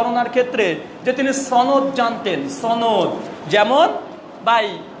বোঝায় বা গণনার ক্ষেত্রে যে তিনি সনদ জানতেন। সনদ যেমন ভাই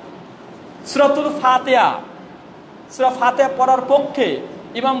সূরাতুল ফাতিহা, সূরা ফাতিহা পড়ার পক্ষে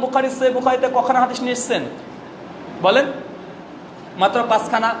ইমাম বুখারী সহিহ বুখারীতে কখানা হাদিস নিয়ে এসেছেন বলেন? মাত্র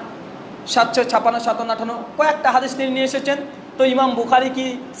 5খানা, 756, 57, কয়েকটা হাদিস তিনি নিয়ে এসেছেন। তো ইমাম বুখারী কি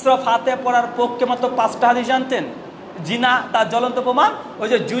সূরা ফাতিহা পড়ার পক্ষে মাত্র 5টা হাদিস জানতেন? জি না, তার জ্বলন্ত প্রমাণ ওই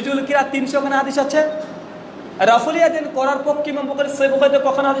যে জুজুল কিরা 300খানা হাদিস আছে। রাফুল ইয়াদাইন করার পক্ষে ইমাম বুখারী সহিহ বুখারীতে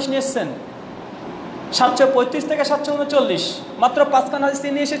কখানা হাদিস নিয়ে এসেছেন? 735 থেকে 739, মাত্র 5খানা হাদিস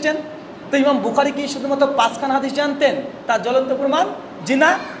তিনি নিয়ে এসেছেন। তো ইমাম বুখারী কি শুধুমাত্র 5খানা হাদিস জানতেন? তার জ্বলন্ত প্রমাণ জি না,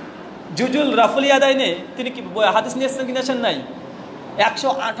 জুজুল রাফুল ইয়াদাইনে তিনি কি হাদিস নিয়ে এসেছেন কিনা নাই?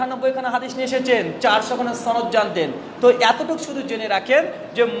 198খানা হাদিস নিয়ে এসেছেন, 400খানা সনদ জানতেন। তো এতটুকু শুধু জেনে রাখেন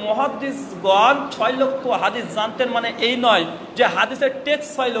যে মুহাদ্দিসগণ 6 লক্ষ হাদিস জানতেন, মানে এই নয় যে হাদিসের টেক্সট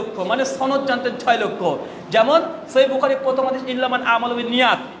 6 লক্ষ, মানে সনদ জানতেন 6 লক্ষ। যেমন সহিহ বুখারী প্রথম হাদিস ইল্লামান আমালু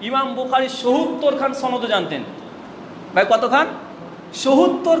বিন্নিয়াত, ইমাম বুখারী ৭০ খান সনদ জানতেন। ভাই কত খান?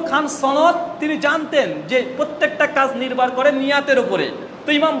 ৭০ খান সনদ তিনি জানতেন, যে প্রত্যেকটা কাজ নির্ভর করে নিয়াতের উপরে। তো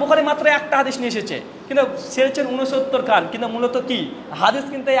ইমাম বুখারী মাত্র একটা হাদিস নিয়ে এসেছে, কিন্তু সেরেছেন 69 খান, কিন্তু মূলত কি হাদিস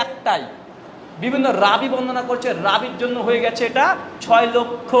কিন্তু একটাই, বিভিন্ন রাবি বর্ণনা করছে, রাবির জন্য হয়ে গেছে এটা 6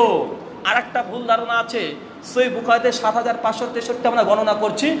 লক্ষ। আর একটা ভুল ধারণা আছে, সহিহ বুখারীতে 7563 আমরা গণনা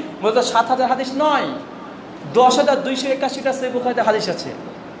করছি, মূলত 7000 হাদিস নয়, 10,281টা সহিহ বুখারীতে হাদিস আছে।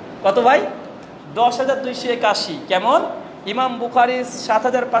 কত ভাই? 10,281। কেমন? ইমাম বুখারী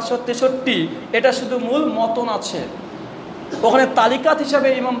 7563, এটা শুধু মূল মতন আছে, ওখানে তালিকাত হিসাবে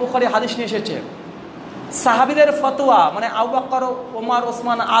ইমাম বুখারী হাদিস নিয়ে এসেছে। সাহাবীদের ফতোয়া মানে আবু বকর, ওমর,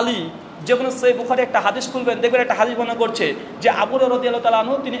 ওসমান, আলী, যে কোনো সহিহ বুখারী একটা হাদিস খুলবেন, দেখবেন একটা হাদিস বর্ণনা করছে যে আবু হুরায়রা রাদিয়াল্লাহু তাআলা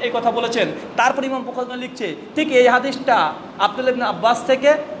আনহু তিনি এই কথা বলেছেন। তারপর ইমাম বুখারী লিখছে ঠিক এই হাদিসটা আব্দুল্লাহ ইবনে আব্বাস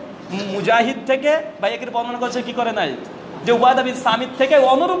থেকে, মুজাহিদ থেকে, বা একের বর্ণনা করছে কি করে নাই, যে উবাদা বিন সামিত থেকে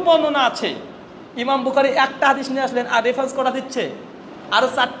অনুরূপ বর্ণনা আছে। ইমাম বুখারী একটা হাদিস নিয়ে আসলেন, আর রেফারেন্স কটা দিচ্ছে, আরও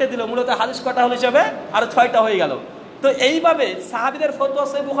 4টে দিল, মূলত হাদিস কটা হল হিসাবে আরও 6টা হয়ে গেল। তো এইভাবে সাহাবীদের ফতোয়া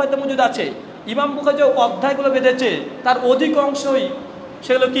সহিহ বুখারীতে মজুদ আছে। ইমাম বুখারী যে অধ্যায়গুলো বেঁধেছে তার অধিকাংশই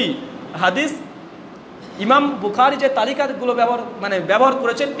সেগুলো কি হাদিস ইমাম বুখারী যে তালিকাগুলো ব্যবহার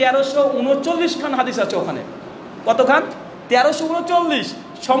করেছেন 1339 খান হাদিস আছে ওখানে। কতখান? 1339।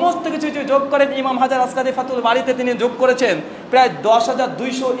 সমস্ত কিছু যোগ করেন ইমাম হাজার আসকারি ফাতুল বাড়িতে তিনি যোগ করেছেন প্রায়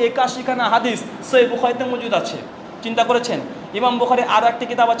 10,281 খানা হাদিস সহিহ বুখারীতে মজুদ আছে। চিন্তা করেছেন? ইমাম বুখারী আরও একটি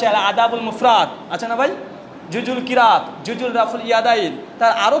কিতাব আছে আল আদাবুল মুফরাদ, আছে না ভাই? জুজুল কিরাত, জুজুল রাফুল ইয়াদাইন,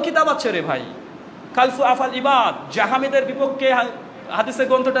 তার আরও কিতাব আছে রে ভাই। খালফু আফাল ইবাদ, জাহামিদের বিপক্ষে হাদিসের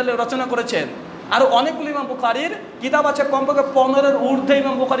গ্রন্থটা রচনা করেছেন। আরও অনেকগুলো ইমাম বুখারীর কিতাব আছে, কমপক্ষে 15-এর ঊর্ধ্বে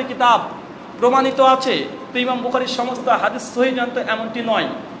ইমাম বুখারী কিতাব প্রমাণিত আছে। তো ইমাম বুখারীর সমস্ত হাদিস সহিহ জানতেন এমনটি নয়,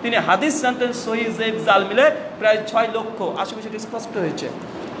 তিনি হাদিস জানতেন সহিহ জয়ীফ জাল মিলে প্রায় 6 লক্ষ। আশেপাশে স্পষ্ট হয়েছে।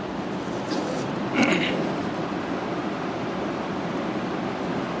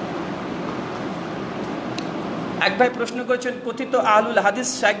 এক ভাই প্রশ্ন করেছেন, কথিত আহলুল হাদিস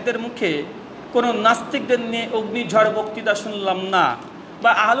শাইখদের মুখে কোনো নাস্তিকদের নিয়ে অগ্নিঝড় বক্তৃতা শুনলাম না।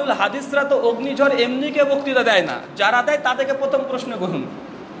 বা আহলুল হাদিসরা তো অগ্নিঝড় এমনিকে বক্তৃতা দেয় না, যারা দেয় তাদেরকে প্রথম প্রশ্ন করুন,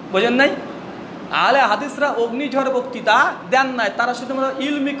 বোঝেন নাই? আহলে হাদিসরা অগ্নিঝড় বক্তৃতা দেন নাই, তারা শুধুমাত্র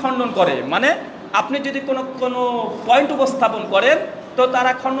ইলমি খণ্ডন করে। মানে আপনি যদি কোনো পয়েন্ট উপস্থাপন করেন তো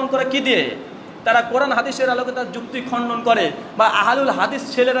তারা খণ্ডন করে কি দিয়ে? তারা কোরআন হাদিসের আলোকে তার যুক্তি খণ্ডন করে। বা আহলুল হাদিস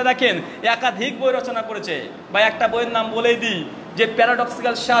ছেলেরা দেখেন একাধিক বই রচনা করেছে। বা একটা বইয়ের নাম বলেই দিই, যে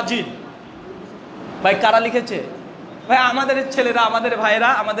প্যারাডক্সিক্যাল সাজিদ। ভাই কারা লিখেছে? ভাই আমাদের ছেলেরা, আমাদের ভাইয়েরা,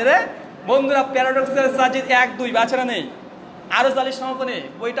 আমাদের বন্ধুরা। প্যারাডক্সিক্যাল সাজিদ 1-2 বাছারা নেই, আরো জালি সমাপনে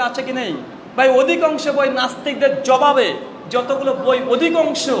বইটা আছে কি নেই? ভাই অধিকাংশ বই নাস্তিকদের জবাবে, যতগুলো বই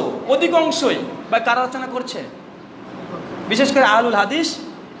অধিকাংশই ভাই কারা রচনা করছে? বিশেষ করে আহলুল হাদিস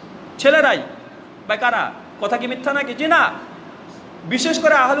ছেলেরাই। ভাই কারা? কথা কি মিথ্যা নাকি? জি না, বিশেষ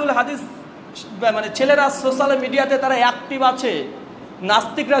করে আহলুল হাদিস ছেলেরা সোশ্যাল মিডিয়াতে তারা অ্যাক্টিভ আছে।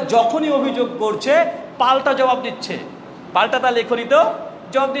 নাস্তিকরা যখনই অভিযোগ করছে পাল্টা জবাব দিচ্ছে, পাল্টা তার লেখনীতেও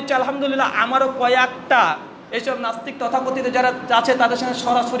জবাব দিচ্ছে। আলহামদুলিল্লাহ, আমারও কয়েকটা এইসব নাস্তিক তথাকথিত যারা আছে তাদের সঙ্গে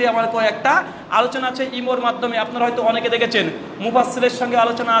সরাসরি আমার কয়েকটা আলোচনা আছে ইমোর মাধ্যমে। আপনারা হয়তো অনেকে দেখেছেন, মুফাসসিরের সঙ্গে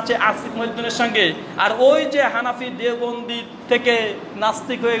আলোচনা আছে, আসিফ মহিউদ্দিনের সঙ্গে। আর ওই যে হানাফি দেওবন্দি থেকে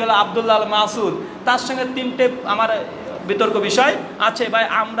নাস্তিক হয়ে গেল আব্দুল্লাহ আল মাসুদ, তার সঙ্গে 3টে আমার বিতর্ক বিষয় আছে। ভাই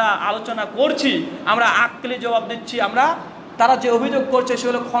আমরা আলোচনা করছি, আমরা আক্কেলি জবাব দিচ্ছি, আমরা তারা যে অভিযোগ করছে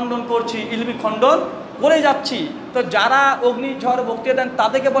সেগুলো খণ্ডন করছি, ইলমি খণ্ডন করে যাচ্ছি। তো যারা অগ্নিঝড় বক্তৃতা দেন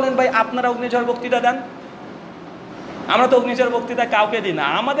তাদেরকে বলেন ভাই আপনারা অগ্নিঝড় বক্তৃতা দেন। আমরা তো অগ্নিঝড় বক্তৃতা কাউকে দিই না,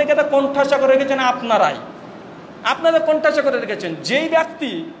 আমাদেরকে তো কণ্ঠাসা করে রেখেছেন আপনারাই, আপনাদের কণ্ঠাসা করে রেখেছেন। যেই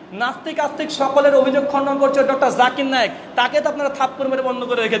ব্যক্তি নাস্তিক আস্তিক সকলের অভিযোগ খণ্ডন করছে, ডক্টর জাকির নায়েক, তাকে তো আপনারা থাপ্পড় মেরে বন্ধ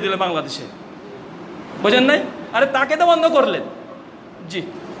করে রেখে দিলেন বাংলাদেশে, বোঝেন নাই? আরে তাকে তো বন্ধ করলেন। জি,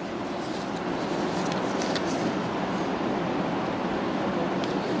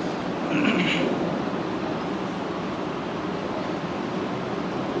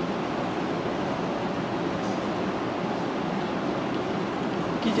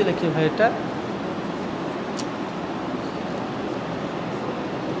 কি যে লেখে ভাই এটা?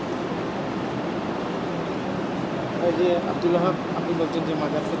 যে আব্দুল ওয়াহাব আপনি বলছেন যে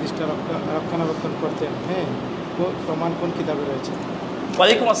মাজার প্রতিষ্ঠা রক্ষণাবেক্ষণ করতেন, হ্যাঁ, প্রমাণ কোন কিতাবে রয়েছে?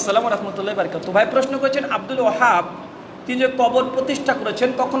 ওয়ালাইকুম আসসালাম রহমতুল্লাহ বারকাত। ভাই প্রশ্ন করেছেন আব্দুল ওয়াহাব তিনি যে কবর প্রতিষ্ঠা করেছেন,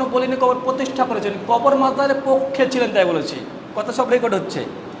 কখনো বলিনি কবর প্রতিষ্ঠা করেছেন, কবর মাজারের পক্ষে ছিলেন তাই বলেছি। কথা সব রেকর্ড হচ্ছে।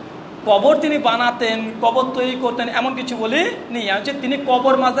 কবর তিনি বানাতেন, কবর তৈরি করতেন এমন কিছু বলিনি। হচ্ছে তিনি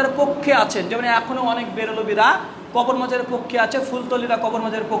কবর মাজারের পক্ষে আছেন। যেমন এখনও অনেক বেরলবিরা কবর মাজারের পক্ষে আছে, ফুলতলিরা কবর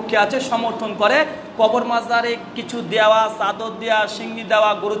মাজারের পক্ষে আছে, সমর্থন করে। কবর মাজারে কিছু দেওয়া, চাদর দেওয়া, সিংড়ি দেওয়া,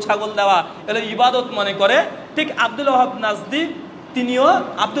 গরু ছাগল দেওয়া এগুলো ইবাদত মনে করে। ঠিক আব্দুল ওয়াহাব নাজদি তিনিও,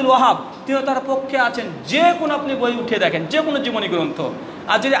 আব্দুল ওয়াহাব তিনিও তার পক্ষে আছেন। যে কোনো আপনি বই উঠে দেখেন, যে কোনো জীবনী গ্রন্থ।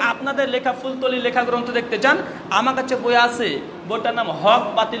 আর যদি আপনাদের লেখা ফুলতলি লেখা গ্রন্থ দেখতে চান, আমার কাছে বই আছে, বইটার নাম হক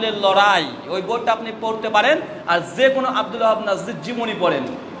বাতিলের লড়াই। ওই বইটা আপনি পড়তে পারেন। আর যে কোনো আব্দুল ওয়াহাব নাজদির জীবনী পড়েন,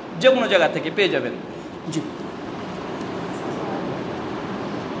 যে কোনো জায়গা থেকে পেয়ে যাবেন। জি,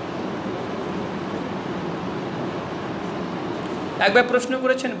 একবার প্রশ্ন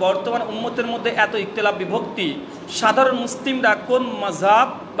করেছেন, বর্তমান উম্মতের মধ্যে এত ইখতিলাফ বিভক্তি, সাধারণ মুসলিমরা কোন মাযহাব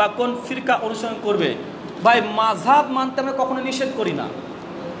বা কোন ফিরকা অনুসরণ করবে? ভাই মাযহাব মানতে আমরা কখনো নিষেধ করি না।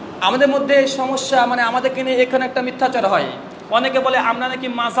 আমাদের মধ্যে সমস্যা, আমাদেরকে নিয়ে এখানে একটা মিথ্যাচার হয়। অনেকে বলে আমরা নাকি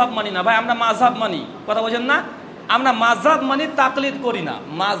মাযহাব মানি না। ভাই আমরা মাযহাব মানি, কথা বোঝেন না? আমরা মাযহাব মানি, তাকলিদ করি না।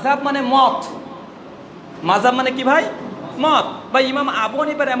 মাযহাব মানে মত। মাযহাব মানে কি ভাই? মত। ভাই ইমাম আবু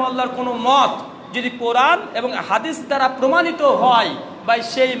হানিফা রাহিমাহুল্লাহর কোনো মত যদি কোরআন এবং হাদিস দ্বারা প্রমাণিত হয়, ভাই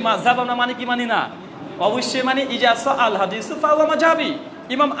সেই মাযহাব আমরা মানি কি মানি না? অবশ্যই মানি। ইজাসা আল হাদিসু ফাহুয়া মাযহাবি।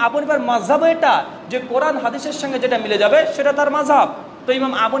 ইমাম আবু হানিফার মাযহাব এটা যে কোরআন হাদিসের সঙ্গে যেটা মিলে যাবে সেটা তার মাযহাব। তো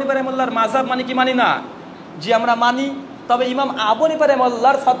ইমাম আবু হানিফা রাহিমাহুল্লাহর মাযহাব মানি কি মানি না? জি আমরা মানি। তবে ইমাম আবু হানিফা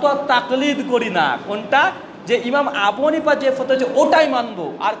রাহিমাহুল্লাহর ফতোয়া তাকলিদ করি না। কোনটা? যে ইমাম আবু হানিফা যে ফতোয়া যে ওটাই মানবো,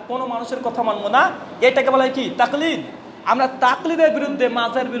 আর কোনো মানুষের কথা মানবো না, এটাকে বলা হয় কি? তাকলিদ। আমরা তাকলিদের বিরুদ্ধে,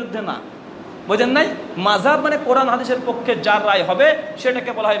 মাযহাবের বিরুদ্ধে না। বোঝেন নাই? মাযহাব মানে কোরআন হাদিসের পক্ষে যার রায় হবে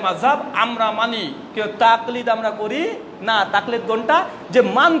সেটাকে বলা হয় মাযহাব, আমরা মানি। কেউ তাকলিদ আমরা করি না। তাকলিদ কোনটা? যে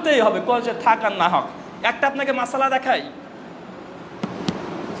মানতেই হবে, কোন সে থাক আর না হোক। একটা আপনাকে মাসালা দেখাই।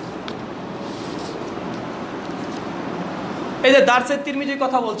 এই যে দারসে তিরমিজির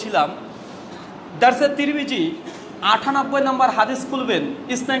কথা বলছিলাম, দারসে তিরমিজি 98 নম্বর হাদিস খুলবেন,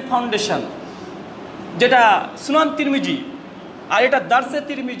 ইসলামিক ফাউন্ডেশন, যেটা সুনান তিরমিজি। আর এটা দারসে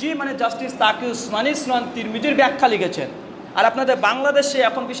তিরমিজি মানে জাস্টিস তাকি উসমানী সুনান তিরমিজির ব্যাখ্যা লিখেছেন। আর আপনাদের বাংলাদেশে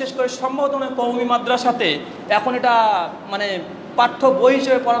এখন বিশেষ করে সম্বোধনে কওমি মাদ্রাসাতে এখন এটা মানে পাঠ্য বই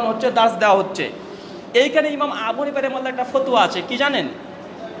হিসেবে পড়ানো হচ্ছে, দার্স দেওয়া হচ্ছে। এইখানে ইমাম আবু হানিফা রাহিমাহুল্লাহ একটা ফতোয়া আছে, কি জানেন?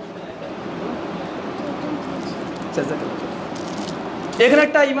 এখানে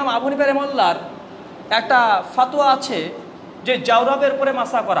একটা ইমাম আবু হানিফা রাহিমাহুল্লাহর একটা ফতোয়া আছে যে জাওরাবের উপরে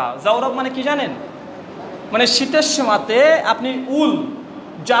মাসা করা। জাওরাব মানে কি জানেন? মানে শীতের সময়তে আপনি উল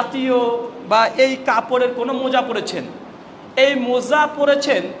জাতীয় বা এই কাপড়ের কোনো মোজা পরেছেন, এই মোজা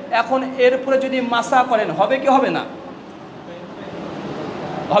পরেছেন, এখন এর উপরে যদি মাসা করেন হবে কি হবে না?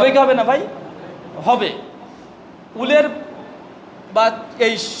 হবে কি হবে না ভাই? হবে। উলের বা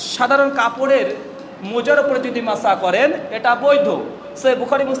এই সাধারণ কাপড়ের মোজার উপরে যদি মাসা করেন এটা বৈধ। সে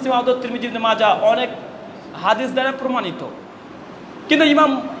বুখারী, মুসলিম, আবু দাউদ, তিরমিজি, ইবনে মাজাহ অনেক হাদিস দ্বারা প্রমাণিত। কিন্তু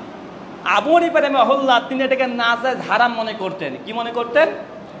ইমাম আবু হানিফা রাহিমাহুল্লাহ তিনি এটাকে নাজায়েজ হারাম মনে করতেন। কি মনে করতেন?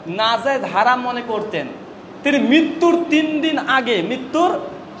 নাজায়েজ হারাম মনে করতেন। তিনি মৃত্যুর 3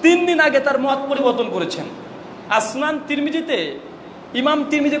 দিন আগে তার মত পরিবর্তন করেছেন। আর সুনান তিরমিজিতে ইমাম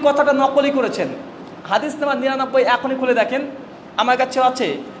তিরমিজি কথাটা নকলি করেছেন। হাদিস নাম্বার 99 এখনই খুলে দেখেন, আমার কাছে আছে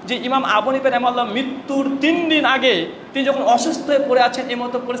যে ইমাম আবু হানিফা রাহিমাহুল্লাহ মৃত্যুর 3 দিন আগে তিনি যখন অসুস্থ হয়ে পড়ে আছেন, এই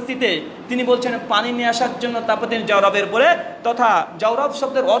মতো পরিস্থিতিতে তিনি বলছেন পানি নিয়ে আসার জন্য, তারপর তিনি জাওরাবের পরে, তথা জাওরাব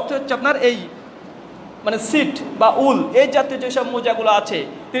শব্দের অর্থ হচ্ছে আপনার এই মানে সিট বা উল, এই জাতীয় যেসব মোজাগুলো আছে,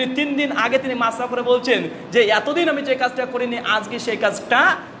 তিনি 3 দিন আগে তিনি মাসা করে বলছেন যে এতদিন আমি যে কাজটা করিনি আজকে সেই কাজটা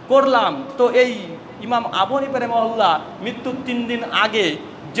করলাম। তো এই ইমাম আবু হানিফা রাহিমাহুল্লাহ মৃত্যুর 3 দিন আগে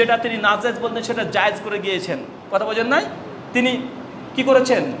যেটা তিনি নাজায়েজ বলতেন সেটা জায়েজ করে গিয়েছেন। কথা বোঝেন নাই? তিনি কি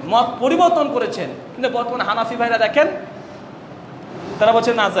করেছেন? মত পরিবর্তন করেছেন। কিন্তু বর্তমানে হানাফি ভাইরা দেখেন তারা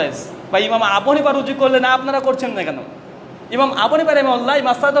বলছেন নাজায়েজ। বা ইমাম আবু হানিফা রুজু করলে না আপনারা করছেন না কেন? ইমাম আবু হানিফা রাহিমাহুল্লাহ এই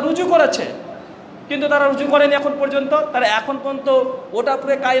মাসআলাটা রুজু করেছে, কিন্তু তারা রুজু করেনি এখন পর্যন্ত। তারা এখন পর্যন্ত ওটা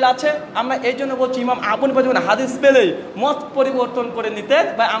পুরো কাইল আছে। আমরা এই জন্য বলছি ইমাম আবু হানিফা যখন হাদিস পেলেই মত পরিবর্তন করে নিতেন,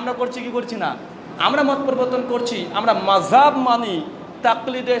 বা আমরা করছি কি করছি না? আমরা মত পরিবর্তন করছি। আমরা মাযহাব মানি,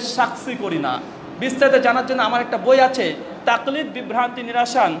 তাকলিদের সাক্ষী করি না। বিস্তারিত জানার জন্য আমার একটা বই আছে, তাকলিদ বিভ্রান্তি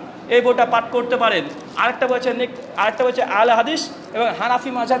নিরাসান, এই বইটা পাঠ করতে পারেন। আরেকটা বই আছে আহলে হাদিস এবং হানাফি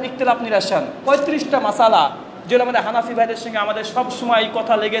মাযহাব ইখতিলাফ নিরাসান, 35টা মাসালা যেগুলো আমাদের হানাফি ভাইদের সঙ্গে আমাদের সব সময়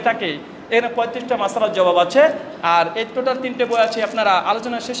কথা লেগে থাকে। এখানে 35টা মাসালার জবাব আছে। আর এই টোটাল 3টে বই আছে, আপনারা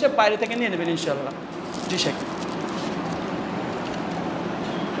আলোচনা শেষে বাইরে থেকে নিয়ে নেবেন ইনশাআল্লাহ। জি শেখ।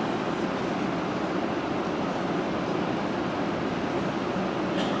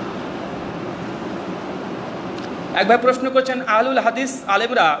 এক ভাই প্রশ্ন করছেন, আহলুল হাদিস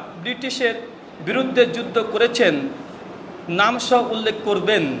আলেমরা ব্রিটিশের বিরুদ্ধে যুদ্ধ করেছেন, নাম সহ উল্লেখ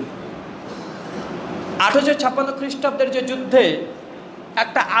করবেন। 1856 খ্রিস্টাব্দের যে যুদ্ধে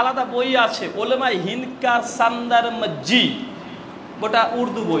একটা আলাদা বই আছে, ওলেমায়ে হিন্দ কা সান্দার মসজিদ, ওটা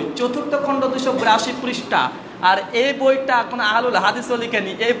উর্দু বই, 4th খণ্ড 282 পৃষ্ঠা। আর এই বইটা কোনো আহলুল হাদিসও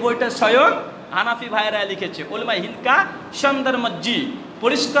লিখেনি, এই বইটা স্বয়ং হানাফি ভাইরা লিখেছে, ওলেমায়ে হিন্দ কা সান্দার মসজিদ।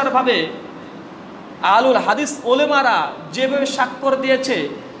 পরিষ্কারভাবে আহলুল হাদিস ওলেমারা যেভাবে স্বাক্ষর দিয়েছে,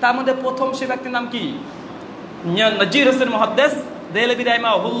 তার মধ্যে প্রথম সে ব্যক্তির নাম কি? নজির হোসেন মুহাদ্দিস দেহলভী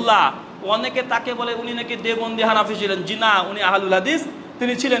রাহিমাহুল্লাহ। অনেকে তাকে বলে উনি নাকি দেওবন্দি হানাফি ছিলেন। জি না, উনি আহলুল হাদিস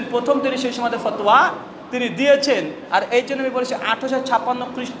তিনি ছিলেন। প্রথম তিনি সেই সময় ফতোয়া তিনি দিয়েছেন। আর এই জন্য আমি বলেছি 1856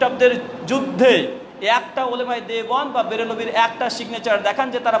 খ্রিস্টাব্দের যুদ্ধে একটা ওলেমায়ে দেওবন্দ বা বেরেলভির একটা সিগনেচার দেখান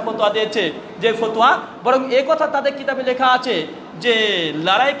যে তারা ফতোয়া দিয়েছে, যে ফতোয়া বরং এ কথা তাদের কিতাবে লেখা আছে যে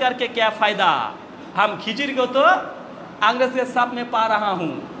লড়াই করকে ক্যা ফায়দা, হাম খিচির গো তো আংরেজ কে সাপ মে পা রাহা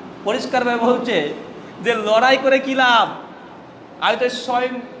হুঁ। পরিষ্কারভাবে বলছে যে লড়াই করে কি লাভ, আমি তো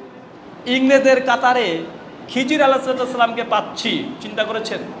স্বয়ং ইংরেজের কাতারে খিজির আলাইহিস সালামকে পাচ্ছি। চিন্তা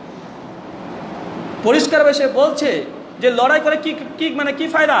করেছেন? পরিষ্কারভাবে সে বলছে যে লড়াই করে কি মানে কি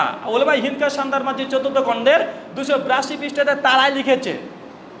ফায়দা। ওলেমায়ে হিন্দ কা সান্দার মসজিদ 4th খণ্ডের 282 পৃষ্ঠাতে তারাই লিখেছে।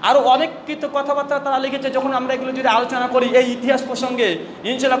 আরও অনেক কিছু কথাবার্তা তারা লিখেছে। যখন আমরা এগুলো যদি আলোচনা করি এই ইতিহাস প্রসঙ্গে,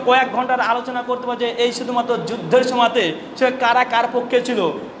 ইনশাল্লাহ কয়েক ঘন্টার আলোচনা করতে পারছে। এই শুধুমাত্র যুদ্ধের সময়তে সে কারা কার পক্ষে ছিল,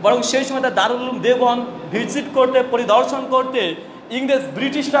 বরং সেই সময়তে দারুল উলুম দেওবন্দ ভিজিট করতে, পরিদর্শন করতে ইংরেজ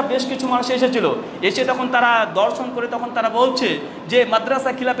ব্রিটিশরা বেশ কিছু মানুষ এসেছিল। এসে তখন তারা দর্শন করে তখন তারা বলছে যে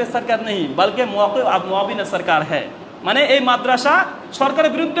মাদ্রাসা খিলাফে সরকার নেই, বলকে মুআবিন সরকার হ্যাঁ, মানে এই মাদ্রাসা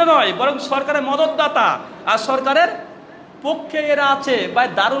সরকারের বিরুদ্ধে নয়, বরং সরকারের মদতদাতা আর সরকারের পক্ষে এরা আছে। বা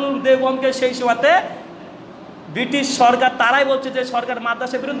দারুল উলুম দেওবন্দকে সেই সময়তে ব্রিটিশ সরকার তারাই বলছে যে সরকার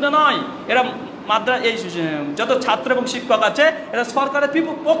মাদ্রাসার বিরুদ্ধে নয়, এরা এই যত ছাত্র এবং শিক্ষক আছে এরা সরকারের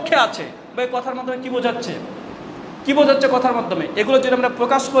পক্ষে আছে। বা এই কথার মাধ্যমে কি বোঝাচ্ছে, কি বোঝাচ্ছে কথার মাধ্যমে? এগুলো যদি আমরা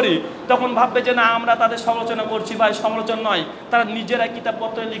প্রকাশ করি তখন ভাববে যে না আমরা তাদের সমালোচনা করছি। বা সমালোচনা নয়, তারা নিজেরাই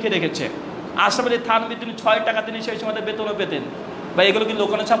কিতাবপত্র লিখে রেখেছে। আশরাফ আলী থানভী তিনি 6 টাকা তিনি সেই সময় বেতনও পেতেন। বা এগুলো কি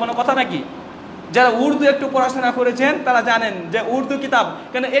লোকানো ছাপানো কথা নাকি? যারা উর্দু একটু পড়াশোনা করেছেন তারা জানেন যে উর্দু কিতাব,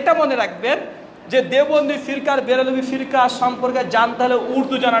 কেন এটা মনে রাখবেন যে দেওবন্দি ফিরকার বেরলভী ফিরকা সম্পর্কে জানতে হলে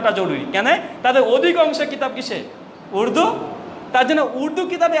উর্দু জানাটা জরুরি। কেন? তাদের অধিকাংশ কিতাব কিসে? উর্দু। তার জন্য উর্দু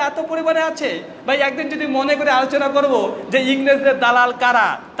কিতাবে এত পরিমাণে আছে। ভাই একদিন যদি মনে করে আলোচনা করব যে ইংরেজদের দালাল কারা,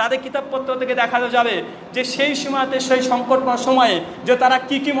 তাদের কিতাবপত্র থেকে দেখা যাবে যে সেই সময়তে সেই সংকটময় সময়ে যে তারা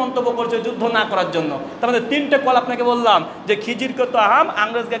কি কি মন্তব্য করছে যুদ্ধ না করার জন্য। তার মধ্যে 3টে কল আপনাকে বললাম যে খিজির কো তো আহাম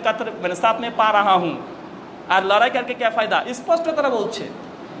আংরেজকে কাতর মানে সাথ মে পা রাহা হুঁ, আর লড়াই করকে কে ফায়দা, স্পষ্ট তারা বলছে।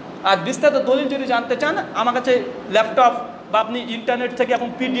 আর বিস্তারিত দলিল যদি জানতে চান আমার কাছে ল্যাপটপ বা আপনি ইন্টারনেট থেকে এখন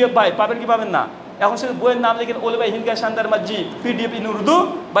পিডিএফ ভাই পাবেন কি পাবেন না, এখন শুধু বইয়ের নাম লিখেন ওলে ভাই হিন্দা শানদার মাঝি পিডিএফ ইন উর্দু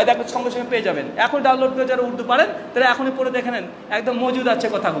ভাই দেখবেন সঙ্গে সঙ্গে পেয়ে যাবেন। এখন ডাউনলোড করে যারা উর্দু পারেন তারা এখনই পড়ে দেখে নেন, একদম মজুদ আছে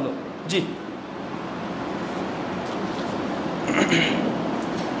কথাগুলো। জি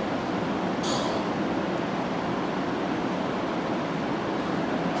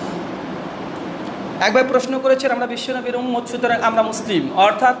একবার প্রশ্ন করেছেন আমরা বিশ্বনবীর উম্মত সুতরাং আমরা মুসলিম,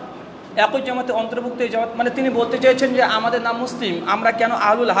 অর্থাৎ একই জামাতে অন্তর্ভুক্ত এই জামাত, মানে তিনি বলতে চেয়েছেন যে আমাদের নাম মুসলিম, আমরা কেন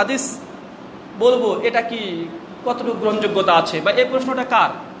আহলুল হাদিস বলবো, এটা কি কতটুকু গ্রহণযোগ্যতা আছে? বা এই প্রশ্নটা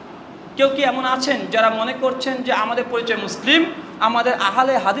কার? কেউ কি এমন আছেন যারা মনে করছেন যে আমাদের পরিচয় মুসলিম, আমাদের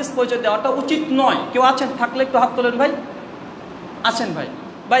আহলে হাদিস পরিচয় দেওয়াটা উচিত নয়? কেউ আছেন? থাকলে একটু হাত তোলেন ভাই। আছেন ভাই?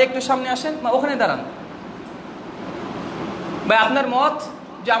 ভাই একটু সামনে আসেন বা ওখানে দাঁড়ান। ভাই আপনার মত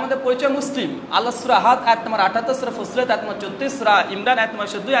যে আমাদের পরিচয় মুসলিম, আল্লাহ সূরা হাদ আয়াত নম্বর 78, সূরা ফুসিলাত আয়াত নম্বর 34, সূরা ইমরান আয়াত নম্বর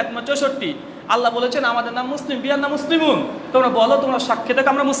 62, আয়াত নম্বর 64 আল্লাহ বলেছেন আমাদের নাম মুসলিম, বিয়ার নাম মুসলিমুন। তোমরা বলো, তোমরা সাক্ষী থাকো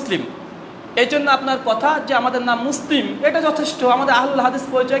আমরা মুসলিম। এই জন্য আপনার কথা যে আমাদের নাম মুসলিম এটা যথেষ্ট, আমাদের আহলুল হাদিস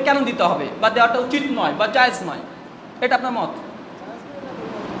পরিচয় কেন দিতে হবে বা দেওয়াটা উচিত নয় বা জায়েজ নয়, এটা আপনার মত?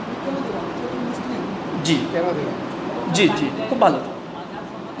 জি জি জি খুব ভালো।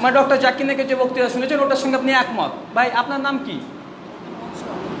 মানে ডক্টর জাকির নায়কের যে বক্তৃতা শুনেছেন ওটার সঙ্গে আপনি একমত। ভাই আপনার নাম কি?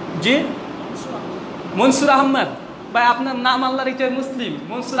 জি মনসুর আহমেদ। ভাই আপনার নাম আল্লাহ রেখেছে মুসলিম,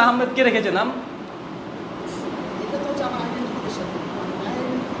 মনসুর আহমেদ কে রেখেছে নাম?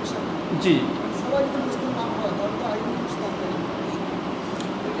 জি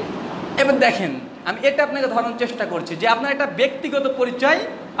এবার দেখেন আমি এটা আপনাকে ধরানোর চেষ্টা করছি যে আপনার একটা ব্যক্তিগত পরিচয়।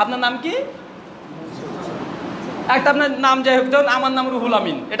 আপনার নাম কি? একটা আপনার নাম যাই হোক, ধরুন আমার নাম রুহুল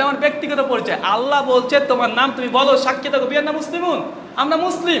আমিন, এটা আমার ব্যক্তিগত পরিচয়। আল্লাহ বলছে তোমার নাম তুমি বলো সাক্ষী থাকো বিয়ার নাম মুসলিমুন, আমরা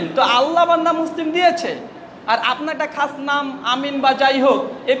মুসলিম। তো আল্লাহ আমার নাম মুসলিম দিয়েছে, আর আপনার একটা খাস নাম আমিন বা যাই হোক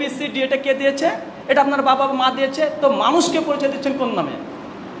ABCD এটা কে দিয়েছে? এটা আপনার বাবা মা দিয়েছে। তো মানুষকে পরিচয় দিচ্ছেন কোন নামে?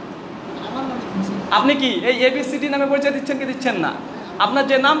 আপনি কি এই ABCD নামে পরিচয় দিচ্ছেন কি দিচ্ছেন না? আপনার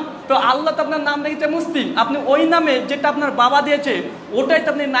যে নাম, তো আল্লাহ তো আপনার নাম রেখেছে মুসলিম, আপনি ওই নামে যেটা আপনার বাবা দিয়েছে ওটাই তো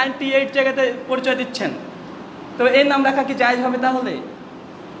আপনি 98 জায়গাতে পরিচয় দিচ্ছেন। তো এই নাম রাখা কি জায়েজ হবে? তাহলে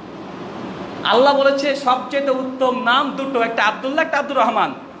আল্লাহ বলেছে সবচেয়ে উত্তম নাম দুটো, একটা আব্দুল্লাহ একটা আব্দুর রহমান।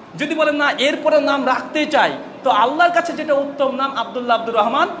 যদি বলেন না এরপরে নাম রাখতে চাই, তো আল্লাহর কাছে যেটা উত্তম নাম আব্দুল্লাহ আব্দুর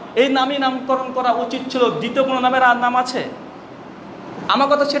রহমান, এই নামই নামকরণ করা উচিত ছিল। দ্বিতীয় কোনো নামের আর নাম আছে? আমার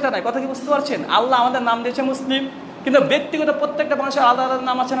কথা সেটা নাই, কথা কি বুঝতে পারছেন? আল্লাহ আমাদের নাম দিয়েছে মুসলিম, কিন্তু ব্যক্তিগত প্রত্যেকটা মানুষের আলাদা আলাদা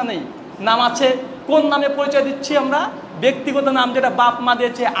নাম আছে না নেই? নাম আছে। কোন নামে পরিচয় দিচ্ছি আমরা? ব্যক্তিগত নাম যেটা বাপ মা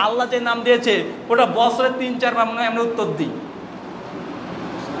দিয়েছে, আল্লাহ যে নাম দিয়েছে ওটা বছরে 3-4 বার মনে হয় আমরা উত্তর দিই।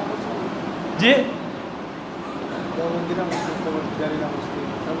 জি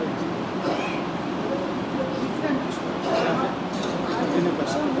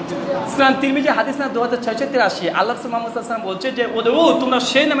তিরমিজি হাদিস না 2683 আল্লাহ মুহাম্মদ সাল্লাল্লাহু আলাইহি ওয়াসাল্লাম বলছে যে ও তোমরা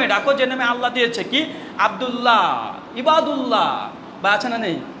সেই নামে ডাকো যে নামে আল্লাহ দিয়েছে। কি? আব্দুল্লাহ, ইবাদুল্লাহ, বা আছে না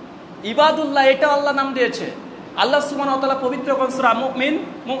নেই? ইবাদুল্লাহ এটা আল্লাহ নাম দিয়েছে। আল্লাহ সুবহানাহু ওয়া তাআলা পবিত্র সূরা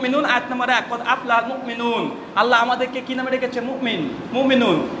মুমিনুন আয়াত নম্বর 1 কদ আফলাল মুমিনুন, আল্লাহ আমাদেরকে কি নামে ডেকেছে? মুমিন,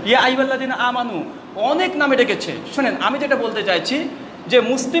 মুমিনুন। ইয়া আইয়ুহাল্লাযিনা আমানু, অনেক নামে ডেকেছে। শুনেন আমি যেটা বলতে চাইছি যে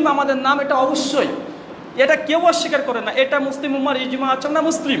মুসলিম আমাদের নাম, এটা অবশ্যই এটা কেউ অস্বীকার করে না, এটা মুসলিম উম্মার ইজমা আছে না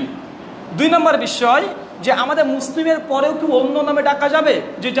মুসলিম। 2 নম্বর বিষয় যে আমাদের মুসলিমের পরেও কি অন্য নামে ডাকা যাবে?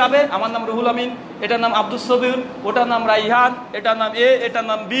 যে যাবে, আমার নাম রুহুল আমিন, এটার নাম আব্দুল সবির, ওটার নাম রাইহান, এটার নাম এ, এটার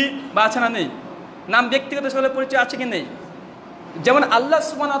নাম বি, বা আছে না নেই? নাম ব্যক্তিগত সকলে পরিচয় আছে কি নেই? যেমন আল্লাহ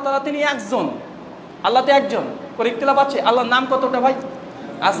সুবহানাহু ওয়া তাআলা তিনি একজন, আল্লাহ তো একজন, করে ইখতিলাফ আছে। আল্লাহর নাম কতটা ভাই?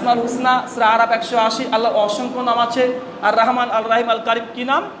 আসমাউল হুসনা সূরা আরাফ 180, আল্লাহ অসংখ্য নাম আছে। আর রহমান, আল রাহিম, আল কারিম কি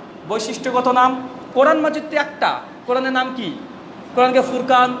নাম? বৈশিষ্ট্যগত নাম। কোরআন মাজিদ তো একটা, কোরআনের নাম কি? কোরআনকে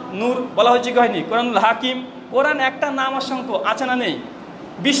ফুরকান, নূর বলা হয়েছে কি হয়নি? কোরআনুল হাকিম। কোরআন একটা, নাম অসংখ্য, আছে না নেই?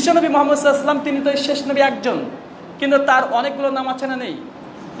 বিশ্বনবী মুহাম্মদ সাল্লাল্লাহু আলাইহি ওয়াসাল্লাম তিনি তো শেষ নবী একজন, কিন্তু তার অনেকগুলো নাম আছে না নেই?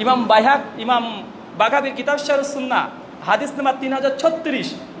 ইমাম বাগাবির কিতাব শারহুস সুন্নাহ হাদিস নাম্বার 3036,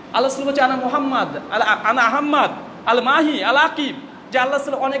 আল্লাহ রাসূল বলছে আনা মুহাম্মদ, আনা আহমদ, আল মাহি, আল আকিব, যে আল্লাহ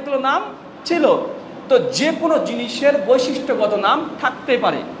রাসূলের অনেকগুলো নাম ছিল। তো যে কোনো জিনিসের বৈশিষ্ট্যগত নাম থাকতে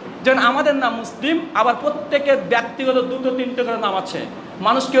পারে। যেমন আমাদের নাম মুসলিম, আবার প্রত্যেকের ব্যক্তিগত 2-3টে করে নাম আছে।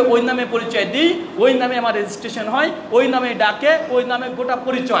 মানুষকে ওই নামে পরিচয় দিই, ওই নামে আমার রেজিস্ট্রেশন হয়, ওই নামে ডাকে, ওই নামে গোটা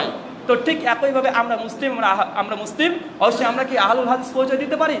পরিচয়। তো ঠিক একইভাবে আমরা মুসলিম, অবশ্যই আমরা কি আহলুল হাদিস পরিচয়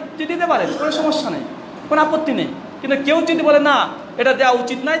দিতে পারি? যে দিতে পারেন, কোনো সমস্যা নেই, কোনো আপত্তি নেই। কিন্তু কেউ যদি বলে না এটা দেওয়া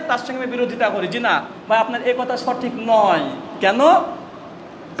উচিত নয়, তার সঙ্গে আমি বিরোধিতা করি, যে না ভাই আপনার এই কথা সঠিক নয়। কেন?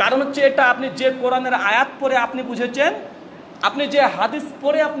 কারণ হচ্ছে এটা আপনি যে কোরআনের আয়াত পড়ে আপনি বুঝেছেন, আপনি যে হাদিস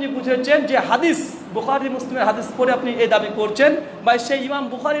পড়ে আপনি বুঝেছেন, যে হাদিস বুখারী মুসলিমের হাদিস পড়ে আপনি এই দাবি করছেন, বা সেই ইমাম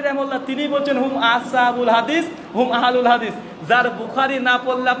বুখারী রাহিমাহুল্লাহ তিনি বলছেন হুম আসহাবুল হাদিস, হুম আহলুল হাদিস। যার বুখারী না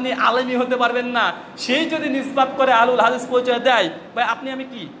পড়লে আপনি আলেমই হতে পারবেন না, সেই যদি নিসবাত করে আহলুল হাদিস পরিচয় দেয়, ভাই আপনি আমি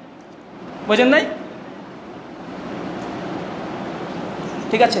কি বোঝেন নাই?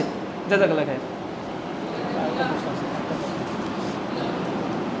 ঠিক আছে, জাযাকাল্লাহ খাইর।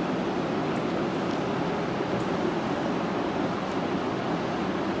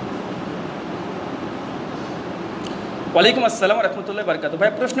 ওয়ালাইকুম আসসালাম রহমতুল্লাহ বারকাত।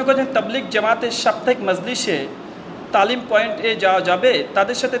 ভাই প্রশ্ন করেছেন তাবলিগ জামাতের সাপ্তাহিক মজলিসে তালিম পয়েন্টে যাওয়া যাবে?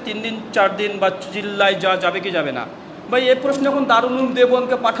 তাদের সাথে 3 দিন 4 দিন বা জিল্লায় যাওয়া যাবে কি যাবে না? ভাই এই প্রশ্ন এখন দারুল উলুম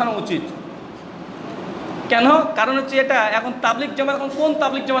দেওবন্দকে পাঠানো উচিত। কেন? কারণ হচ্ছে এটা এখন তাবলিগ জামাত, এখন কোন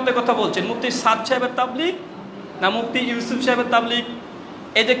তাবলিগ জামাতের কথা বলছেন? মুফতি সাদ সাহেবের তাবলিগ না মুফতি ইউসুফ সাহেবের তাবলিগ?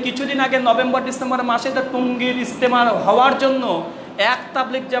 এই যে কিছুদিন আগে নভেম্বর ডিসেম্বর মাসে টঙ্গীর ইজতেমা হওয়ার জন্য এক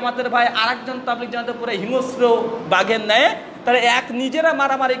তাবলিগ জামাতের ভাই আরেকজন তাবলিগ জামাতের পুরো হিংস্র বাঘের ন্যায় তারা নিজেরা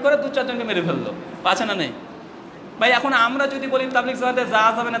মারামারি করে 2-4 জনকে মেরে ফেললো, আছে না নেই? ভাই এখন আমরা যদি বলি তাবলিগ জামাতে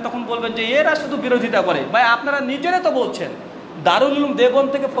যাওয়া যাবে না, তখন বলবেন যে এরা শুধু বিরোধিতা করে। ভাই আপনারা নিজেরা তো বলছেন, দারুল উলুম দেওবন্দ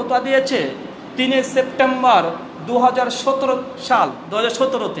থেকে ফতোয়া দিয়েছে 3 সেপ্টেম্বর 2017 সাল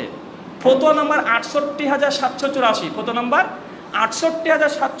 2017-তে, ফতোয়া নাম্বার 68,784, ফতোয়া নাম্বার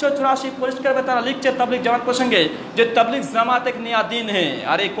 68,784 পরিষ্কারভাবে তারা লিখছে तबलीग जमात प्रसंगे যে तबलीग जमात एक नया दिन है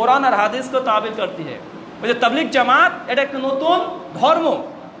और ये कुरान और হাদিস को ताबिल करती है। ওই যে तबलीग जमात এটা একটা নতুন ধর্ম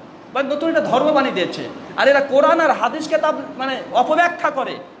বা নতুন একটা ধর্ম বানিয়ে দিয়েছে, আর এরা কোরআন আর হাদিসকে মানে অপব্যাখ্যা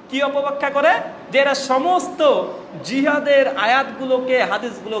করে। কি অপব্যাখ্যা করে? যে এরা সমস্ত জিহাদের আয়াতগুলোকে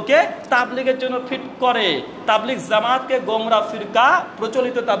হাদিসগুলোকে তাবলিগের জন্য ফিট করে। তাবলিগ জামাতকে গোমরা ফিরকা,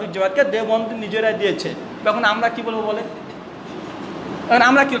 প্রচলিত তাবলিগ জামাতকে দেওবন্দ নিজেরাই দিয়েছে। এখন আমরা কি বলবো বলে? কারণ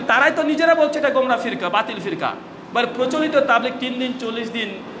আমরা কি, তারাই তো নিজেরা বলছে এটা গোমরা ফিরকা, বাতিল ফিরকা। মানে প্রচলিত তাবলিগ 3 দিন 40 দিন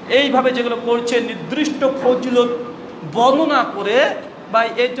এইভাবে যেগুলো করছে নির্দিষ্ট ফজিলত বর্ণনা করে, বা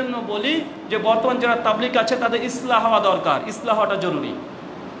এর জন্য বলি যে বর্তমান যারা তাবলিগ আছে তাদের ইসলাহ হওয়া দরকার, ইসলাহ হওয়াটা জরুরি।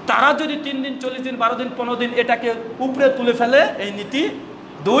 তারা যদি 3 দিন 40 দিন 12 দিন 15 দিন এটাকে উপরে তুলে ফেলে এই নীতি।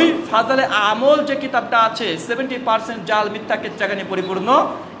 2 ফাজালে আমল যে কিতাবটা আছে 70% জাল মিথ্যা কেচ্চাকা নিয়ে পরিপূর্ণ,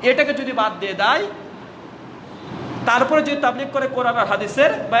 এটাকে যদি বাদ দিয়ে দেয়, তারপরে যে তাবলিগ করে কোরআন আর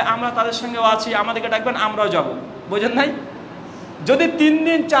হাদিসের, ভাই আমরা তাদের সঙ্গেও আছি, আমাদেরকে ডাকবেন আমরাও যাব, বোঝেন নাই? যদি 3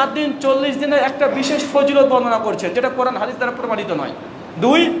 দিন 4 দিন 40 দিনের একটা বিশেষ ফজিলত বর্ণনা করছে যেটা কোরআন হাদিস দ্বারা প্রমাণিত নয়।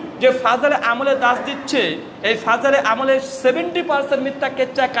 2 যে ফাজালে আমলে দাস দিচ্ছে, এই ফাজালে আমলে 70% মিথ্যা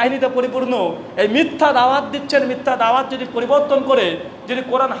কেচ্চা কাহিনীতে পরিপূর্ণ, এই মিথ্যা দাওয়াত দিচ্ছেন। মিথ্যা দাওয়াত যদি পরিবর্তন করে যদি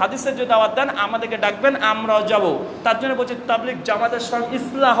কোরআন হাদিসের যে দাওয়াত দেন, আমাদেরকে ডাকবেন, আমরাও যাব। তার জন্য বলছে তাবলিগ জামাতের সঙ্গে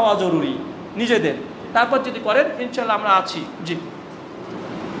ইসলাহ হওয়া জরুরি নিজেদের। তারপর যদি করেন ইনশাল্লাহ আমরা আছি। জি,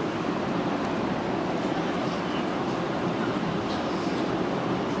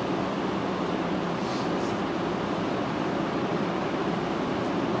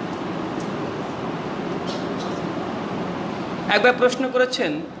 একবার প্রশ্ন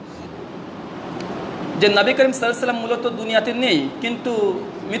করেছেন যে নবী করিম সাল্লাল্লাহু আলাইহি ওয়াসাল্লাম মূলত দুনিয়াতে নেই, কিন্তু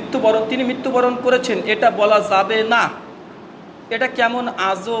তিনি মৃত্যুবরণ করেছেন, এটা বলা যাবে না। এটা কেমন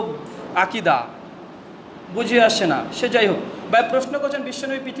আজব আকীদা, বুঝে আসে না। সে যাই হোক, ভাই প্রশ্ন করছেন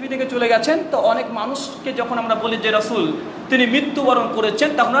বিশ্বনবী পৃথিবী থেকে চলে গেছেন, তো অনেক মানুষকে যখন আমরা বলি যে রাসূল তিনি মৃত্যুবরণ করেছেন,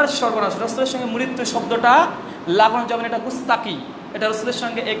 তখন আর সর্বনাশ, রাসূলের সঙ্গে মৃত্যু শব্দটা লাগানো যাবে না, এটা গুস্তাকি, এটা রাসূলের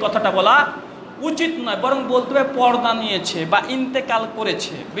সঙ্গে এই কথাটা বলা উচিত নয়, বরং বলতে হবে পর্দা নিয়েছে বা ইন্তেকাল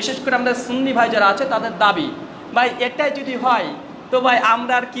করেছে। বিশেষ করে আমাদের সুন্নি ভাই যারা আছে তাদের দাবি, ভাই এটাই যদি হয় তো ভাই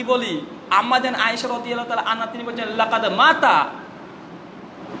আমরা আর কি বলি, আম্মা জান আয়েশা রাদিয়াল্লাহু তাআলা আনহা তিনি বলেছেন লাকাদ মাতা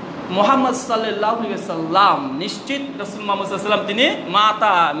মুহাম্মদ সাল্লাল্লাহু আলাইহি ওয়াসাল্লাম, নিশ্চিত রাসূল মুহাম্মদ সাল্লাল্লাহু আলাইহি ওয়াসাল্লাম তিনি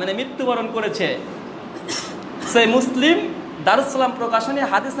মাতা মানে মৃত্যুবরণ করেছে। সেই মুসলিম দারুস সালাম প্রকাশনী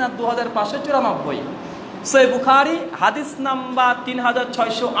হাদিস নাম্বার 2594, সেই বুখারী হাদিস নাম্বার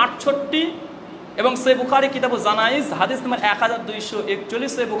 3668 এবং সেই বুখারী কিতাবু জানাইজ হাদিস নাম্বার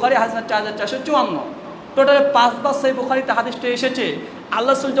 1241, সেই বুখারী হাদিস নাম্বার 4454। টোটাল 5 বার সেই বুখারীতে হাদিসটা এসেছে।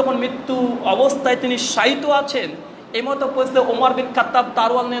 আল্লাহ রাসূল যখন মৃত্যু অবস্থায় তিনি শায়িত আছেন, এই মতো পরিস্থিতিতে ওমর বিন খাত্তাব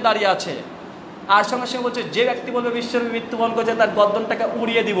তারওয়াল নিয়ে দাঁড়িয়ে আছে, আর সঙ্গে সঙ্গে বলছে যে ব্যক্তি বলবে বিশ্বনবী মৃত্যুবরণ করেছে তার গর্দনটাকে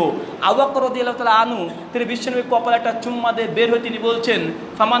উড়িয়ে দিব। আবু বকর রাদিয়াল্লাহু তাআলা আনহু তিনি বিশ্বনবীর কপালে একটা চুম্মা দিয়ে বের হয়ে তিনি বলছেন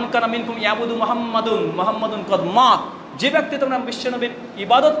ফামান কানা মিনকুম ইয়াবুদু মুহাম্মাদুন কদ মাত, যে ব্যক্তি তোমরা বিশ্বনবীর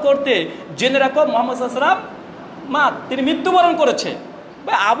ইবাদত করতে জেনে রাখো মুহাম্মদ সাল্লাল্লাহু আলাইহি ওয়াসাল্লাম মাত, তিনি মৃত্যুবরণ করেছে।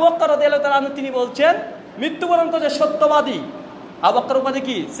 বা আবু বকর রাদিয়াল্লাহু তাআলা আনহু তিনি বলছেন মৃত্যুবরণ করেছে সত্যবাদী। আবু বকর উপাধি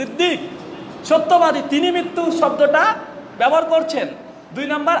কি? সিদ্দিক, সত্যবাদী, তিনি মৃত্যু শব্দটা ব্যবহার করছেন। 2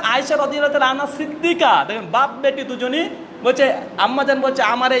 নম্বর আয়েশা রাদিয়াল্লাহু তাআলা আনহা সিদ্দিকা, দেখেন বাপ বেটি দুজনই বলছে, আম্মাজান বলছে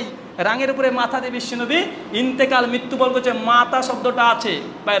আমার এই রাঙের উপরে মাথা দিয়ে বিশ্বনবী ইন্তেকাল মৃত্যুবরণ করছে, মাতা শব্দটা আছে,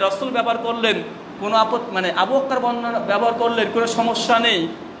 ভাই রাসূল ব্যবহার করলেন কোনো মানে আবু বকর বর্ণনা ব্যবহার করলেন কোনো সমস্যা নেই।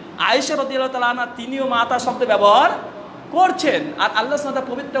 আয়েশা রাদিয়াল্লাহু তাআলা আনহা তিনিও মাতা শব্দ ব্যবহার করছেন। আর আল্লাহ সুবহানাহু ওয়া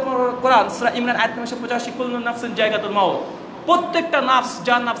তাআলা পবিত্র কোরআন সূরা ইমরান আয়াত নম্বর 85 কুল্লু নাফসিন জায়গাতুল মাউত, প্রত্যেকটা নাফস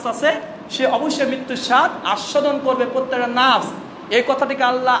যার নাফস আছে সে অবশ্যই মৃত্যুর স্বাদ আস্বাদন করবে, প্রত্যেকটা নাফস। এই কথাটিকে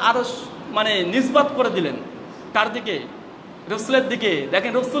আল্লাহ আরো মানে নিসবত করে দিলেন কার দিকে? রাসূলের দিকে।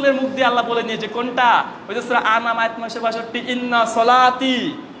 দেখেন রাসূলের মুখ দিয়ে আল্লাহ বলে নিয়েছে কোনটা? ওই যে সূরা আনাম আয়াত নম্বর 62, ইন্না সলাতি,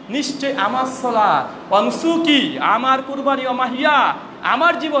 নিশ্চয় আমার সালাত, ওয়া নুসুকি, আমার কুরবানি, ওয়া মাহিয়া,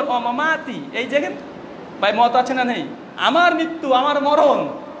 আমার জীবন, ও মামাতি, এই দেখেন ভাই মত আছে না নেই? আমার মৃত্যু, আমার মরণ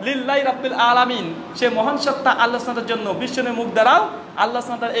লিল্লাহি রাব্বিল আলামিন, সে মহান সত্তা আল্লাহ সুবহানাহু ওয়া তাআলার জন্য। বিশ্বনবীর মুখ দ্বারাও আল্লাহ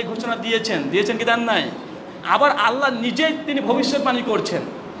সুবহানাহু ওয়া তাআলা এই ঘোষণা দিয়েছেন কি দেন নাই? আবার আল্লাহ নিজেই তিনি ভবিষ্যৎবাণী করছেন।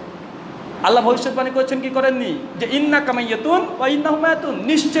 আল্লাহ ভবিষ্যৎবাণী করছেন কি করেননি? যে ইন্নাকা মাইয়াতুন ওয়া ইন্নাহুম মায়াতুন,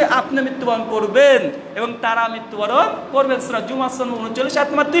 নিশ্চয় আপনি মৃত্যুবরণ করবেন এবং তারা মৃত্যুবরণ করবেন। সূরা জুমা 39 আয়াত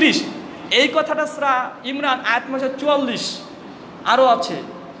নম্বর 30। এই কথাটা সূরা ইমরান আয়াত নম্বর 44 আরো আছে,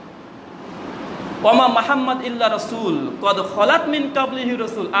 ওয়ামা মুহাম্মাদ ইল্লা রাসূল কদ খলাত মিন কাবলিহি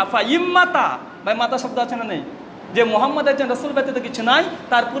রাসূল আফা ইম্মাতা, ভাই মাতা শব্দ আছে না নেই? যে মুহাম্মদ একজন রাসূল ব্যতীত কিছু নাই,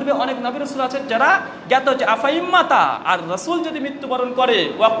 তার পূর্বে অনেক নবী রাসূল আছে যারা জ্ঞাত হচ্ছে। আফা ইম্মাতা, আর রাসূল যদি মৃত্যুবরণ করে,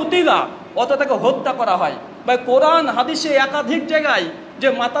 ওয়া কুতিলা, অত তাকে হত্যা করা হয়। ভাই কোরআন হাদিসে একাধিক জায়গায় যে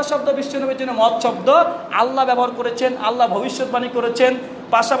মাতা শব্দ বিশ্বনবীর জন্য মত শব্দ আল্লাহ ব্যবহার করেছেন, আল্লাহ ভবিষ্যৎবাণী করেছেন,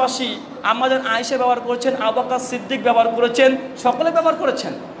 পাশাপাশি আমাদের আয়েশা ব্যবহার করেছেন, আবু বকর সিদ্দিক ব্যবহার করেছেন, সকলে ব্যবহার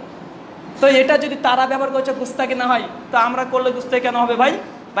করেছেন। তো এটা যদি তারা ব্যবহার করছে গুস্তাকি না হয়, তো আমরা করলে গুস্তাকি কেন হবে ভাই?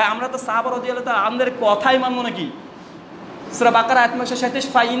 ভাই আমরা তো সাহাবা রাদিয়াল্লাহু তাআলা আমাদের কথাই মানবো নাকি? সূরা বাকারা আয়াত নম্বর 37,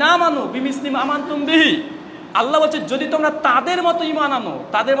 ফাইনা মানু বিমিসলি মা আমানতুম বিহি, আল্লাহ বলছে যদি তোমরা তাদের মতো ঈমান আনো,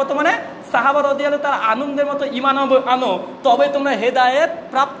 তাদের মতো মানে সাহাবা রাদিয়াল্লাহু তাআলা আনন্দের মতো ঈমান আনো, তবে তোমরা হেদায়েত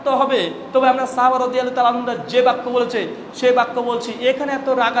প্রাপ্ত হবে। তবে আমরা সাহাবা রাদিয়াল্লাহু তাআলা আনন্দ যে বাক্য বলেছে সেই বাক্য বলছি, এখানে এত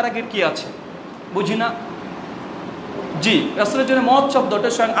রাগারাগির কি আছে? বুঝি না। জি, রাসূলের জন্য মত শব্দটা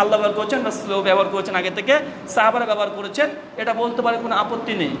স্বয়ং আল্লাহ ব্যবহার করেছেন, রাসূলও ব্যবহার করেছেন আগে থেকে, সাহাবারা ব্যবহার করেছেন, এটা বলতে পারে কোনো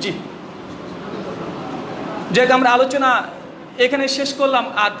আপত্তি নেই। জি, যেহেতু আমরা আলোচনা এখানে শেষ করলাম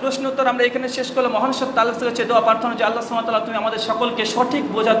আর প্রশ্ন উত্তর আমরা এখানে শেষ করলাম, মহান সত্তা আল্লাহর কাছে দোয়া প্রার্থনা যে আল্লাহ সুবহানাহু ওয়া তাআলা তুমি আমাদের সকলকে সঠিক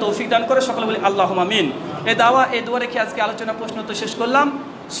বোঝা তৌফিক দান করে, সকলে বলি আল্লাহুম্মা আমিন। এই দোয়া রেখে আজকে আলোচনা প্রশ্ন উত্তর শেষ করলাম।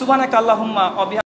 সুবহানাকা আল্লাহুম্মা